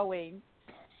flowing.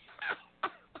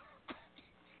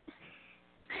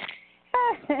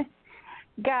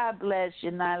 God bless you,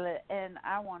 Nyla, and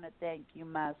I want to thank you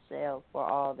myself for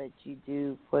all that you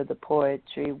do for the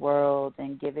poetry world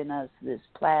and giving us this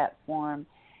platform.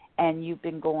 And you've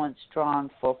been going strong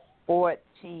for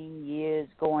 14 years,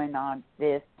 going on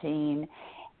 15.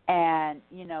 And,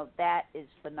 you know, that is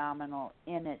phenomenal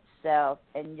in itself.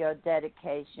 And your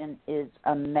dedication is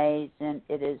amazing.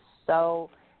 It is so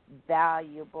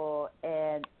valuable,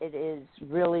 and it is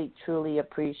really, truly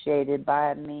appreciated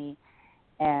by me.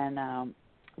 And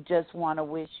just want to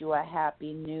wish you a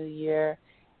happy new year.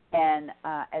 And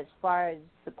as far as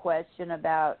the question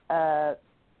about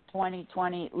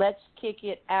 2020, let's kick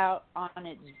it out on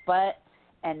its butt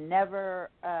and never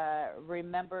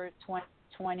remember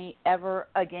 2020 ever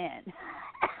again.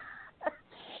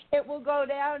 It will go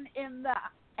down in the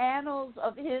annals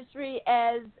of history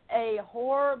as a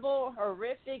horrible,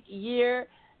 horrific year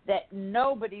that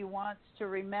nobody wants to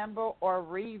remember or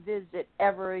revisit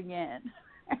ever again.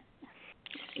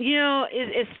 You know,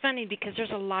 it's funny because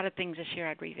there's a lot of things this year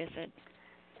I'd revisit.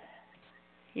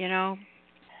 You know,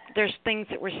 there's things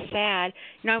that were sad.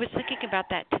 You know, I was thinking about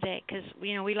that today because,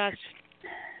 you know, we lost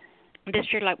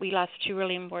two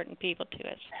really important people to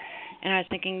us. And I was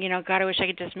thinking, you know, God, I wish I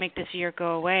could just make this year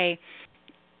go away.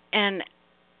 And,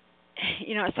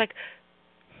 you know, it's like,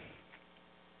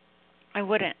 I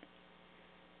wouldn't.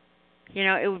 You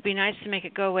know, it would be nice to make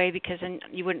it go away because then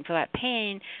you wouldn't feel that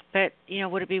pain. But, you know,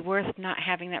 would it be worth not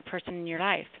having that person in your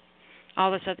life?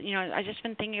 All this other, you know, I just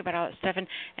been thinking about all that stuff.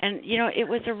 And, you know, it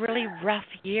was a really rough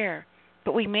year.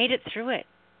 But we made it through it.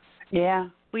 Yeah.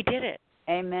 We did it.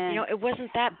 Amen. You know, it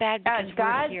wasn't that bad because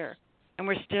we're here. And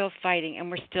we're still fighting.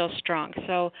 And we're still strong.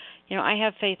 So, you know, I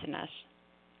have faith in us.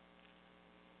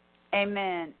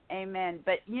 Amen. Amen.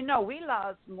 But, you know, we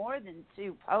lost more than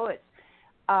two poets.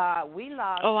 We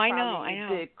lost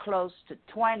close to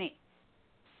 20,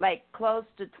 close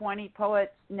to 20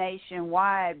 poets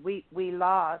nationwide. We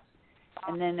lost,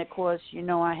 and then of course, you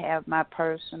know, I have my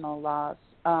personal loss,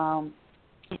 and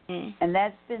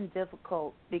that's been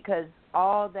difficult because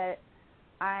all that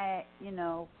I, you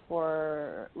know,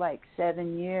 for like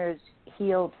 7 years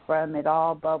healed from it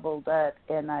all, bubbled up,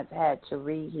 and I've had to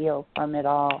re-heal from it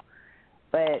all.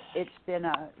 But it's been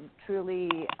a truly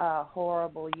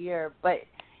horrible year. But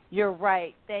you're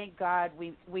right. Thank God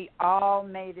we all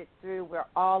made it through. We're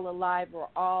all alive. We're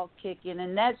all kicking.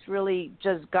 And that's really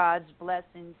just God's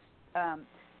blessings to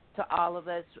all of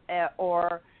us,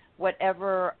 or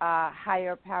whatever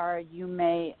higher power you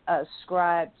may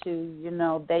ascribe to. You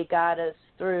know, they got us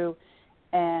through.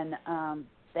 And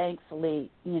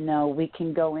thankfully, you know, we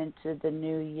can go into the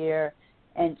new year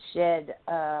and shed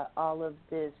all of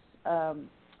this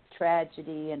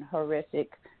tragedy and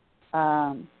horrific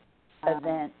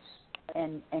events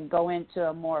and go into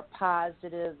a more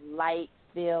positive,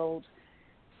 light-filled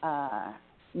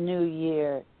new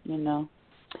year, you know.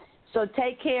 So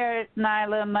take care,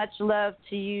 Nyla. Much love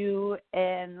to you.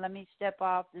 And let me step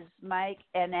off this mic.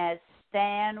 And as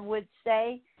Stan would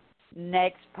say,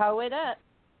 next poet up.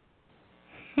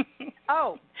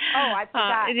 I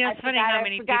forgot. It's funny how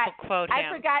many people quote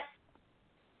him.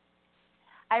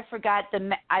 I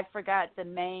forgot the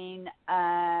main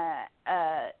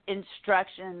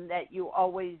instruction that you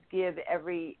always give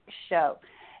every show.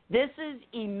 This is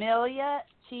Emilia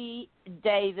T.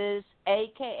 Davis,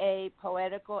 a.k.a.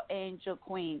 Poetical Angel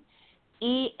Queen.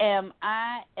 EMILIATDAVIS,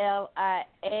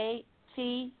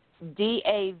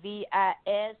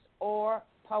 or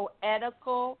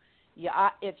Poetical.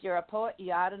 If you're a poet,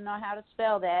 you ought to know how to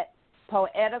spell that.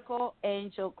 Poetical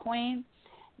Angel Queen.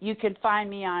 You can find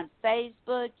me on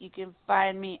Facebook. You can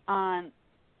find me on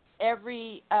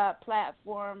every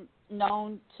platform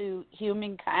known to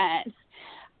humankind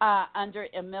under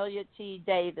Emilia T.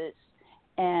 Davis.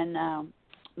 And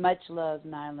much love,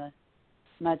 Nyla.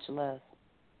 Much love.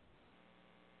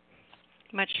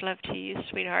 Much love to you,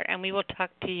 sweetheart. And we will talk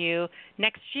to you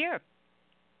next year.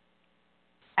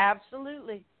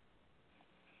 Absolutely.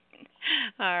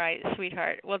 All right,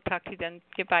 sweetheart. We'll talk to you then.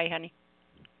 Goodbye, honey.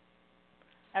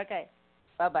 Okay.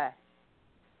 Bye-bye.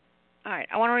 All right.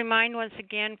 I want to remind once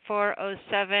again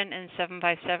 407 and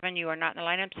 757, you are not in the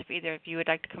lineups. If either of you would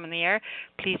like to come in the air,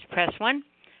 please press 1.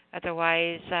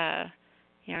 Otherwise,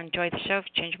 enjoy the show. If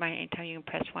you change your mind anytime, you can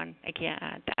press 1 again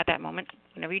at that moment,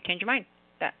 whenever you change your mind,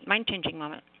 that mind-changing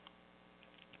moment.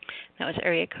 That was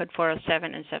area code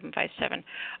 407 and 757.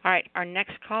 All right. Our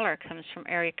next caller comes from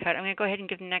area code. I'm going to go ahead and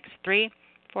give the next 3.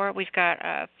 4. We've got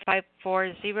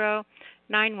 540.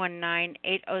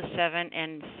 919-807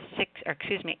 and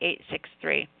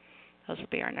 863. Those will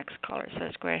be our next callers. So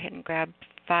let's go ahead and grab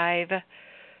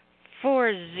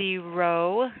 540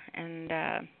 and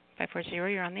 540.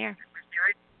 You're on the air.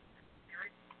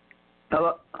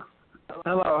 Hello.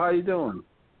 Hello. How you doing?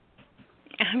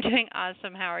 I'm doing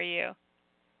awesome. How are you?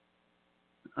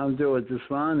 I'm doing just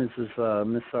fine. This is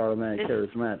Miss Automatic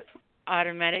Charismatic.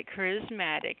 Automatic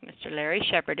Charismatic, Mr. Larry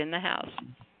Shepard in the house.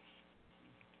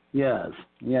 Yes,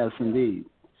 indeed.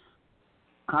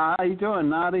 How are you doing,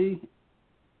 Nyla?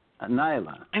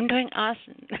 I'm doing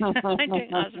awesome. I'm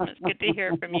doing awesome. It's good to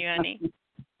hear from you, honey.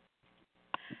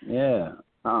 Yeah.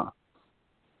 I'm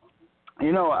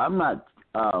not.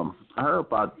 I heard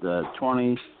about the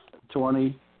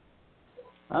 2020.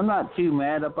 I'm not too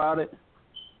mad about it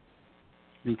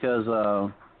because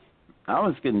I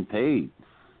was getting paid.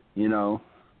 I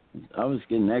was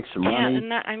getting extra money.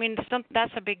 Yeah,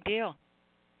 that's a big deal.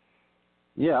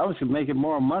 Yeah, I was making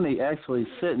more money actually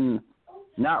sitting,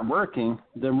 not working,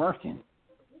 than working.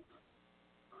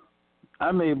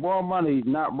 I made more money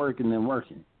not working than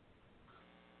working.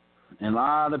 And a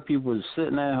lot of people were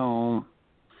sitting at home.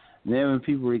 And then when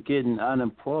people were getting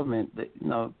unemployment,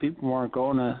 people weren't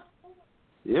going to.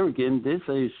 They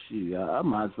say, shoot, I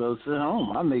might as well sit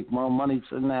home. I make more money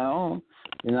sitting at home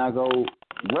than I go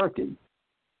working.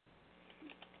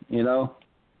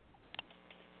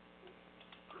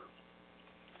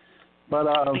 But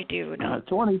I do.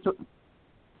 2020.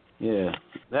 Yeah,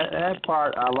 that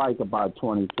part I like about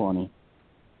 2020.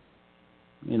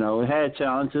 It had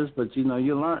challenges, but you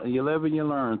learn, you live and you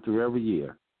learn through every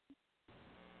year.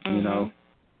 Mm-hmm.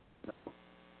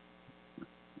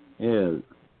 Yeah.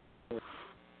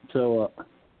 So,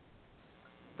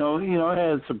 it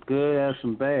had some good, had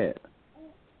some bad.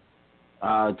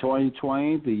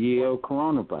 2020, the year of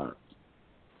coronavirus.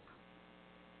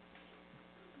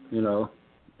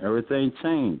 Everything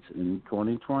changed in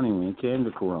 2020 when it came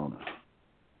to Corona.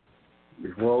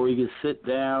 Before we could sit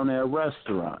down at a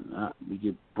restaurant, we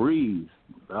could breathe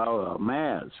without a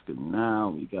mask, and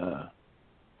now you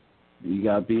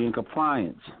got to be in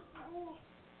compliance.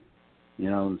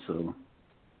 So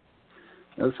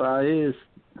that's how it is.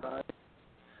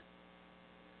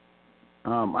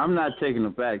 I'm not taking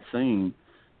a vaccine,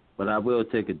 but I will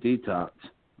take a detox,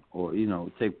 or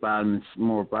take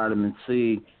more vitamin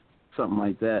C. Something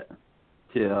like that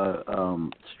to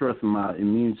strengthen my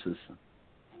immune system.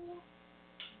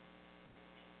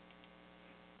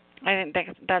 I think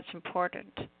that's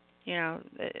important. The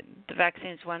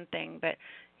vaccine is one thing, but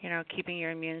keeping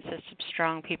your immune system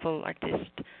strong. People are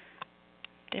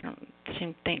they don't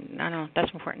seem to think. I don't know.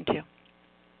 That's important too.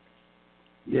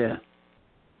 Yeah,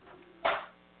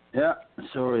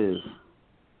 sure is.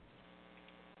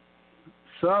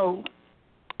 So.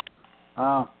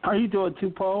 Are you doing 2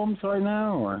 poems right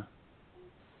now, or?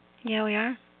 Yeah, we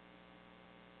are.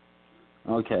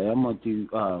 Okay, I'm gonna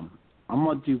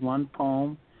do 1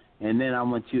 poem, and then I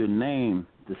want you to name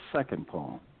the second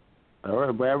poem.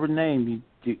 Or whatever name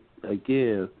you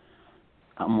give,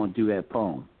 I'm gonna do that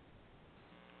poem.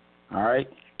 All right.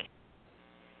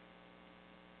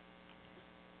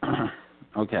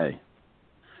 Okay.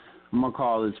 I'm gonna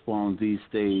call this poem "These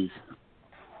Days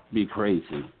Be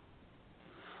Crazy."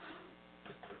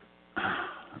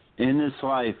 In this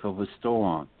life of a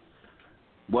storm,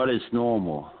 what is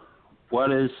normal?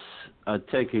 What is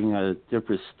taking a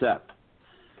different step?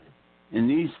 In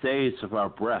these days of our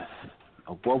breath,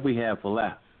 of what we have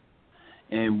left,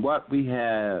 and what we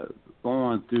have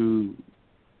gone through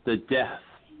the death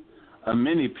of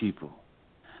many people,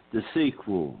 the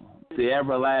sequel, the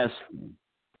everlasting,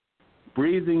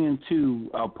 breathing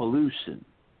into our pollution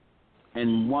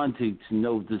and wanting to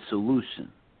know the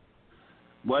solution.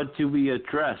 What do we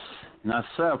address? Not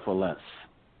selfless.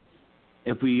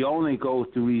 If we only go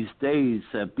through these days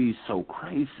that be so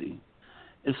crazy,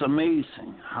 it's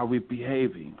amazing how we're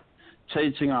behaving,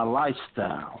 changing our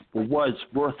lifestyle for what's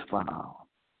worthwhile.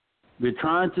 We're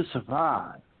trying to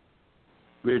survive.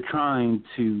 We're trying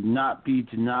to not be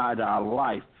denied our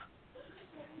life,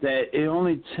 that it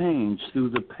only changed through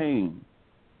the pain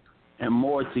and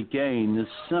more to gain.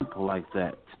 It's simple like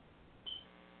that.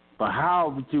 But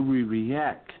how do we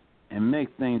react and make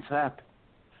things happen?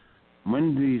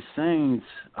 when these things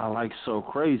are like so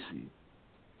crazy,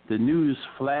 the news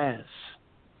flash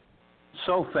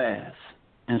so fast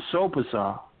and so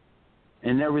bizarre,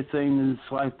 and everything is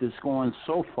like this going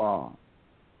so far.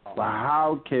 But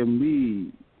how can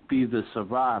we be the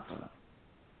survivor?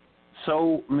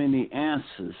 So many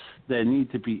answers that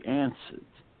need to be answered.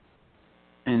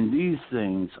 And these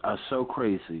things are so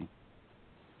crazy.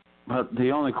 But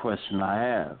the only question I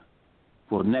have,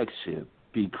 will next year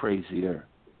be crazier?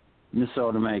 Miss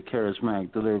Automatic,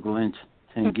 Charismatic, the Lyrical Inch,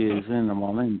 10 gigs in the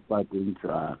morning, Viper and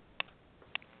Drive.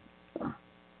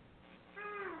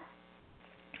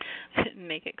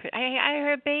 Make it crazy. I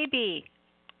heard a baby.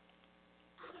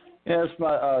 Yeah, it's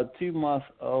my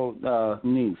 2-month-old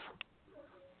niece.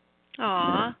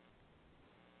 Aw.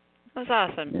 That was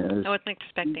awesome. Yes. I wasn't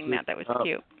expecting that. That was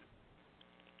cute.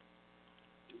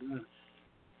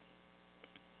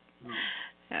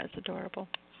 That was adorable.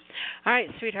 All right,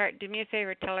 sweetheart, do me a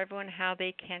favor. Tell everyone how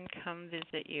they can come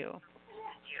visit you.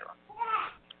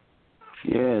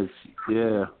 Yes,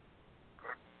 yeah.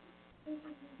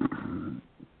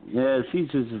 Yeah, she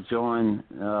just joined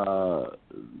the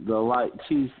light.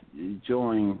 She's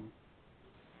enjoying,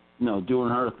 doing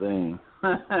her thing.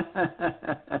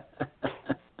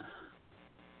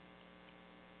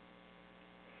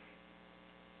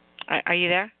 Are you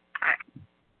there?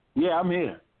 Yeah, I'm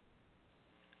here.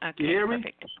 Okay, you hear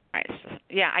perfect. me? All right. So,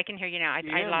 yeah, I can hear you now.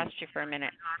 I lost you for a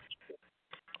minute.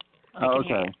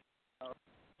 Okay.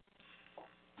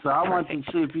 So I want to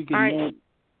see if you can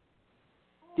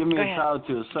give me a title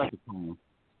to a second poem.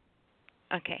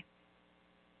 Okay.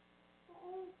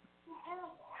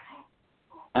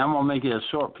 And I'm going to make it a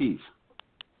short piece.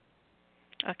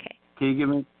 Okay. Can you give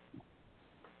me?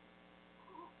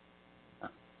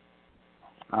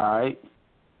 All right.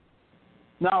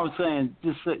 No, I was saying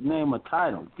just name a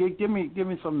title. Give me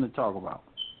something to talk about.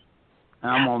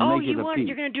 And I'm gonna make it a piece.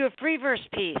 You're gonna do a free verse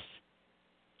piece.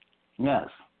 Yes.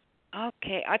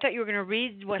 Okay. I thought you were gonna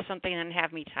read something and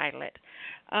have me title it.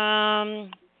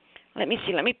 Let me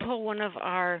see. Let me pull one of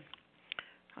our.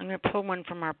 I'm gonna pull one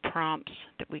from our prompts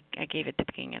that I gave at the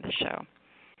beginning of the show.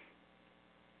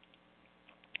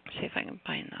 See if I can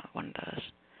find one of those.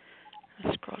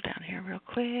 Let's scroll down here real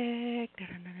quick.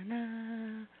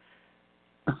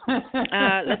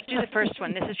 Let's do the first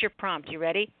one. This is your prompt. You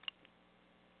ready?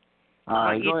 All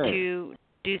right, I want you to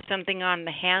do something on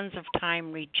the hands of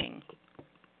time reaching.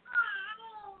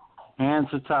 Hands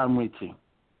of time reaching.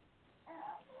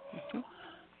 Mm-hmm.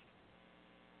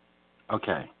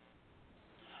 Okay.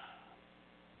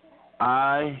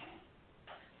 I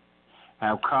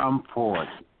have come forward.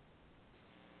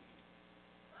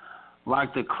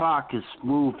 Like the clock is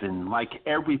moving, like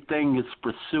everything is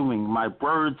pursuing. My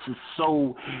words is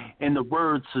so in the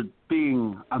words of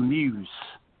being amused,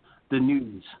 the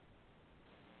news.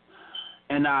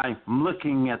 And I'm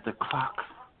looking at the clock,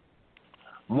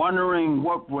 wondering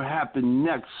what will happen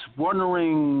next,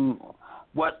 wondering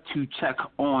what to check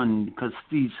on, because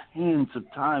these hands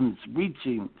of time is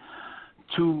reaching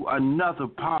to another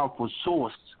powerful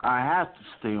source. I have to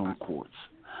stay on course.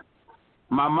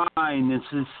 My mind is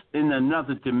just in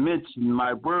another dimension.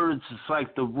 My words is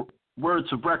like the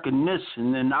words of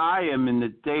recognition, and I am in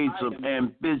the days of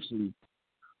ambition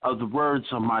of the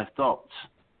words of my thoughts.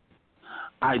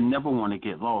 I never want to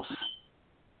get lost,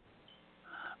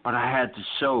 but I had to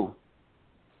show,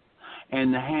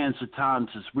 and the hands of times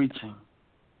is reaching.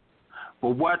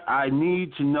 But what I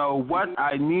need to know, what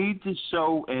I need to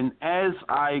show, and as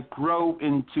I grow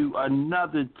into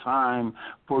another time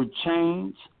for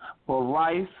change, for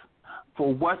life,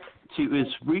 for what to is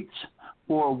reach,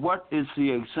 for what is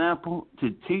the example to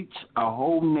teach a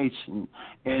whole nation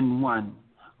in one,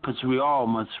 because we all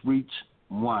must reach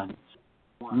one.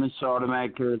 Miss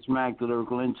Automatic, Charismatic, the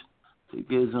Lyrical Inch, it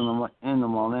gives in the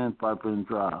morning, Viper and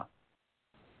Drive.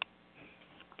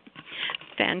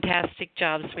 Fantastic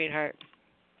job, sweetheart.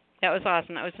 That was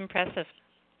awesome. That was impressive.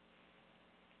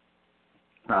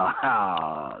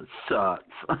 Oh, shucks.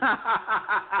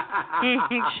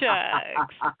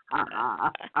 Shucks.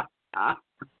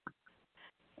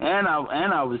 And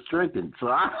I was drinking, so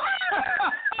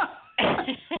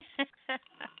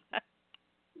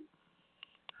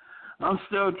I'm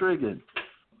still drinking.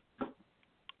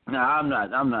 No, I'm not.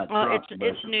 Well, drunk,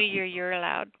 it's New Year. You're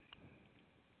allowed.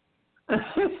 Thank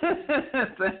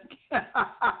you.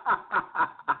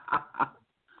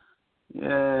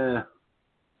 Yeah.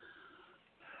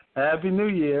 Happy New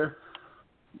Year.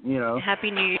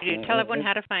 Happy New Year, dude. Tell everyone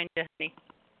how to find you, honey.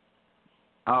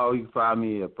 Oh, you can find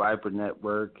me at Viper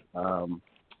Network.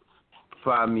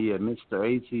 Find me at Mr.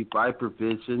 A.T. Viper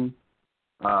Vision.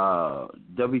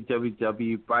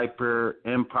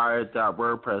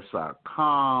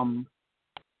 www.viperempire.wordpress.com,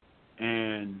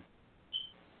 and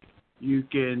you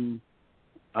can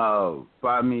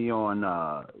find me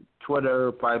on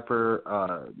Twitter,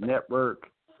 Viper Network.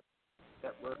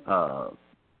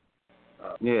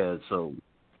 Yeah, so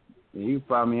you can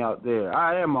find me out there.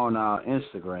 I am on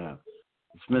Instagram.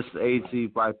 It's Mr. AZ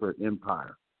Viper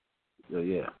Empire. So,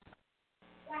 yeah.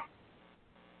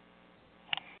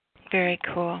 Very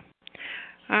cool.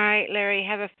 All right, Larry,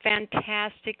 have a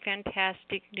fantastic,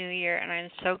 fantastic New Year, and I'm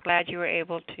so glad you were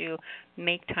able to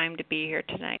make time to be here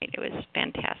tonight. It was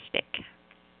fantastic.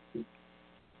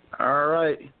 All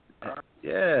right.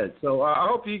 Yeah, so I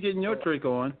hope you're getting your trick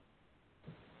on.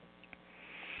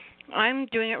 I'm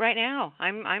doing it right now.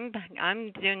 I'm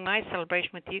doing my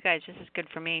celebration with you guys. This is good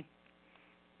for me.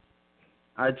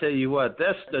 I tell you what,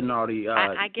 that's the naughty.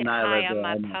 I get Nyla high on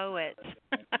my poets.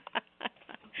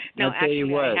 No,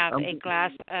 actually, I have a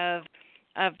glass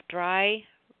of dry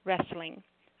wrestling,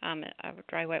 of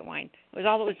dry white wine. It was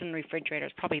all that was in the refrigerator.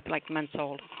 It's probably like months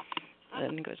old. I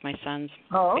think it was my son's.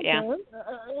 Oh, okay. Yeah.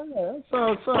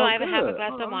 So I have a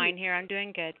glass of wine here. I'm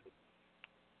doing good.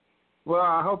 Well,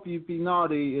 I hope you be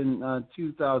naughty in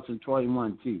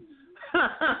 2021 too.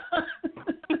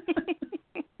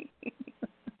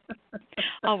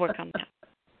 I'll work on that.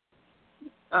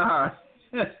 All right.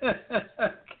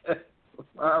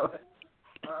 Okay.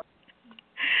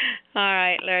 All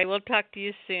right, Larry. We'll talk to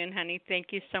you soon, honey. Thank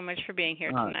you so much for being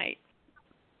here tonight.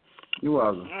 You're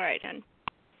welcome. All right, hon.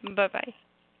 Bye-bye.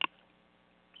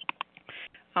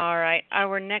 All right.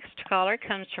 Our next caller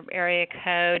comes from area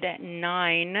code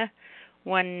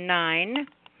 919.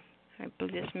 I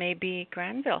believe this may be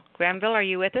Granville. Granville, are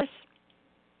you with us?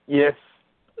 Yes,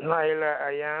 Nyla,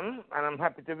 I am, and I'm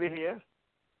happy to be here.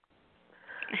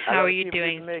 How are you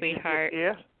doing, sweetheart?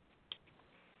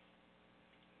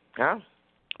 Huh?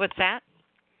 What's that?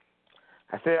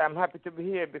 I say I'm happy to be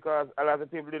here because a lot of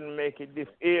people didn't make it this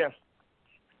year.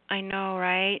 I know,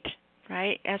 right?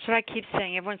 Right? That's what I keep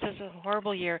saying. Everyone says it's a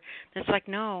horrible year. And it's like,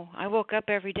 no, I woke up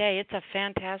every day. It's a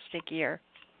fantastic year.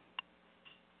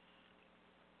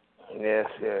 Yes.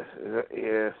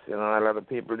 You know, a lot of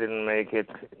people didn't make it.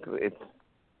 We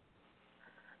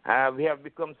have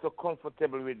become so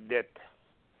comfortable with death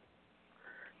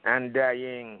and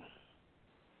dying.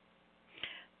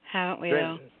 Haven't we,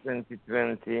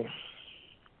 2020.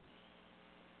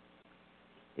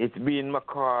 It's been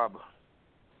macabre.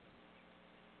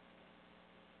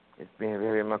 It's been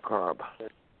very macabre.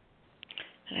 It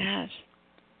has.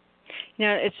 You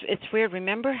know, it's weird.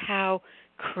 Remember how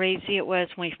crazy it was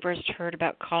when we first heard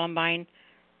about Columbine,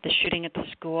 the shooting at the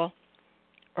school?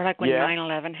 Or like when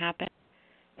 9/11 happened?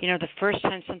 You know, the first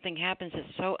time something happens,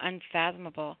 it's so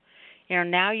unfathomable. You know,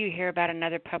 now you hear about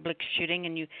another public shooting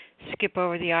and you skip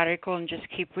over the article and just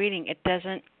keep reading. It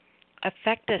doesn't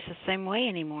affect us the same way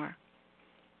anymore.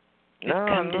 We've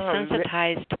come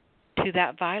desensitized to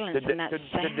that violence, and that's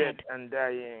sad. To death and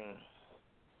dying.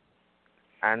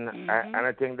 And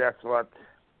I think that's what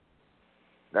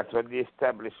the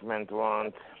establishment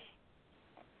wants.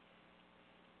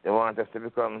 They want us to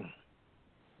become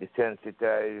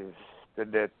desensitized to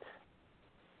death.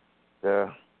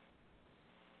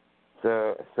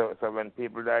 So when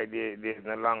people die, there's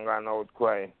no longer an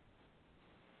outcry.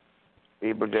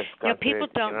 People just people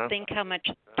don't think how much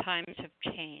times have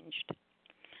changed.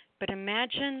 But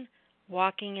imagine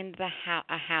walking into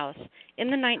a house in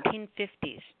the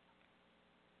 1950s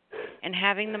and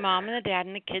having the mom and the dad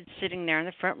and the kids sitting there in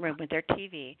the front room with their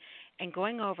TV and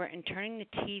going over and turning the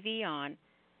TV on.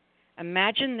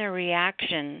 Imagine their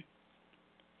reaction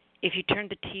if you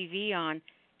turned the TV on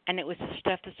and it was the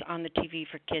stuff that's on the TV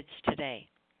for kids today.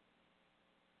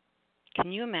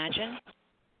 Can you imagine?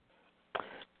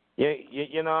 Yeah,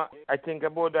 you know, I think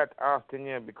about that often,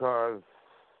 because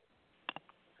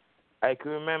I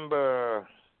can remember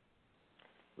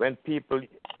when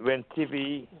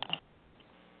TV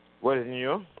was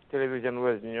new, television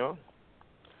was new,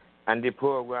 and the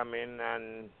programming,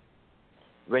 and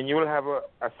when you will have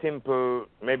a simple,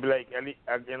 maybe like,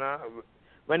 you know,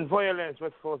 when violence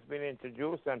was first being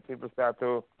introduced and people start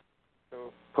to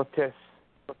protest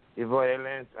the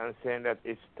violence and saying that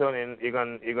it's turning, you're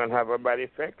gonna have a bad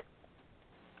effect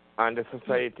on the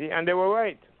society, and they were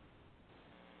right.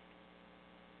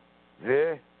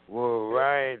 They were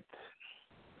right.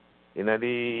 You know,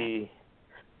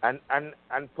 and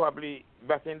probably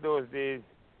back in those days,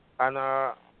 on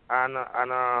a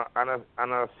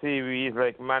series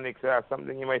like Mannix or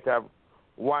something, you might have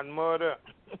one murder,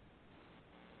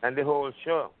 and the whole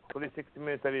show, 60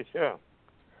 minutes of the show,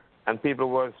 and people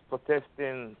was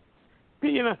protesting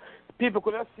You know, people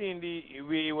could have seen the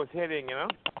way he was heading, you know.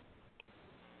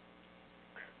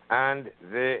 And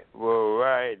they were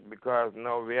right, because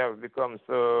now we have become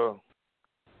so,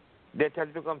 death has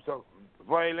become so,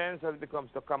 violence has become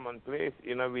so commonplace.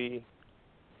 You know, we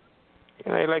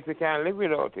can't live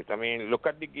without it. I mean, look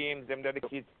at the games them that the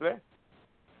kids play.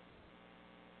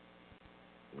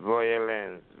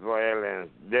 Violence,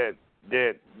 death.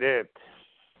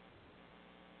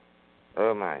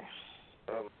 Oh my.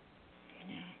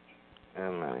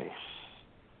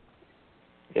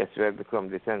 Yes, we have become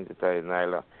desensitized,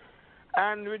 Nyla.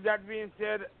 And with that being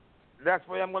said, that's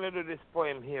why I'm going to do this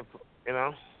poem here, you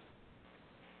know.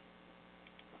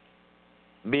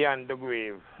 Beyond the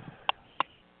Grave.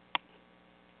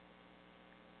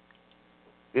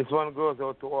 This one goes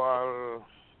out to all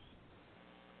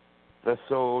the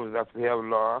souls that we have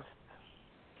lost,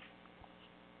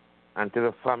 and to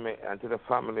the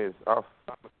families of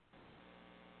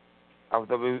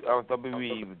the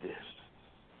bereaved,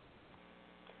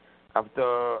 of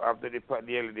the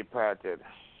dearly departed.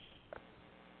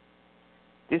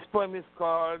 This poem is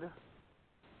called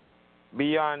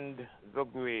Beyond the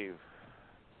Grave.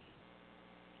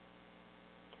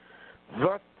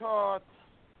 The thought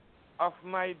of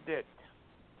my death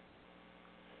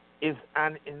is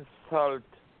an insult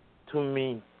to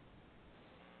me.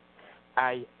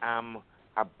 I am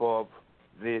above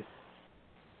this.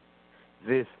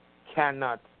 This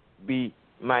cannot be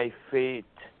my fate.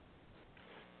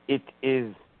 It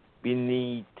is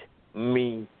beneath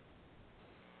me.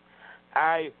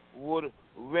 I would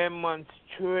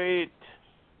remonstrate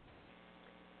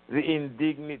the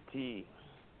indignity.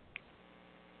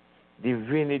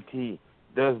 Divinity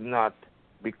does not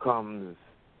become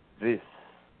this.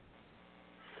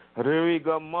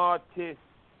 Rigor mortis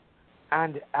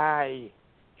and I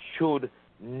should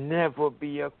never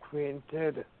be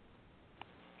acquainted.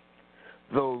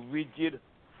 The rigid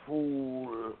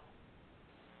fool,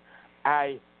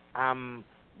 I am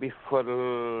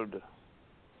befuddled.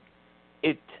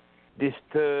 It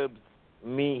disturbs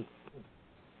me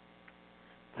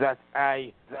that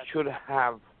I should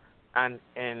have an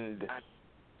end.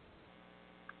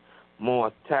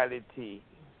 Mortality,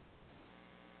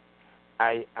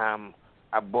 I am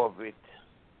above it.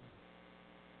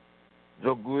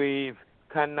 The grave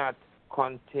cannot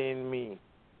contain me.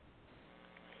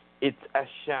 It's a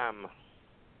sham,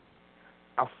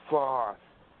 a farce,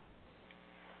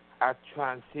 a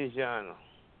transition,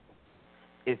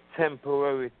 a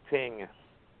temporary thing,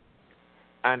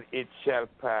 and it shall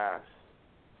pass.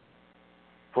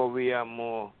 For we are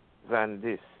more than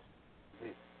this.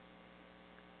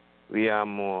 We are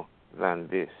more than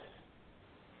this.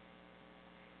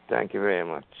 Thank you very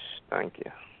much. Thank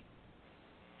you.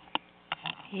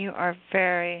 You are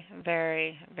very,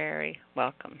 very, very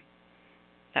welcome.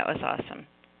 That was awesome.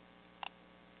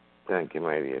 Thank you,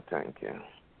 my dear. Thank you.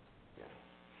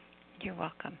 You're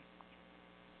welcome.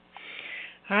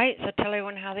 All right, so tell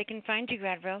everyone how they can find you,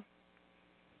 Granville.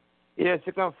 Yes,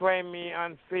 you can find me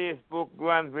on Facebook,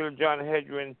 Granville John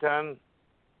Hedrington,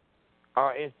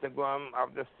 or Instagram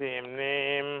of the same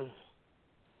name.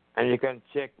 And you can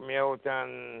check me out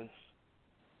on...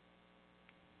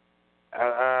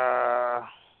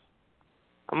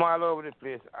 I'm all over the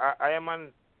place. I am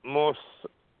on most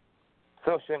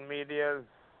social medias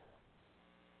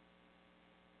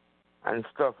and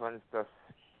stuff. I'm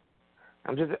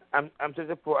just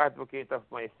a poor advocate of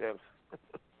myself.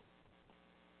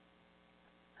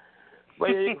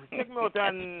 But yeah, you can check me out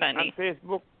on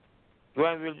Facebook,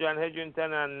 Granville John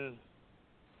Hedrington, and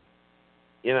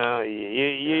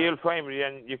you'll find me,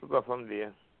 and you can go from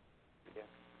there.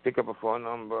 Pick up a phone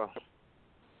number.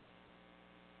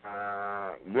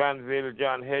 Granville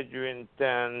John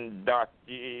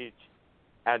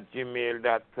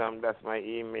Hedrington.gh@gmail.com. That's my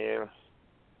email.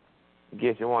 In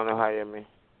case you want to hire me.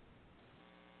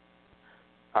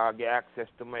 I'll get access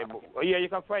to my book. Oh, yeah, you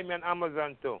can find me on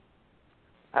Amazon too.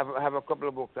 I have a couple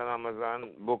of books on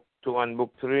Amazon, book 2 and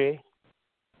book 3.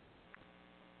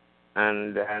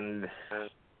 And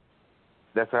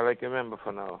that's all I can remember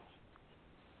for now.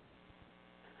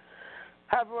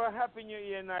 Have a happy New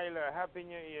Year, Nyla. Happy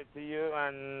New Year to you,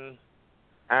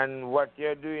 and what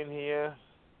you're doing here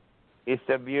is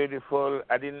so beautiful.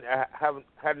 I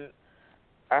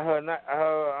heard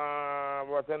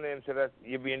what's her name said that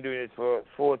you've been doing it for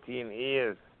 14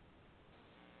 years.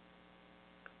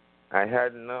 I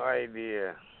had no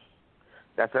idea.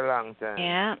 That's a long time.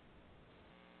 Yeah,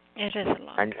 it is a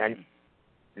long time.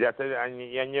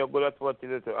 And you're good at what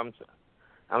you do. I'm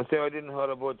sorry I didn't heard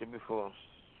about you before.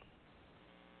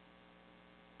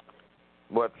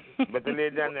 But better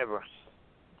late than never.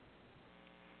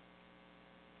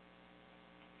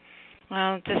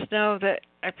 Well, just know that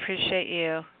I appreciate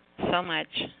you so much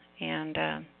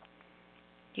and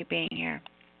you being here,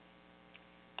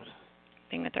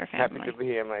 being with our family. Happy to be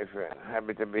here, my friend.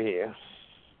 Happy to be here.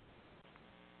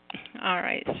 All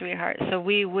right, sweetheart. So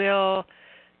we will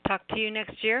talk to you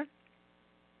next year?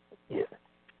 Yeah.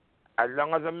 As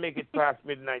long as I make it past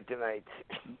midnight tonight.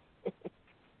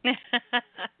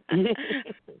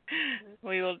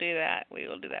 We will do that. We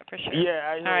will do that for sure. Yeah,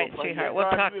 I know. All right, sweetheart. We'll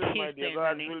talk to you soon, God's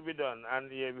honey. will be done.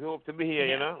 And yeah, we hope to be here,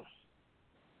 you know.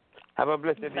 Have a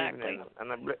blessed Exactly. evening.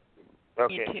 And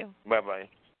okay. You too. Bye-bye.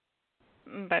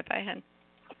 Bye-bye, hon.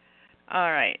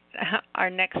 All right. Our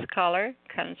next caller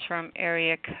comes from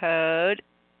area code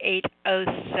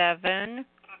 807.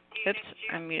 Oops,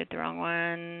 I muted the wrong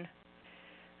one.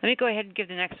 Let me go ahead and give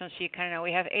the next one so you kind of know.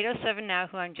 We have 807 now,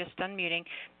 who I'm just unmuting.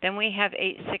 Then we have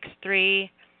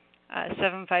 863,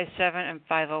 757, and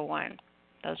 501.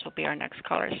 Those will be our next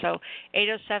callers. So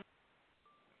 807.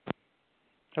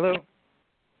 Hello.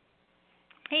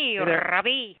 Hey, Hey there.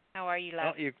 Robbie. How are you,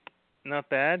 love? Oh, you not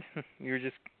bad. You were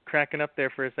just cracking up there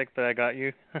for a sec, but I got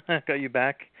you. Got you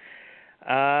back.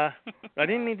 I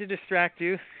didn't mean to distract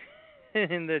you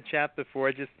in the chat before.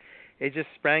 It just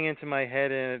sprang into my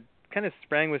head, and it kind of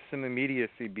sprang with some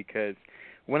immediacy, because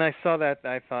when I saw that,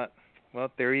 I thought,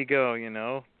 well, there you go, you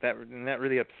know. That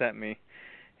really upset me.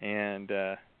 And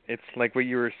it's like what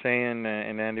you were saying,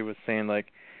 and Andy was saying, like,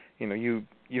 you know, you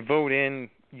vote in,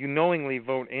 you knowingly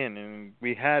vote in, and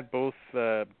we had both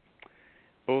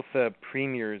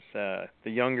premiers, the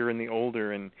younger and the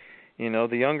older, and you know,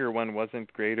 the younger one wasn't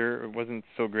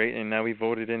so great, and now we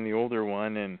voted in the older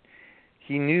one, and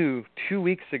he knew 2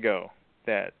 weeks ago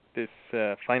that this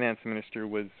finance minister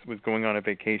was going on a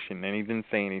vacation, and he didn't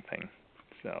say anything.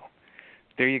 So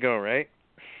there you go, right?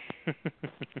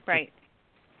 Right.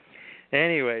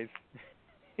 Anyways,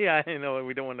 yeah, I know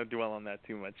we don't want to dwell on that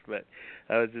too much, but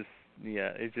I was just,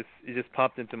 yeah, it just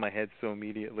popped into my head so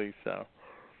immediately. So,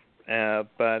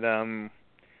 but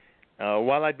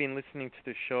while I've been listening to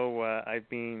the show, I've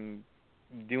been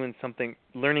doing something,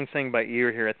 learning something by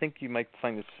ear here. I think you might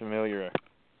find this familiar.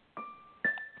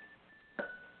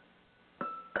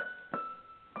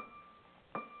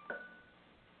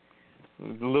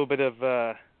 A little bit of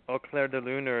Au Clair de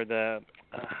Lune, or the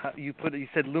you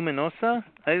said Luminosa.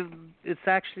 It's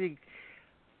actually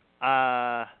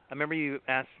I remember you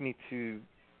asked me to,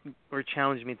 or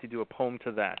challenged me to do a poem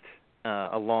to that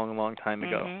a long time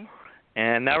ago. Mm-hmm.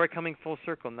 And now we're coming full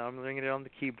circle. Now I'm learning it on the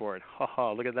keyboard. Ha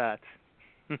ha! Look at that.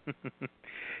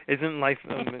 Isn't life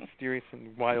a mysterious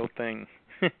and wild thing?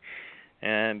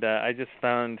 And I just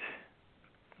found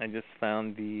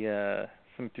the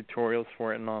some tutorials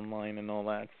for it online and all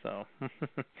that. So,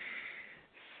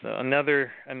 so another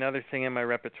thing in my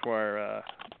repertoire.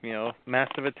 You know,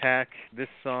 Massive Attack, this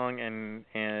song,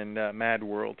 and Mad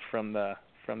World from the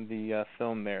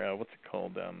film there. What's it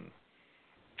called?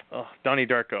 Donnie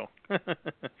Darko.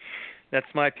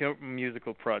 That's my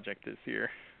musical project this year.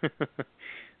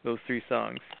 Those three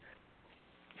songs.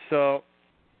 So,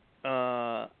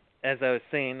 as I was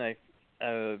saying,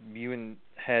 you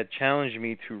had challenged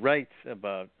me to write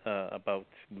about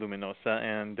Luminosa,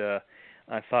 and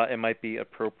I thought it might be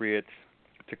appropriate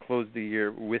to close the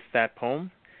year with that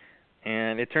poem,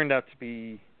 and it turned out to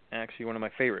be actually one of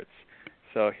my favorites.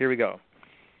 So here we go.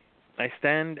 I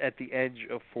stand at the edge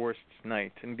of forest's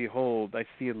night, and behold, I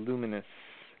see a luminous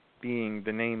being,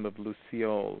 the name of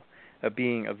Lucille, a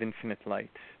being of infinite light,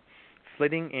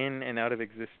 flitting in and out of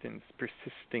existence,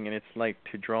 persisting in its light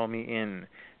to draw me in,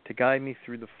 to guide me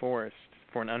through the forest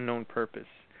for an unknown purpose,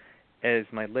 as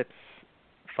my lips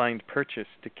find purchase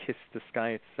to kiss the sky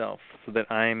itself, so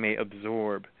that I may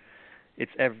absorb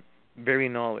its very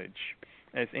knowledge,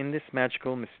 as in this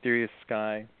magical, mysterious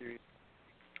sky,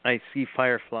 I see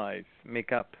fireflies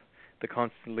make up the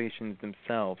constellations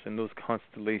themselves, and those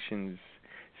constellations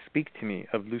speak to me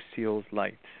of Lucille's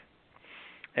light.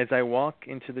 As I walk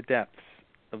into the depths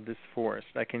of this forest,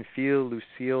 I can feel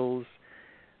Lucille's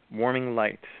warming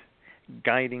light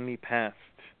guiding me past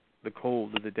the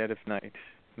cold of the dead of night.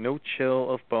 No chill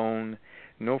of bone,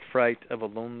 no fright of a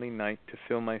lonely night to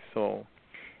fill my soul.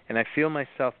 And I feel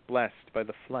myself blessed by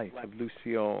the flight of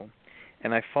Lucille,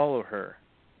 and I follow her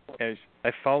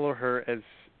as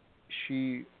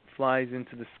she flies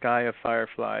into the sky of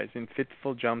fireflies in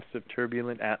fitful jumps of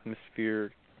turbulent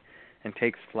atmosphere and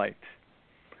takes flight.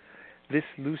 This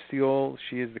Lucille,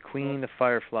 she is the queen of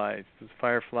fireflies, those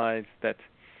fireflies that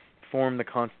form the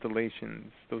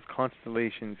constellations, those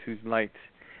constellations whose light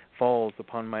falls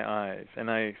upon my eyes, and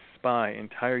I spy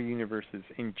entire universes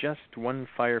in just one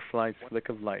firefly's flick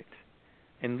of light.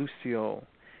 And Lucille,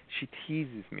 she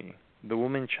teases me the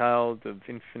woman child of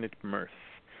infinite mirth,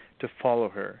 to follow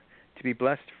her, to be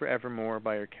blessed forevermore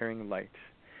by her caring light,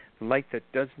 the light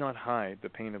that does not hide the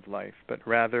pain of life, but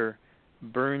rather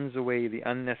burns away the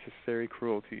unnecessary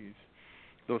cruelties,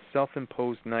 those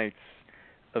self-imposed nights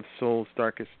of soul's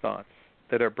darkest thoughts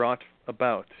that are brought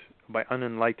about by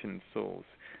unenlightened souls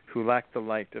who lack the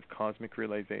light of cosmic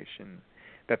realization,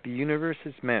 that the universe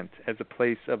is meant as a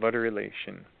place of utter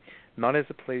elation, not as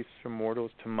a place for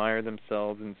mortals to mire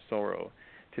themselves in sorrow,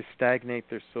 to stagnate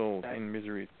their souls in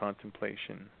misery's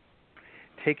contemplation.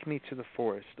 Take me to the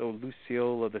forest, O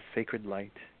Lucille of the sacred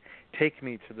light. Take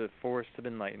me to the forest of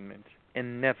enlightenment,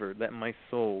 and never let my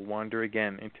soul wander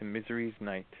again into misery's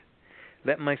night.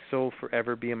 Let my soul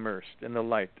forever be immersed in the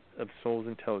light of soul's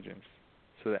intelligence,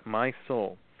 so that my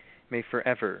soul may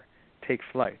forever take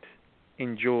flight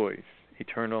in joy's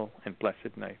eternal and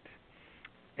blessed night.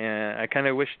 And I kind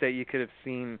of wish that you could have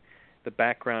seen the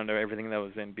background of everything that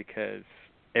was in, because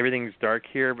everything's dark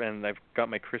here, and I've got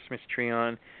my Christmas tree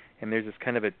on, and there's this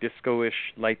kind of a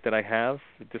disco-ish light that I have,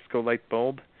 a disco light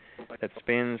bulb that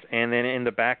spins, and then in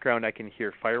the background I can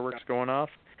hear fireworks going off.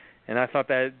 And I thought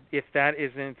that if that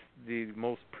isn't the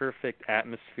most perfect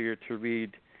atmosphere to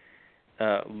read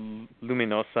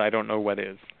Luminosa, I don't know what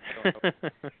is.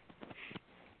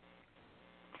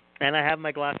 And I have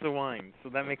my glass of wine, so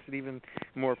that makes it even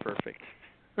more perfect.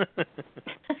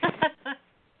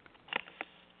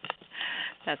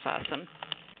 That's awesome.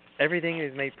 Everything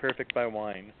is made perfect by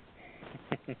wine.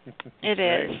 It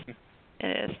is.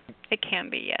 It is. It can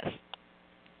be, yes.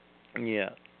 Yeah.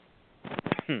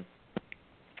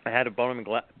 I had a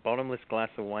bottomless glass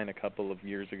of wine a couple of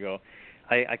years ago.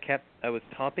 I was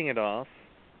topping it off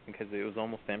because it was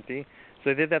almost empty. So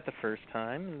I did that the first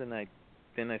time, and then I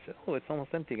said, oh, it's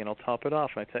almost empty again, I'll top it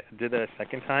off. And I did that a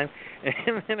second time,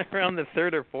 and then around the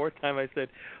third or fourth time I said,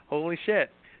 holy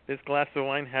shit, this glass of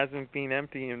wine hasn't been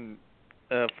empty in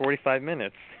 45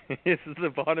 minutes. This is a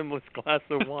bottomless glass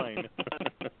of wine.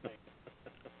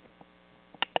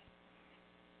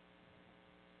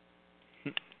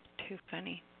 Too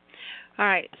funny. All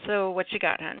right, so what you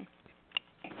got, hon?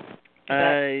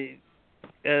 I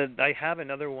have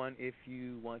another one if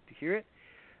you want to hear it.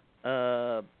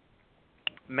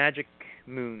 Magic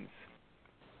Moons.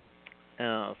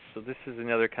 So this is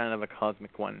another kind of a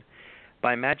cosmic one.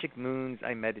 By magic moons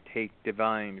I meditate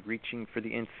divine, reaching for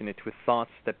the infinite with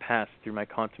thoughts that pass through my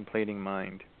contemplating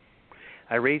mind.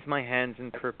 I raise my hands in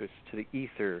purpose to the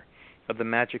ether of the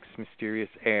magic's mysterious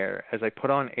air as I put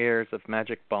on airs of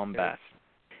magic bombast,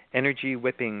 energy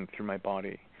whipping through my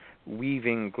body,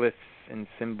 weaving glyphs and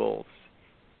symbols,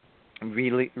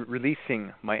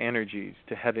 releasing my energies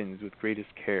to heavens with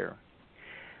greatest care.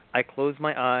 I close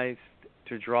my eyes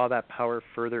to draw that power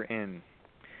further in,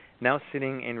 now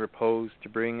sitting in repose to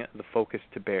bring the focus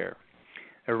to bear,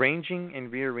 arranging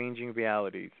and rearranging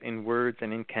realities in words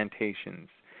and incantations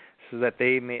so that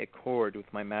they may accord with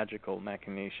my magical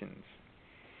machinations.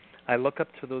 I look up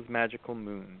to those magical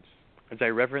moons as I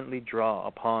reverently draw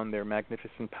upon their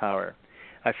magnificent power.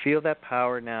 I feel that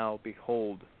power now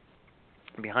behold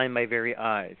behind my very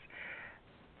eyes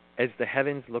as the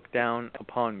heavens look down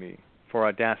upon me for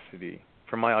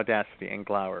my audacity and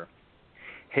glower.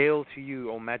 Hail to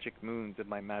you, O magic moons of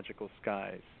my magical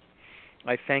skies.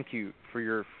 I thank you for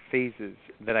your phases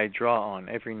that I draw on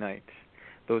every night,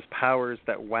 those powers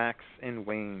that wax and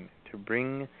wane to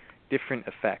bring different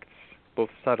effects, both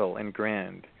subtle and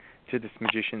grand, to this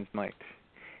magician's might.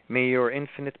 May your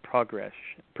infinite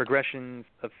progressions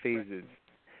of phases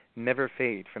never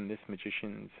fade from this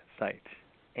magician's sight.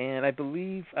 And I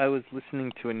believe I was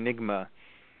listening to Enigma,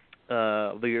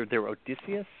 their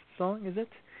Odysseus song, is it?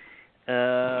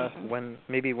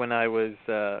 When I was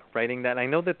writing that. I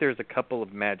know that there's a couple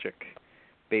of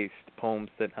magic-based poems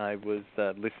that I was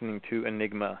listening to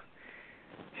Enigma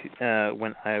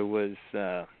when I was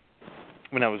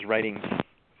writing.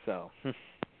 So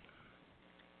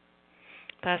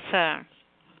that's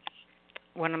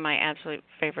one of my absolute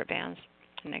favorite bands,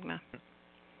 Enigma.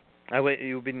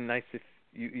 It would be nice if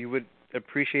you would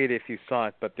appreciate it if you saw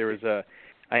it. But there was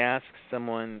I asked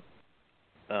someone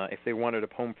if they wanted a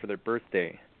poem for their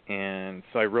birthday, and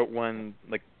so I wrote one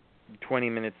like 20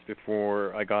 minutes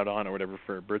before I got on or whatever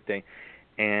for her birthday,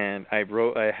 and I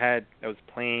was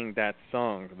playing that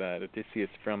song, that Odysseus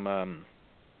from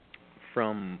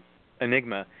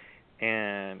Enigma,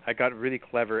 and I got really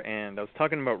clever, and I was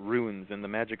talking about runes and the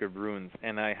magic of runes,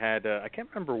 and I had I can't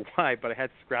remember why, but I had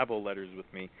Scrabble letters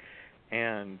with me,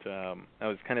 and I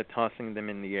was kind of tossing them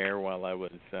in the air while I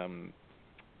was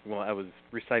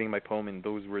reciting my poem, and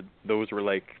those were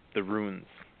like the runes.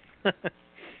 That's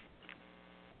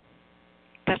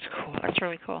cool. That's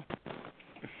really cool.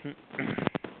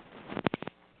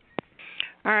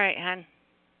 All right, hon.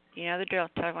 You know the drill.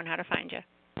 Tell everyone how to find you.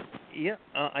 Yeah,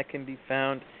 I can be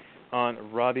found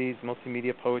on Robbie's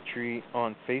Multimedia Poetry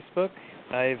on Facebook.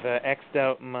 I've X'd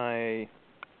out my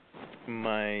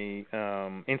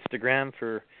Instagram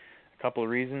for a couple of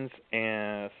reasons,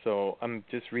 and so I'm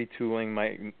just retooling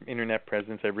my internet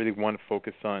presence. I really want to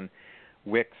focus on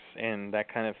Wix and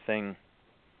that kind of thing,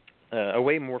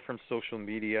 away more from social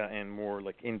media and more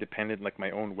like independent, like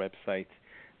my own website,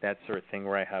 that sort of thing,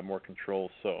 where I have more control.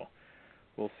 So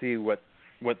we'll see what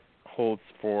holds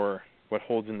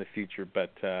in the future.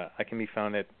 But I can be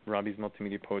found at Robbie's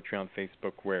Multimedia Poetry on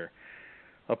Facebook, where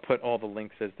I'll put all the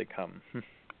links as they come.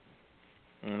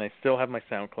 And I still have my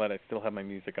SoundCloud. I still have my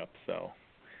music up, so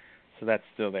that's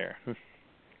still there.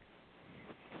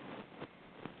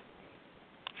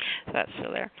 That's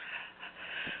still there.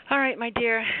 All right, my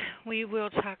dear. We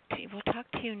will talk to you. We'll talk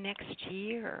to you next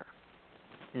year.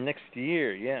 Next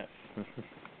year, yes.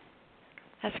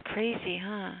 That's crazy,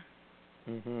 huh?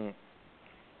 Mhm.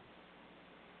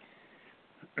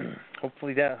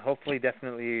 Hopefully,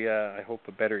 definitely. I hope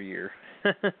a better year,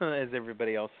 as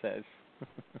everybody else says.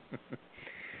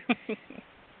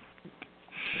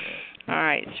 All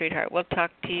right, sweetheart. We'll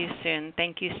talk to you soon.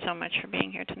 Thank you so much for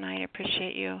being here tonight. I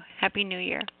appreciate you. Happy New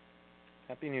Year.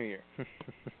 Happy New Year.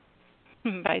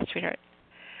 Bye, sweetheart.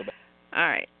 Bye-bye. All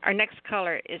right. Our next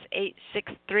caller is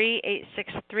 863.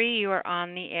 863, you are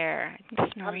on the air. I think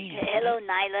it's Noreen. Hello,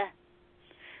 Nyla.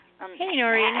 Hey,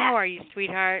 Noreen. How are you,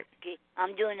 sweetheart?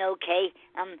 I'm doing okay.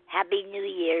 Happy New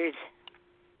Year's.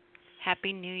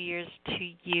 Happy New Year's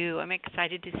to you. I'm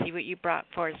excited to see what you brought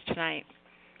for us tonight.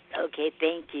 Okay,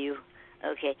 thank you.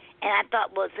 Okay. And I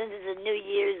thought, well, since it's a New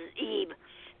Year's Eve,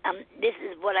 this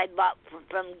is what I bought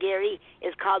from Gary.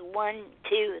 It's called 1,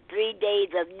 2, 3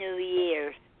 Days of New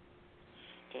Year.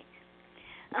 Okay.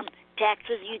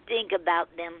 Taxes, you think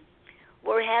about them.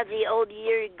 Where has the old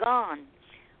year gone?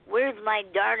 Where's my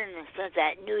darling since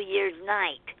that New Year's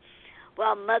night?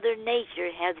 While Mother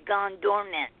Nature has gone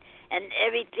dormant and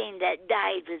everything that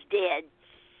dies is dead,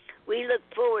 we look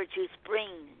forward to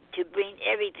spring to bring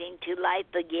everything to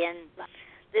life again.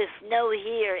 The snow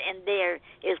here and there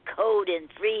is cold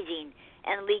and freezing,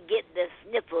 and we get the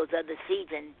sniffles of the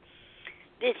season.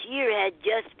 This year had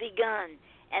just begun,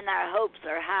 and our hopes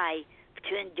are high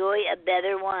to enjoy a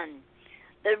better one.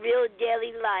 The real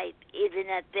daily life is in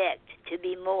effect to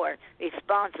be more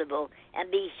responsible and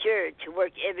be sure to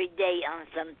work every day on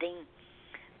something.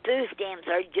 Food stamps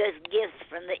are just gifts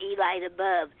from the elite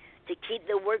above to keep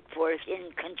the workforce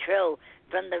in control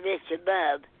from the rich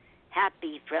above.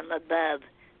 Happy from above.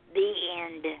 The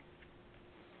end.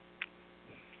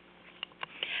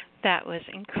 That was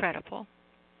incredible.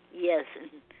 Yes.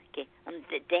 Okay.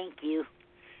 Thank you.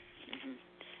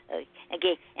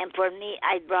 Okay. And for me,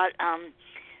 I brought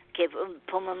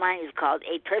poem of mine is called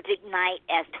 "A Perfect Night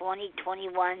as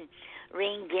 2021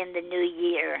 Rings in the New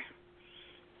Year."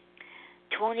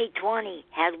 2020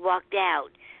 has walked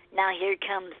out. Now here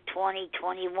comes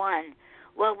 2021.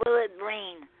 What will it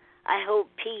bring? I hope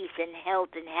peace and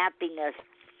health and happiness.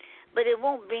 But it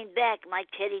won't bring back my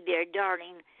teddy bear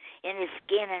darling in his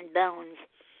skin and bones.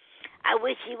 I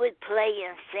wish he would play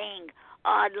and sing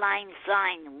odd line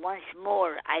sign once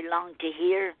more I long to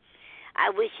hear. I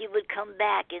wish he would come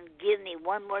back and give me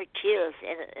one more kiss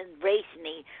and embrace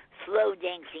me, slow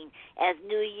dancing as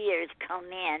New Year's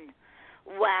come in.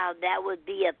 Wow, that would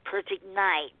be a perfect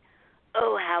night.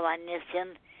 Oh, how I miss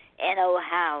him, and oh,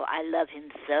 how I love him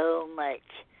so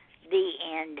much. The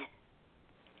end.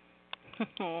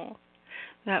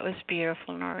 That was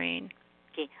beautiful, Noreen.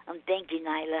 Okay, thank you,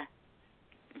 Nyla.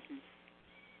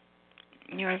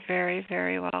 You're very,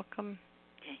 very welcome.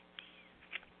 Okay.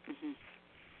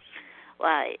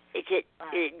 Well, it's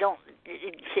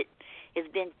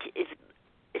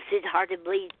hard to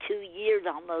believe 2 years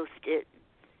almost. And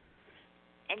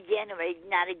January is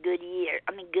not a good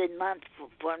good month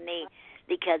for me,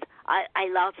 because I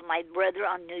lost my brother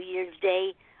on New Year's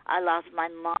Day. I lost my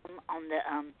mom on the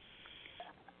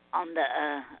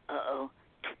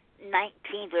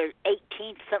 19th or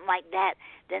 18th, something like that.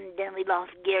 Then we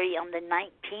lost Gary on the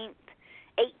 18th.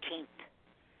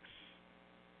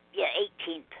 Yeah,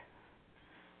 18th.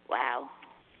 Wow.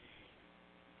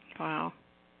 Now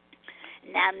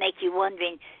it makes you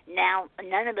wondering. Now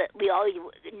none of it. We always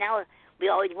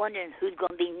wondering who's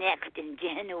going to be next in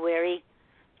January.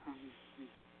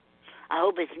 I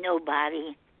hope it's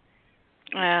nobody.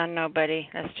 Nobody.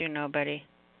 Let's do nobody.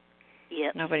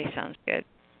 Yep. Nobody sounds good.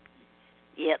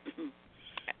 Yep.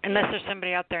 Unless there's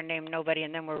somebody out there named Nobody,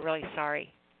 and then we're really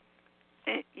sorry.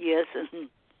 Yes.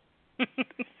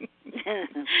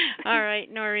 All right,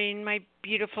 Noreen, my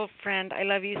beautiful friend. I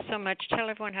love you so much. Tell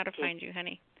everyone how to find you,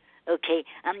 honey. Okay.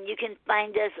 You can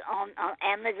find us on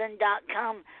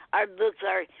Amazon.com. Our books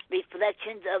are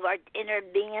reflections of our inner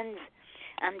beings.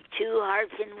 Two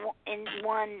hearts in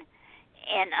one,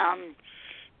 and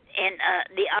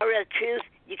the Hour of Truth.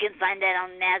 You can find that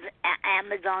on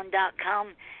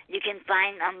Amazon.com. You can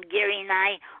find Gary and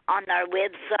I on our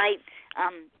website,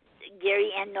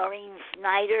 Gary and Noreen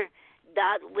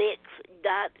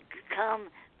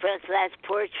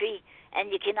Snyder.wix.com/poetry. And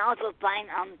you can also find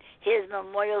his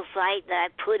memorial site that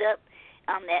I put up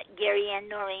at Gary and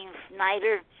Noreen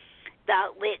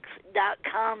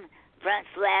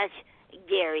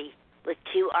Snyder.wix.com/Gary with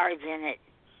 2 R's in it.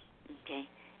 Okay.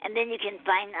 And then you can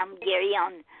find Gary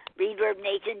on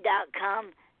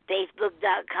ReverbNation.com,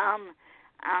 Facebook.com,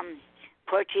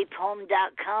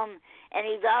 PoetryPoem.com, and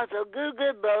he's also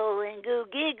Googleable and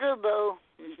Googleable.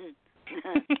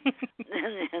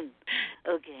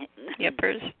 Okay.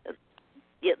 Yepers.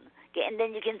 Yep. Okay, and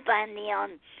then you can find me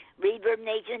on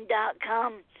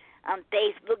ReverbNation.com,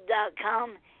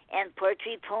 Facebook.com, and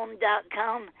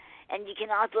PoetryPoem.com, and you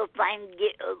can also find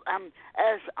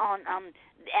us on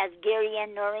as Gary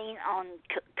and Noreen on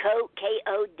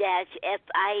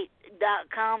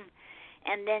ko-fi.com,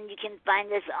 and then you can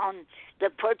find us on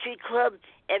the Poetry Club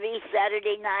every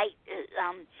Saturday night,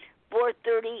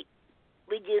 4:30.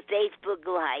 We do Facebook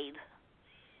Live.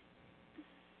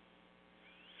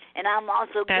 And I'm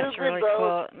also That's Googleable. really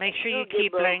cool. Make sure you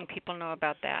keep letting people know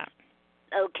about that.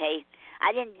 Okay.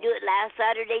 I didn't do it last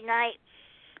Saturday night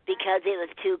because it was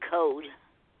too cold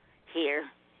here.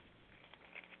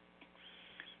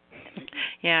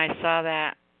 Yeah, I saw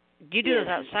that. You do it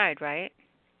outside, right?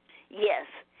 Yes.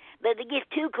 But if it gets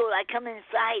too cold, I come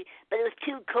inside. But it was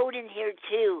too cold in here,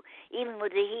 too, even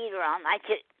with the heater on. I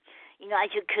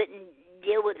just couldn't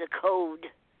deal with the cold.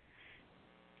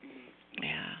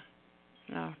 Yeah.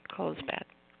 No, cold's bad.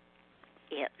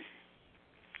 Yep.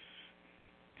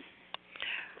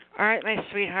 All right, my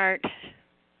sweetheart.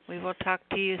 We will talk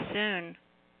to you soon.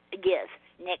 Yes,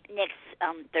 next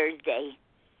Thursday.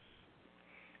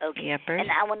 Okay. Yepers.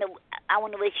 And I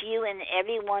want to wish you and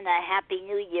everyone a happy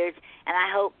New Year's, and I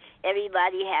hope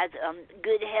everybody has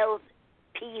good health,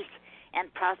 peace,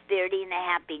 and prosperity and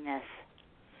happiness,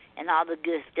 and all the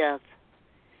good stuff.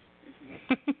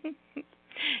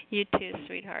 You too,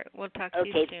 sweetheart. We'll talk to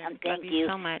you soon. Thank love you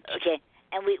so much. Okay,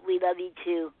 and we love you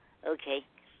too. Okay,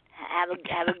 have a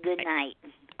good night.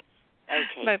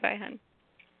 Okay. Bye, hon.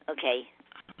 Okay.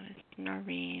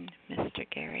 Noreen, Mr.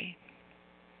 Gary.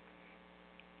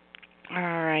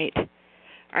 All right.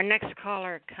 Our next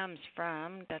caller comes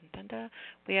from,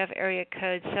 we have area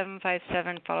code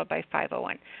 757 followed by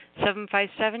 501.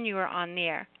 757, you are on the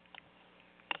air.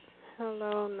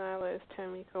 Hello, Nyla. It's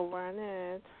Tamika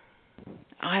Barnett.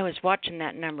 I was watching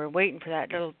that number, waiting for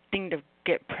that little thing to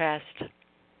get pressed.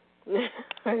 Yeah.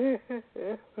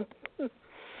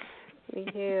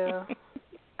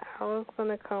 I was going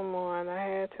to come on. I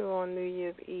had to on New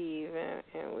Year's Eve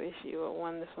and wish you a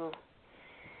wonderful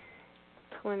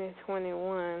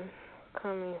 2021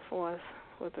 coming forth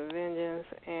with a vengeance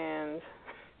and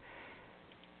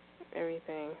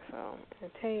everything. So I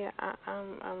tell you,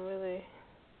 I'm really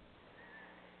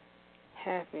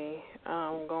happy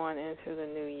going into the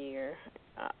new year.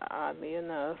 Oddly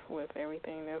enough, with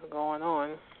everything that's going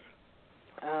on,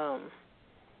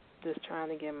 just trying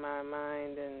to get my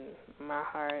mind and my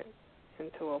heart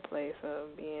into a place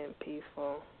of being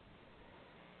peaceful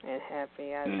and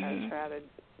happy. I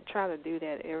try to do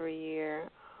that every year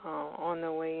on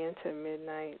the way into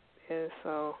midnight.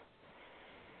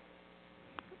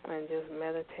 And just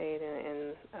meditate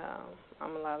and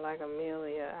I'm a lot like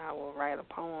Amelia. I will write a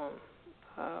poem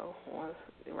once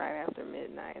right after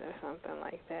midnight or something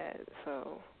like that.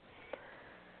 So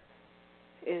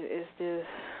it's just,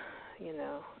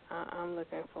 I'm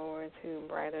looking forward to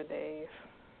brighter days.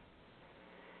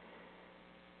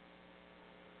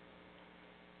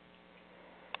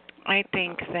 I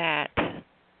think that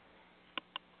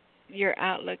your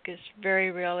outlook is very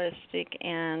realistic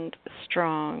and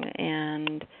strong,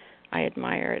 and I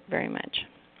admire it very much.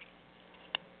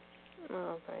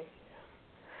 Oh, thank you.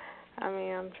 I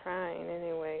mean, I'm trying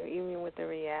anyway, even with the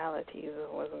realities of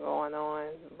what's going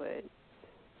on, but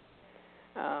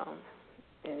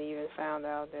and even found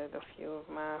out that a few of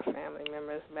my family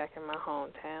members back in my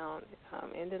hometown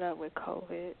ended up with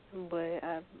COVID, but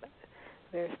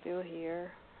they're still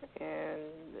here and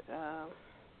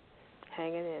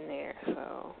hanging in there.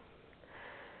 So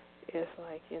it's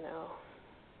like,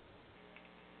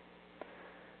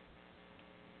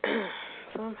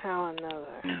 somehow or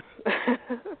another,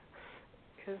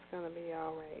 It's going to be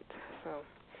all right. So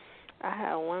I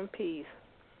have one piece,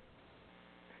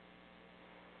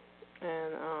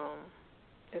 and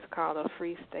it's called A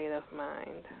Free State of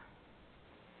Mind.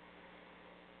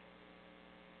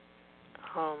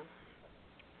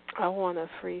 I want a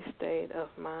free state of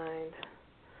mind,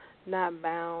 not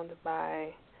bound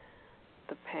by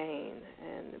the pain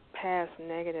and past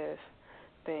negative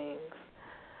things,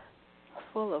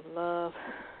 full of love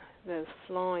that's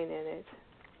flowing in it,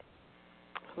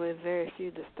 with very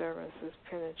few disturbances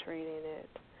penetrating it.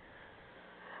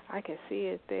 I can see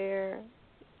it there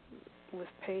with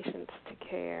patience to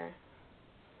care.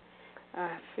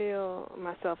 I feel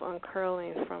myself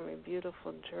uncurling from a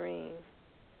beautiful dream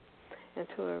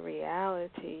into a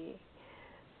reality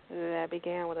that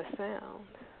began with a sound.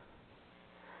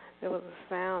 There was a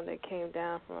sound that came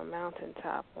down from a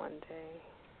mountaintop one day,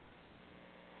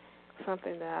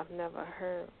 something that I've never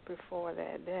heard before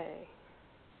that day.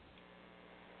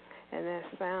 And that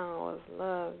sound was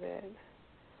love that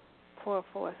poured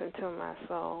forth into my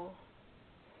soul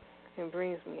and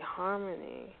brings me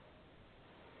harmony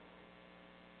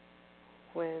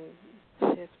when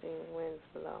shifting winds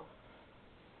blow.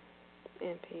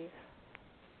 In peace.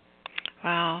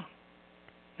 Wow.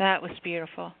 That was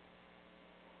beautiful.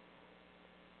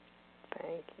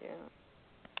 Thank you.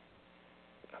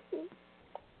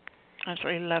 I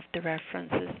really loved the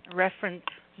references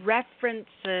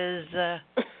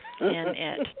in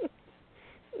it.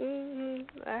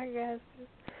 I got you.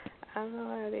 I know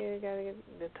how it is. Got to get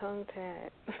the tongue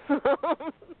tied.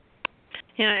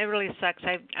 You know, it really sucks.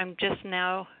 I'm just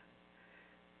now.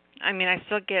 I mean, I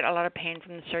still get a lot of pain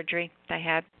from the surgery I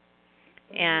had,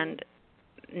 and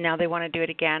now they want to do it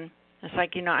again. It's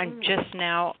like, you know, I'm just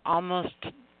now almost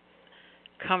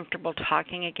comfortable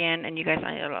talking again, and you guys,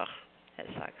 ugh, it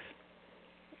sucks.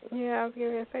 Yeah, I was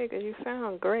going to say, because you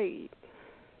sound great,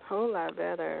 a whole lot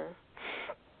better.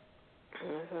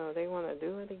 And so they want to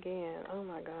do it again. Oh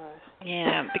my gosh.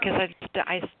 Yeah, because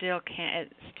I still can't.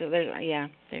 It's still, they're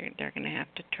going to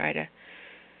have to try to.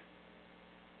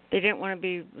 They didn't want to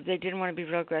be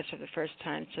real aggressive the first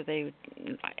time, so they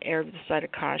erred the side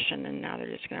of caution, and now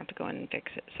they're just going to have to go in and fix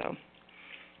it. So,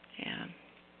 yeah.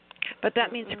 But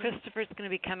that means Christopher's going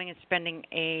to be coming and spending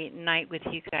a night with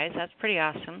you guys. That's pretty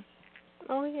awesome.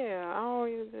 Oh yeah, I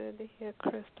always good to hear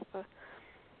Christopher.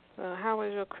 How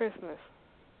was your Christmas?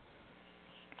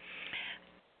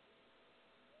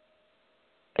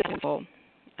 Beautiful.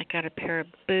 I got a pair of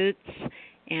boots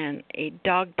and a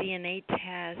dog DNA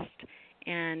test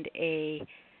and a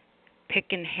pick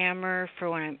and hammer for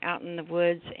when I'm out in the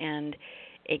woods and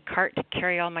a cart to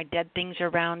carry all my dead things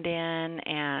around in,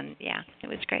 and yeah, it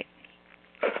was great.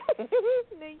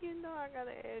 Now you know I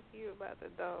gotta ask you about the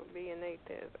dog DNA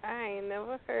test. I ain't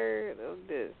never heard of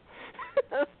this.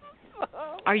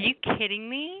 Are you kidding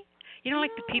me? You know,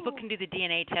 like the people can do the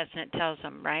DNA test and it tells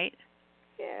them, right?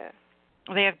 Yeah.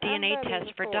 Well, they have DNA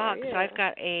tests for dogs. Yeah. So I've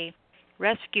got a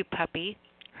rescue puppy.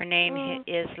 Her name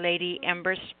is Lady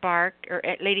Ember Spark, or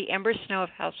Lady Ember Snow of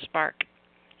House Spark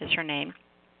is her name.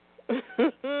 I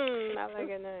like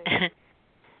her name.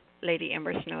 Lady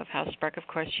Ember Snow of House Spark. Of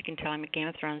course, you can tell I'm a Game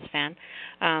of Thrones fan.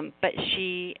 But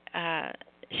she's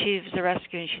a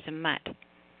rescue, and she's a mutt.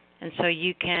 And so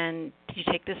you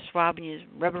take this swab and you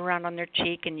rub it around on their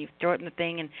cheek, and you throw it in the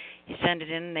thing, and you send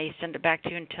it in, and they send it back to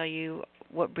you and tell you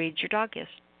what breed your dog is.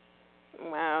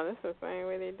 Wow, that's the same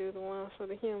way they do the ones for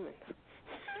the humans.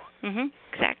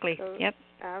 Exactly. So yep.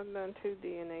 I've done 2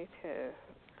 DNA tests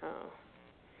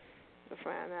to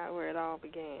find out where it all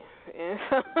began. And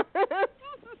so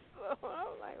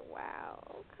I'm like, wow,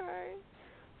 okay.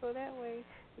 So that way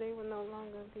they will no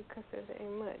longer be considered a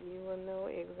mutt. You will know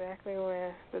exactly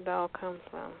where the dog comes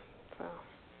from. So.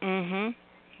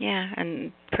 Yeah,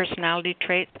 and personality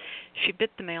traits. She bit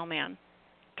the mailman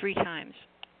 3 times.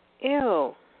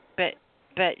 Ew.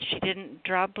 But she didn't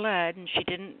draw blood and she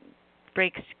didn't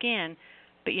break skin.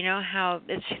 But you know how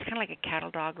she's kind of like a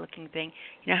cattle dog looking thing.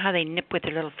 You know how they nip with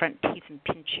their little front teeth and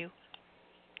pinch you?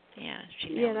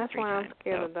 Yeah, that's why I'm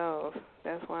scared of those.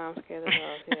 That's why I'm scared of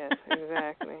those. Yes,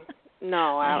 exactly.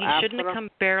 No, you shouldn't have come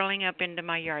barreling up into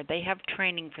my yard. They have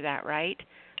training for that, right?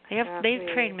 They've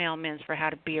trained mailmen for how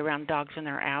to be around dogs when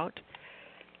they're out.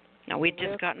 Now we'd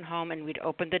just gotten home and we'd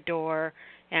opened the door,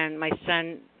 and my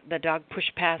son, the dog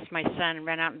pushed past my son and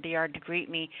ran out in the yard to greet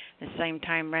me. At the same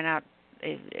time, ran out.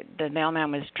 The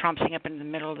mailman was tromping up into the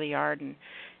middle of the yard, and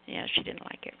yeah, she didn't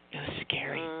like it. It was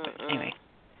scary. But anyway.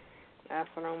 I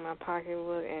threw my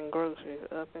pocketbook and groceries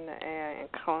up in the air and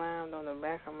climbed on the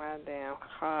back of my damn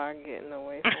car, getting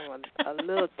away from a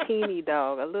little teeny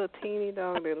dog that looks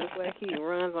like he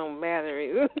runs on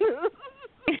batteries.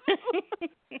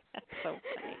 That's so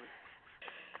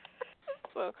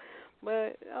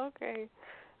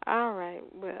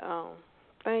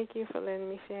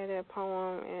me share that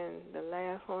poem and the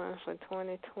last one for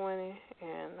 2020,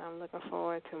 and I'm looking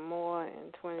forward to more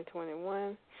in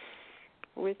 2021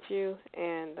 with you,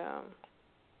 and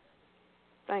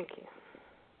thank you.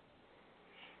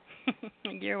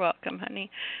 You're welcome, honey,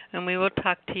 and we will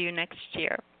talk to you next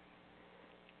year.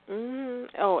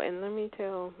 Oh, and let me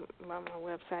tell about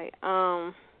my website.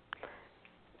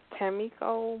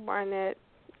 Tameko Barnett,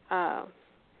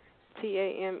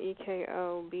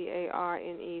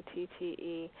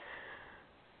 TamekoBarnette.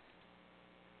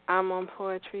 I'm on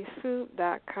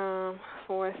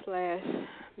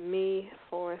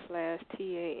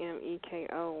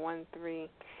poetrysoup.com/me/Tameko13.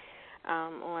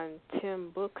 On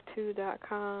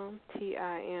timbook2.com,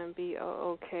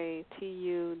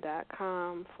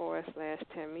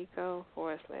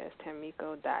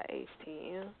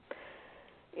 timbook2.com/Tameko/Tameko.htm.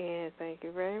 And thank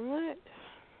you very much.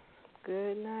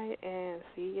 Good night, and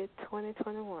see you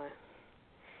 2021.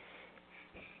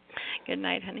 Good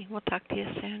night, honey. We'll talk to you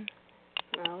soon.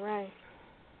 All right.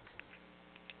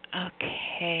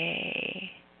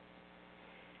 Okay.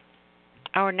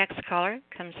 Our next caller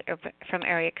comes from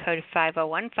area code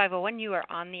 501. 501, you are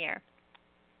on the air.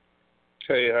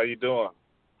 Hey, how you doing?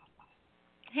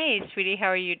 Hey, sweetie, how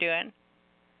are you doing?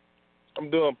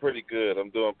 I'm doing pretty good.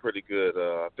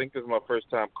 I think this is my first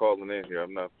time calling in here.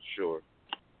 I'm not sure.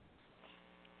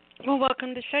 Well, welcome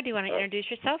to the show. Do you want to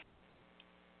introduce yourself?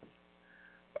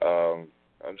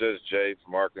 I'm just Jay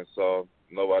from Arkansas.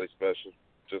 Nobody special.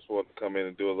 Just wanted to come in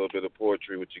and do a little bit of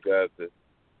poetry with you guys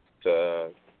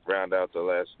to round out the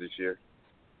last of this year.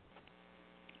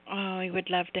 Oh, we would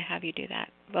love to have you do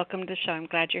that. Welcome to the show. I'm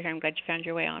glad you're here. I'm glad you found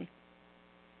your way on.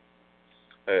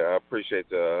 Hey, I appreciate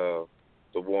the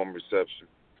warm reception.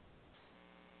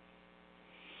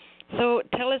 So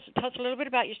tell us a little bit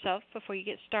about yourself before you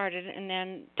get started, and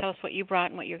then tell us what you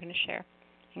brought and what you're going to share.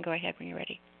 And go ahead when you're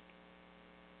ready.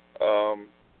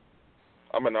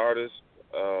 I'm an artist.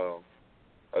 I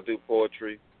do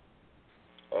poetry.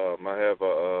 I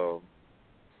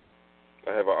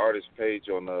have an artist page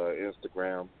on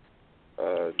Instagram,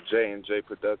 J&J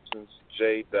Productions,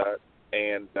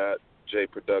 J.and.J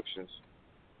Productions,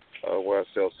 where I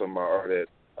sell some of my art at.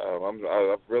 I'm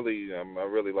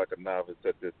really like a novice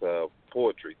at this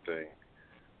poetry thing.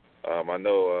 I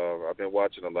know I've been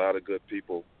watching a lot of good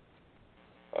people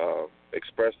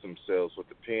express themselves with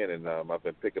the pen, and I've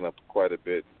been picking up quite a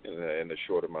bit in a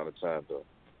short amount of time, though.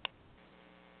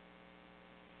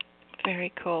 Very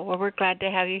cool. Well, we're glad to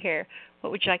have you here.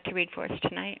 What would you like to read for us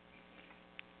tonight?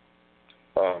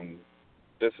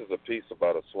 This is a piece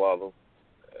about a swallow.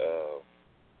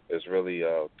 It's really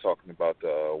talking about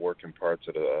the working parts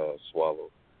of the swallow.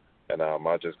 And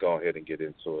I'll just go ahead and get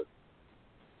into it.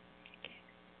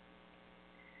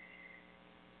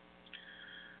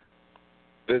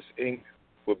 This ink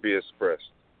will be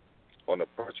expressed on a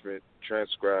parchment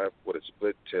transcribed with a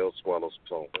split-tailed swallow's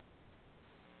plume.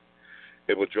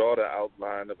 It will draw the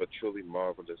outline of a truly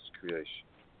marvelous creation.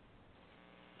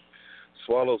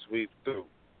 Swallows weave through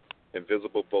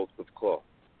invisible bolts of cloth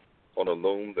on a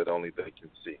loom that only they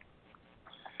can see.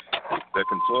 Their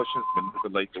contortions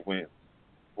manipulate the wind,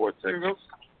 vortexes.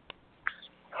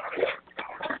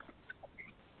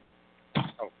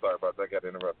 I'm sorry about that. I got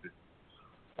interrupted.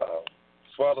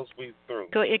 Swallows weave through.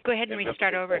 Go ahead and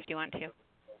restart over if you want to.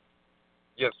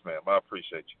 Yes, ma'am. I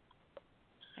appreciate you.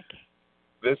 Okay.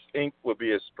 This ink will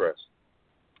be expressed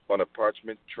on a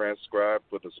parchment transcribed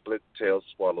with a split-tailed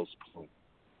swallow's plume.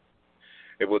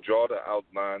 It will draw the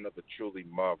outline of a truly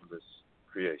marvelous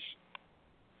creation.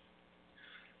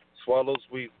 Swallows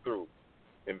weave through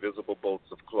invisible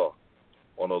bolts of cloth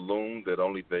on a loom that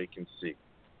only they can see.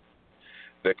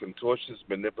 Their contortions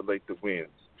manipulate the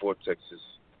winds,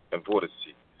 vortexes, and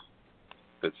vortices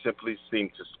that simply seem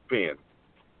to spin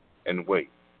and wait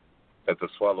as the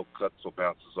swallow cuts or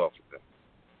bounces off of them.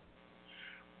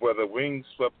 Whether wings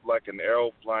swept like an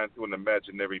arrow flying through an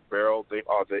imaginary barrel, they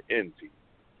are the envy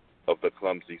of the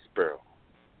clumsy sparrow.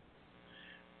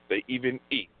 They even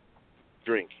eat,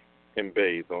 drink, and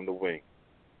bathe on the wing.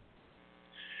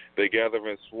 They gather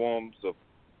in swarms of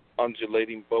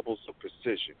undulating bubbles of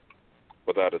precision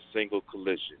without a single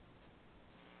collision.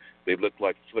 They look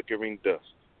like flickering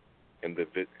dust in the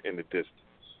distance.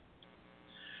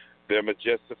 Their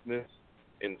majesticness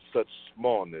in such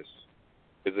smallness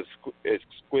is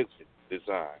exquisite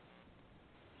design.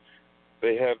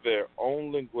 They have their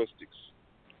own linguistics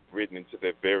written into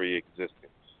their very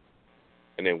existence.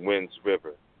 And in wind's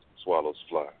river, swallows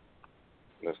fly.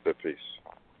 And that's their piece.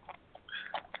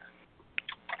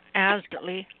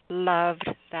 Absolutely loved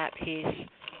that piece.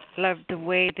 Loved the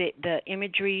way that the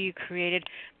imagery you created,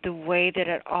 the way that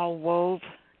it all wove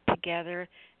together.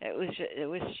 It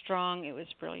was strong. It was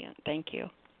brilliant. Thank you.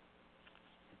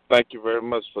 Thank you very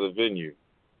much for the venue.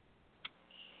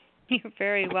 You're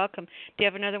very welcome. Do you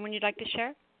have another one you'd like to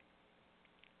share?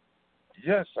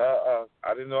 Yes, I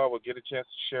didn't know I would get a chance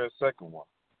to share a second one.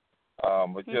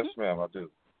 But yes, ma'am, I do.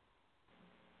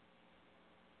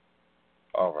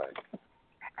 All right.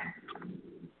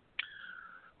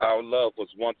 Our love was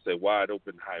once a wide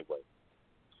open highway.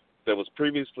 There was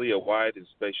previously a wide and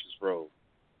spacious road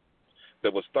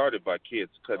that was started by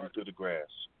kids cutting through the grass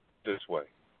this way.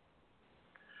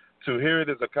 To hear it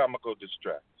is a comical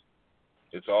distract.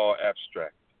 It's all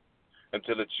abstract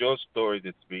until it's your story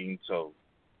that's being told.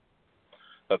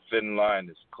 A thin line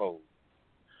is cold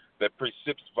that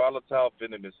precipitates volatile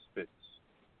venomous spits,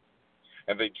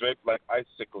 and they drape like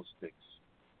icicle sticks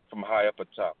from high up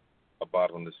atop a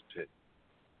bottomless pit.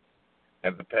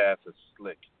 And the path is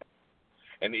slick,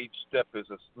 and each step is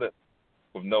a slip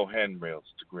with no handrails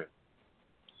to grip.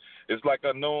 It's like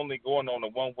unknowingly going on a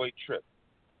one-way trip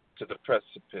to the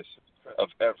precipice of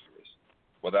Everest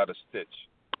without a stitch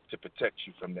to protect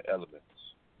you from the elements.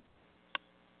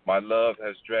 My love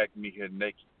has dragged me here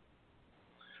naked.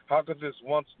 How could this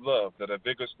once love that I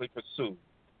vigorously pursued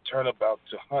turn about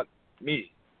to hunt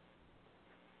me?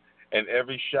 And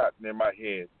every shot near my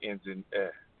head ends in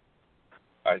air.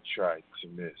 I tried to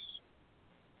miss.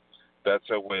 That's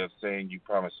her way of saying you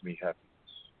promised me happiness.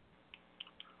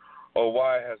 Oh,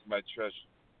 why has my treasure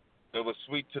that was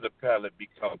sweet to the palate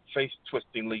become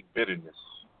face-twistingly bitterness,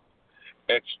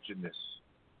 extraness?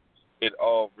 It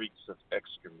all reeks of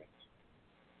excrement.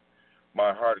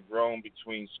 My heart groaned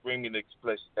between screaming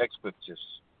expletives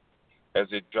as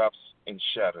it drops in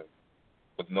shatter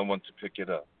with no one to pick it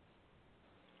up.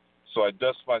 So I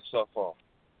dust myself off,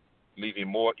 leaving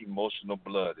more emotional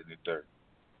blood in the dirt.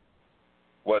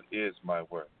 What is my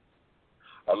worth?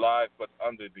 Alive but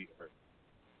under the earth.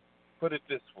 Put it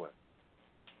this way.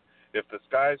 If the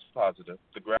sky is positive,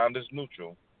 the ground is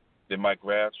neutral, then my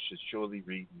graph should surely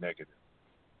read negative.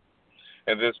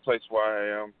 In this place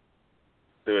where I am,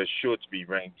 there is sure to be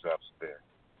raindrops there,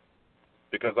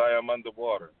 because I am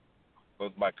underwater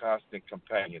with my constant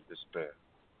companion despair,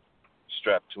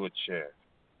 strapped to a chair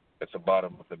at the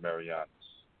bottom of the Marianas.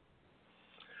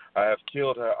 I have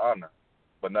killed her honor,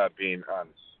 but not being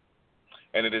honest,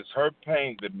 and it is her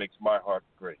pain that makes my heart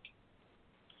break.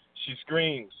 She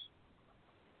screams,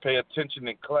 pay attention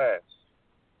in class,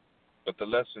 but the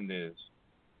lesson is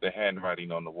the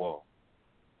handwriting on the wall.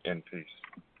 In peace.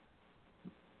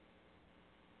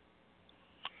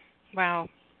 Wow.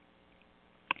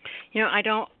 You know, I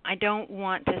don't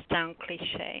want to sound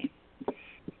cliche,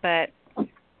 but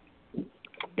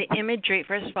the imagery,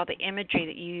 first of all, the imagery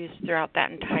that you use throughout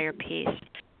that entire piece,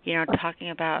 you know,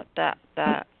 talking about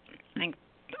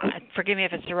forgive me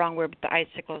if it's the wrong word, but the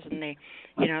icicles and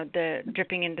the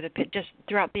dripping into the pit, just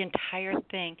throughout the entire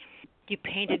thing, you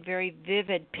painted very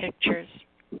vivid pictures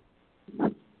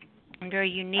and very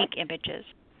unique images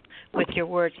with your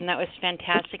words, and that was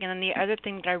fantastic. And then the other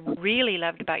thing that I really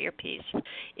loved about your piece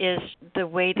is the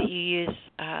way that you use,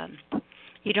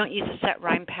 you don't use a set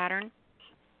rhyme pattern.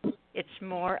 It's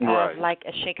more of like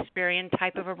a Shakespearean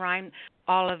type of a rhyme,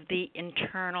 all of the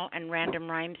internal and random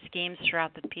rhyme schemes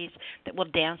throughout the piece that will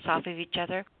dance off of each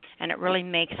other, and it really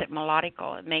makes it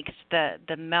melodical. It makes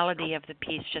the melody of the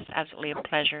piece just absolutely a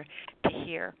pleasure to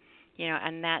hear, you know,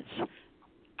 and that's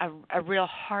a real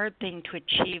hard thing to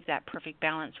achieve, that perfect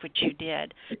balance, which you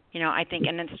did, you know, I think,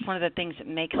 and it's one of the things that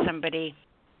makes somebody,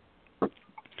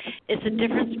 it's the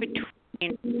difference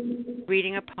between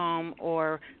reading a poem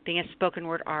or being a spoken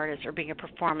word artist or being a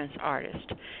performance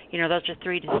artist. You know, those are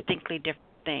three distinctly different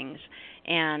things,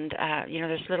 and, you know,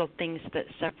 there's little things that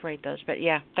separate those, but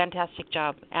yeah, fantastic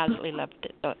job, absolutely loved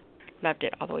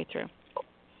it all the way through.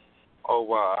 Oh,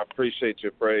 wow, I appreciate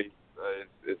your praise.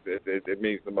 It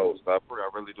means the most. I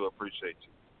really do appreciate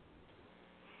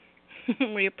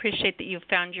you. We appreciate that you've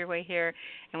found your way here,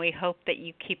 and we hope that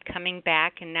you keep coming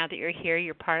back. And now that you're here,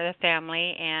 you're part of the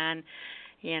family, and,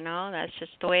 you know, that's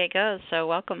just the way it goes. So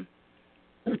welcome.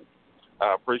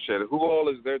 I appreciate it. Who all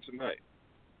is there tonight?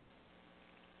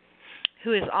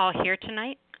 Who is all here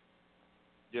tonight?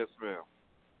 Yes, ma'am.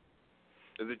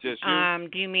 Is it just you?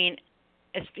 Do you mean,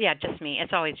 just me.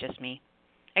 It's always just me.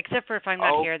 Except for if I'm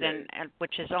not here, then,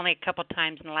 which is only a couple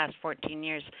times in the last 14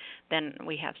 years, then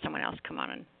we have someone else come on,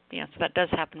 and so that does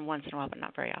happen once in a while, but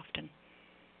not very often.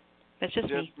 It's just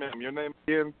me. Yes, ma'am. Your name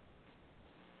again?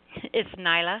 It's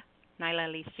Nyla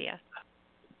Alisia.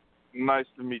 Nice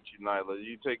to meet you, Nyla.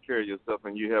 You take care of yourself,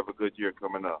 and you have a good year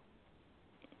coming up.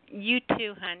 You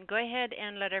too, hon. Go ahead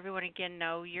and let everyone again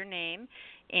know your name,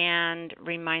 and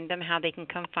remind them how they can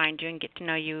come find you and get to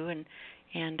know you, and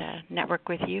and network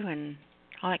with you and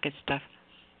all that good stuff.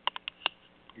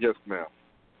 Yes, ma'am.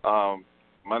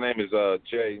 My name is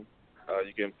Jay.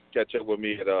 You can catch up with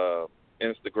me at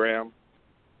Instagram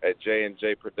at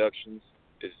J&J Productions.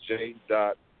 It's J.and.J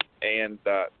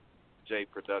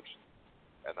Productions.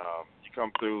 And you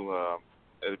come through,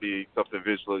 it'll be something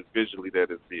visually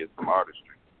that is some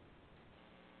artistry.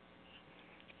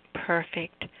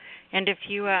 Perfect. And if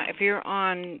you're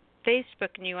on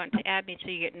Facebook and you want to add me so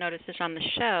you get notices on the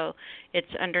show,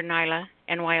 it's under Nyla,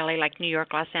 Nyla, like New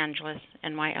York, Los Angeles,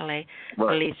 Nyla,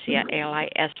 Alisia,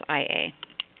 Alisia.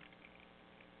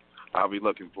 I'll be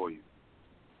looking for you.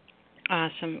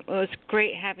 Awesome. Well, it's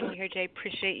great having you here, Jay.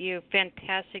 Appreciate you.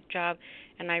 Fantastic job,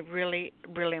 and I really,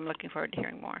 really am looking forward to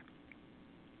hearing more.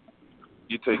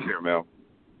 You take care, Mel.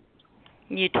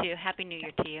 You too. Happy New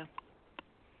Year to you.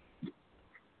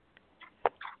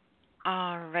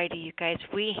 All righty, you guys.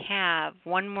 We have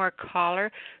one more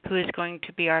caller who is going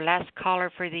to be our last caller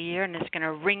for the year, and is going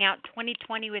to ring out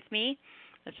 2020 with me.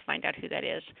 Let's find out who that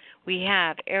is. We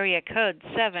have area code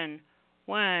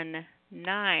 719.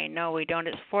 No, we don't.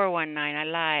 It's 419. I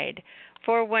lied.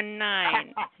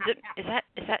 419. Is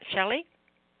that Shelley?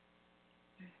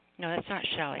 No, that's not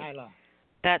Shelley. Nyla.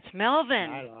 That's Melvin.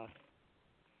 Nyla.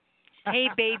 Hey,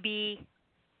 baby.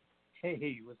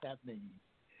 Hey, what's happening?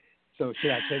 So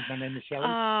should I change my name to Shelley?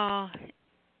 Oh,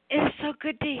 it's so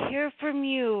good to hear from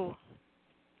you.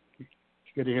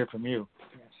 It's good to hear from you.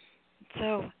 Yes.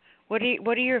 So, what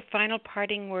are your final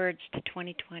parting words to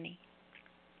 2020?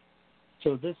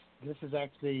 So this is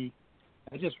actually,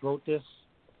 I just wrote this,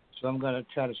 so I'm going to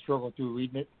try to struggle through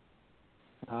reading it.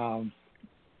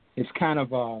 It's kind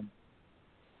of,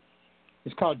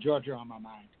 it's called Georgia on My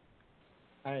Mind.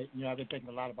 I've been thinking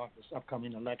a lot about this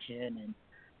upcoming election and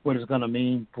what it's going to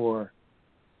mean for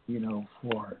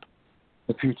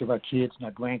the future of our kids and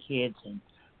our grandkids and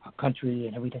our country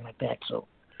and everything like that. So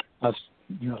I was,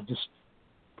 just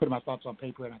putting my thoughts on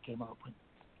paper, and I came up with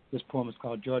this poem. It's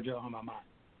called Georgia on My Mind.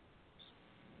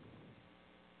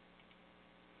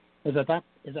 As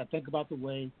I think about the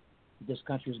way this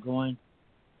country is going,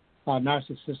 our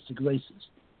narcissistic races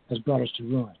has brought us to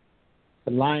ruin.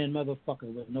 The lying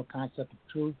motherfucker with no concept of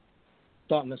truth,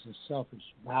 thoughtless and selfish,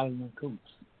 violent and coots.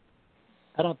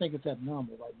 I don't think it's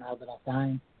abnormal right now that I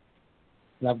find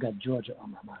that I've got Georgia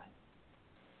on my mind.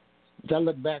 As I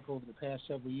look back over the past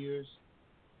several years,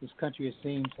 this country, it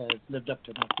seems, has lived up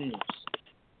to my fears.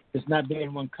 It's not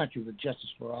been one country with justice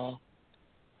for all.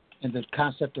 And the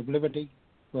concept of liberty,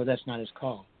 well, that's not its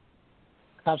call.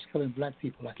 Cops killing black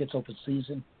people like it's open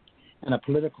season, and a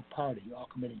political party all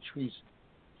committing treason.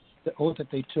 The oath that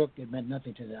they took, it meant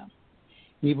nothing to them.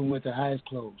 Even with their eyes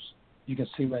closed, you can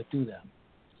see right through them.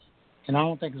 And I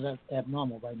don't think it's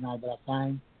abnormal right now that I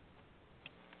find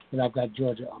that I've got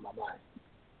Georgia on my mind.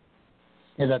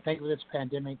 As I think of this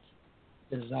pandemic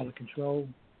that is out of control,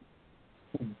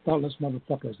 and the thoughtless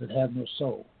motherfuckers that have no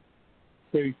soul,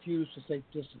 they refuse to safe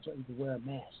distance or even wear a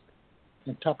mask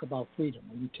and talk about freedom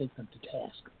when you take them to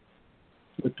task.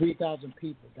 With 3,000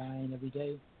 people dying every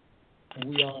day, and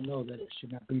we all know that it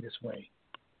should not be this way.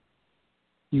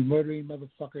 You murdering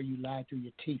motherfucker, you lie through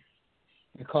your teeth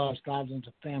and cause thousands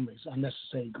of families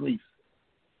unnecessary grief.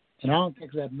 And I don't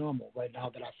think it's abnormal right now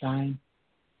that I find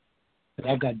that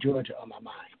I've got Georgia on my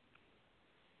mind.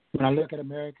 When I look at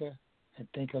America and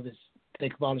think of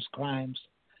all its crimes,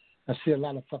 I see a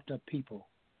lot of fucked up people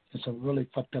and some really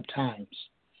fucked up times.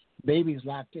 Babies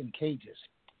locked in cages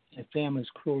and families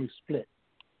cruelly split,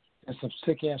 and some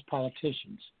sick-ass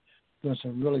politicians doing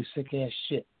some really sick-ass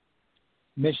shit.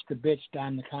 Mitch the bitch,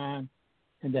 Don the con,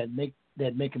 and that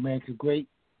make America great,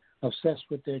 obsessed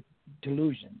with their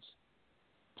delusions,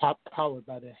 powered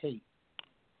by their hate.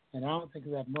 And I don't think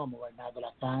it's abnormal right now that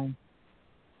I find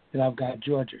that I've got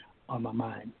Georgia on my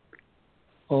mind.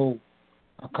 Oh,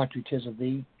 a country 'tis of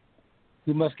thee.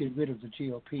 We must get rid of the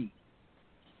GOP.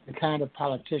 The kind of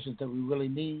politicians that we really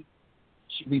need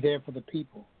should be there for the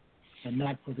people and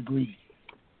not for the greed.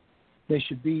 They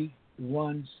should be the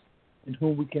ones in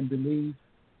whom we can believe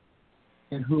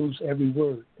and whose every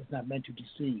word is not meant to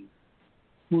deceive,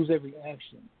 whose every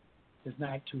action is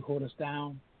not to hold us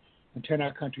down and turn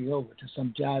our country over to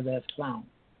some jive-ass clown.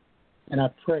 And I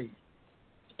pray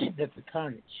that the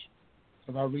carnage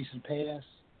of our recent past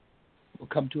will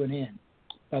come to an end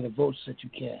by the votes that you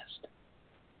cast.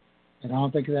 And I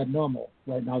don't think it's abnormal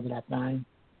right now that I find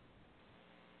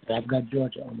that I've got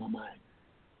Georgia on my mind.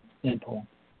 End poem.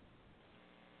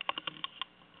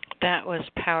 That was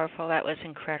powerful. That was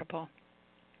incredible.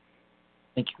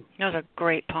 Thank you. That was a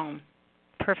great poem.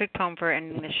 Perfect poem for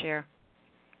ending this year.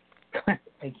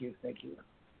 Thank you.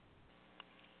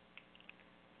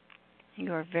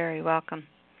 You are very welcome.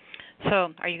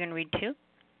 So, are you going to read two?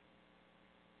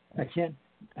 I can.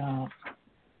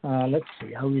 Let's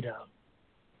see. I'll read out.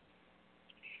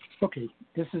 Okay,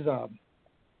 this is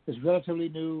relatively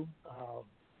new.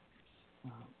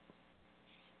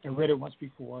 I read it once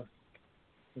before.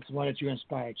 It's one that you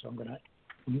inspired, so I'm gonna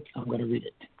read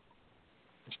it.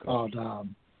 It's called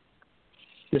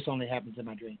 "This Only Happens in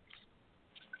My Dreams."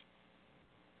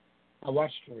 I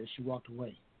watched her as she walked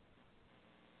away.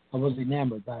 I was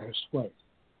enamored by her sway.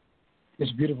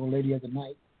 This beautiful lady of the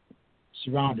night,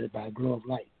 surrounded by a glow of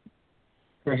light.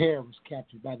 Her hair was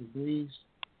captured by the breeze.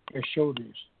 Her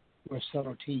shoulders were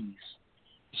subtle tease.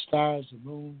 The stars, the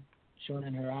moon, shone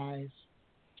in her eyes.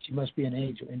 She must be an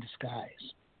angel in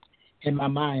disguise. And my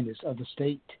mind is of the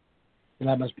state that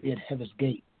I must be at heaven's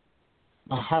gate.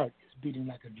 My heart is beating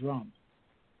like a drum.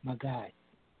 My God,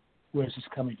 where is this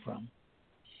coming from?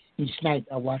 Each night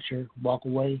I watch her walk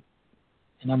away,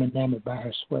 and I'm enamored by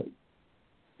her sway.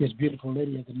 This beautiful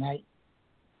lady of the night,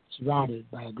 surrounded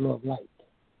by a glow of light.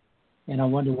 And I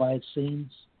wonder why it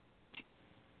seems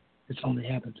this only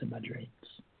happens in my dreams.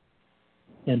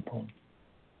 End poem.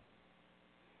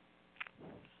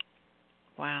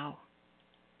 Wow.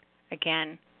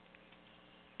 Again,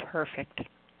 perfect.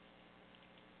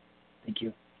 Thank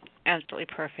you. Absolutely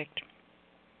perfect.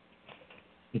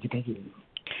 Thank you.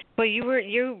 Well,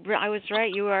 I was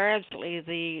right. You are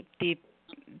absolutely the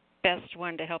best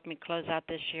one to help me close out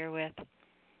this year with.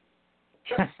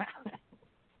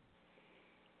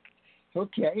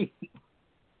 Okay.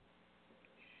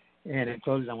 And in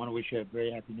closing, I want to wish you a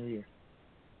very happy New Year.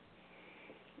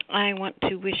 I want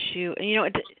to wish you,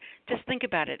 just think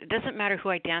about it. It doesn't matter who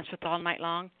I dance with all night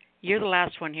long. You're the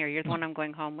last one here. You're the one I'm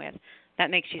going home with. That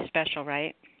makes you special,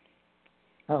 right?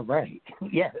 Oh, right.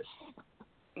 Yes.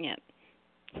 Yeah.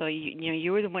 So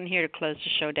you were the one here to close the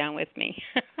show down with me.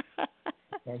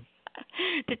 Okay.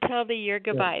 To tell the year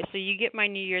goodbye. Yes. So you get my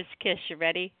New Year's kiss. You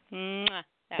ready? Mwah.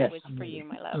 That was for you,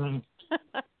 my love.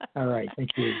 All right.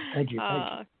 Thank you.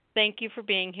 Thank you for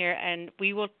being here. And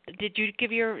we will. Did you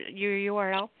give your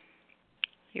URL?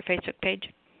 Your Facebook page?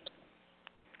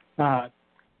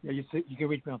 You can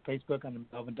reach me on Facebook under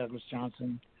Melvin Douglas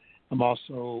Johnson. I'm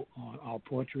also on All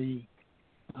Poetry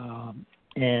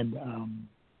and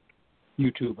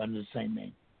YouTube under the same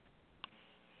name.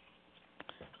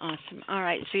 Awesome. All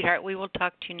right, sweetheart. We will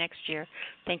talk to you next year.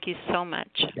 Thank you so much.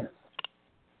 Yes.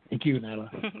 Thank you, Nyla.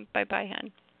 Bye-bye,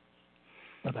 hon.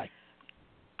 Bye-bye.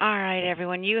 All right,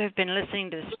 everyone. You have been listening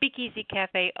to the SpeakEasy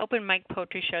Cafe Open Mic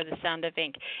Poetry Show, The Sound of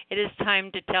Ink. It is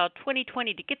time to tell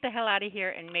 2020 to get the hell out of here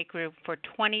and make room for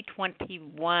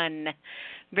 2021.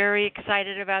 Very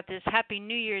excited about this. Happy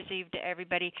New Year's Eve to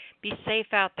everybody. Be safe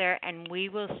out there, and we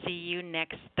will see you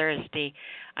next Thursday.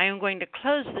 I am going to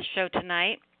close the show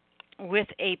tonight with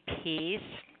a piece.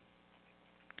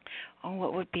 Oh,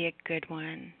 what would be a good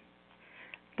one?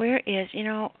 Where is,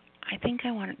 I think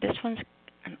I want it. This one's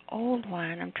an old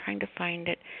one. I'm trying to find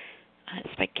it.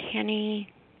 It's by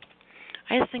Kenny.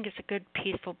 I just think it's a good,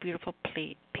 peaceful, beautiful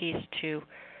piece to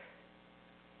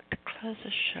close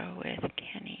the show with.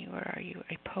 Kenny, where are you?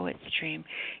 A Poet's Dream.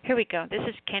 Here we go. This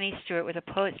is Kenny Stewart with A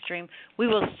Poet's Dream. We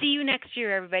will see you next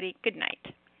year, everybody. Good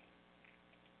night.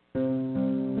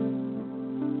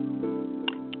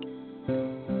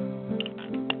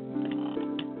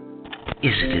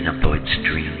 Is it in a poet's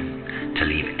dream to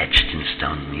leave etched in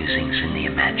stone musings in the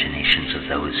imaginations of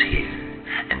those here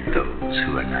and those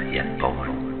who are not yet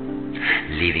born,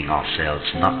 leaving ourselves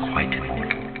not quite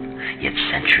immortal, yet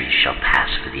centuries shall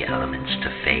pass for the elements to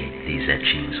fade these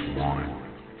etchings worn?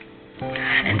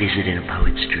 And is it in a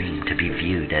poet's dream to be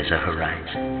viewed as a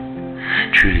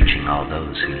horizon, truly reaching all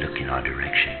those who look in our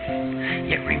direction,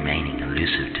 yet remaining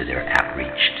elusive to their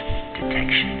outreached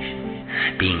detection?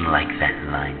 Being like that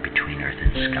line between earth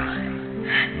and sky,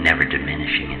 never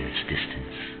diminishing in its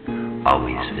distance,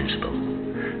 always visible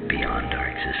beyond our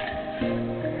existence.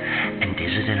 And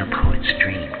is it in a poet's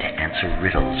dream to answer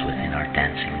riddles within our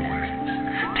dancing words,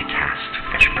 to cast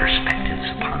fresh perspectives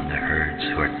upon the herds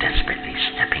who are desperately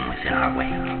stepping within our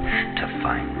wake, to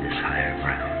find this higher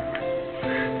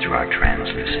ground? Through our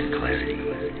translucent clarity,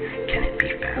 can it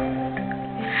be found?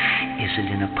 Is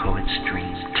it in a poet's dream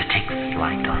to take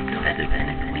flight on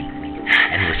feather-penned wing,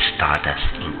 and with stardust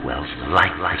inkwells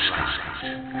light the skies,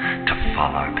 to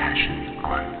fall our passion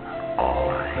on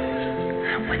all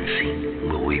eyes? When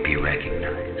seen, will we be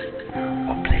recognized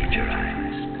or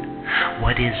plagiarized?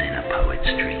 What is in a poet's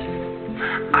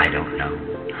dream? I don't know.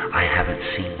 I haven't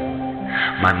seen.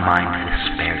 My mind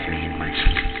has spared me in my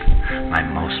sleep, my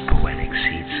most poetic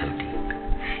seed so deep.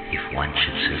 If one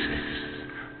should surface,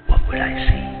 what would I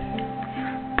see?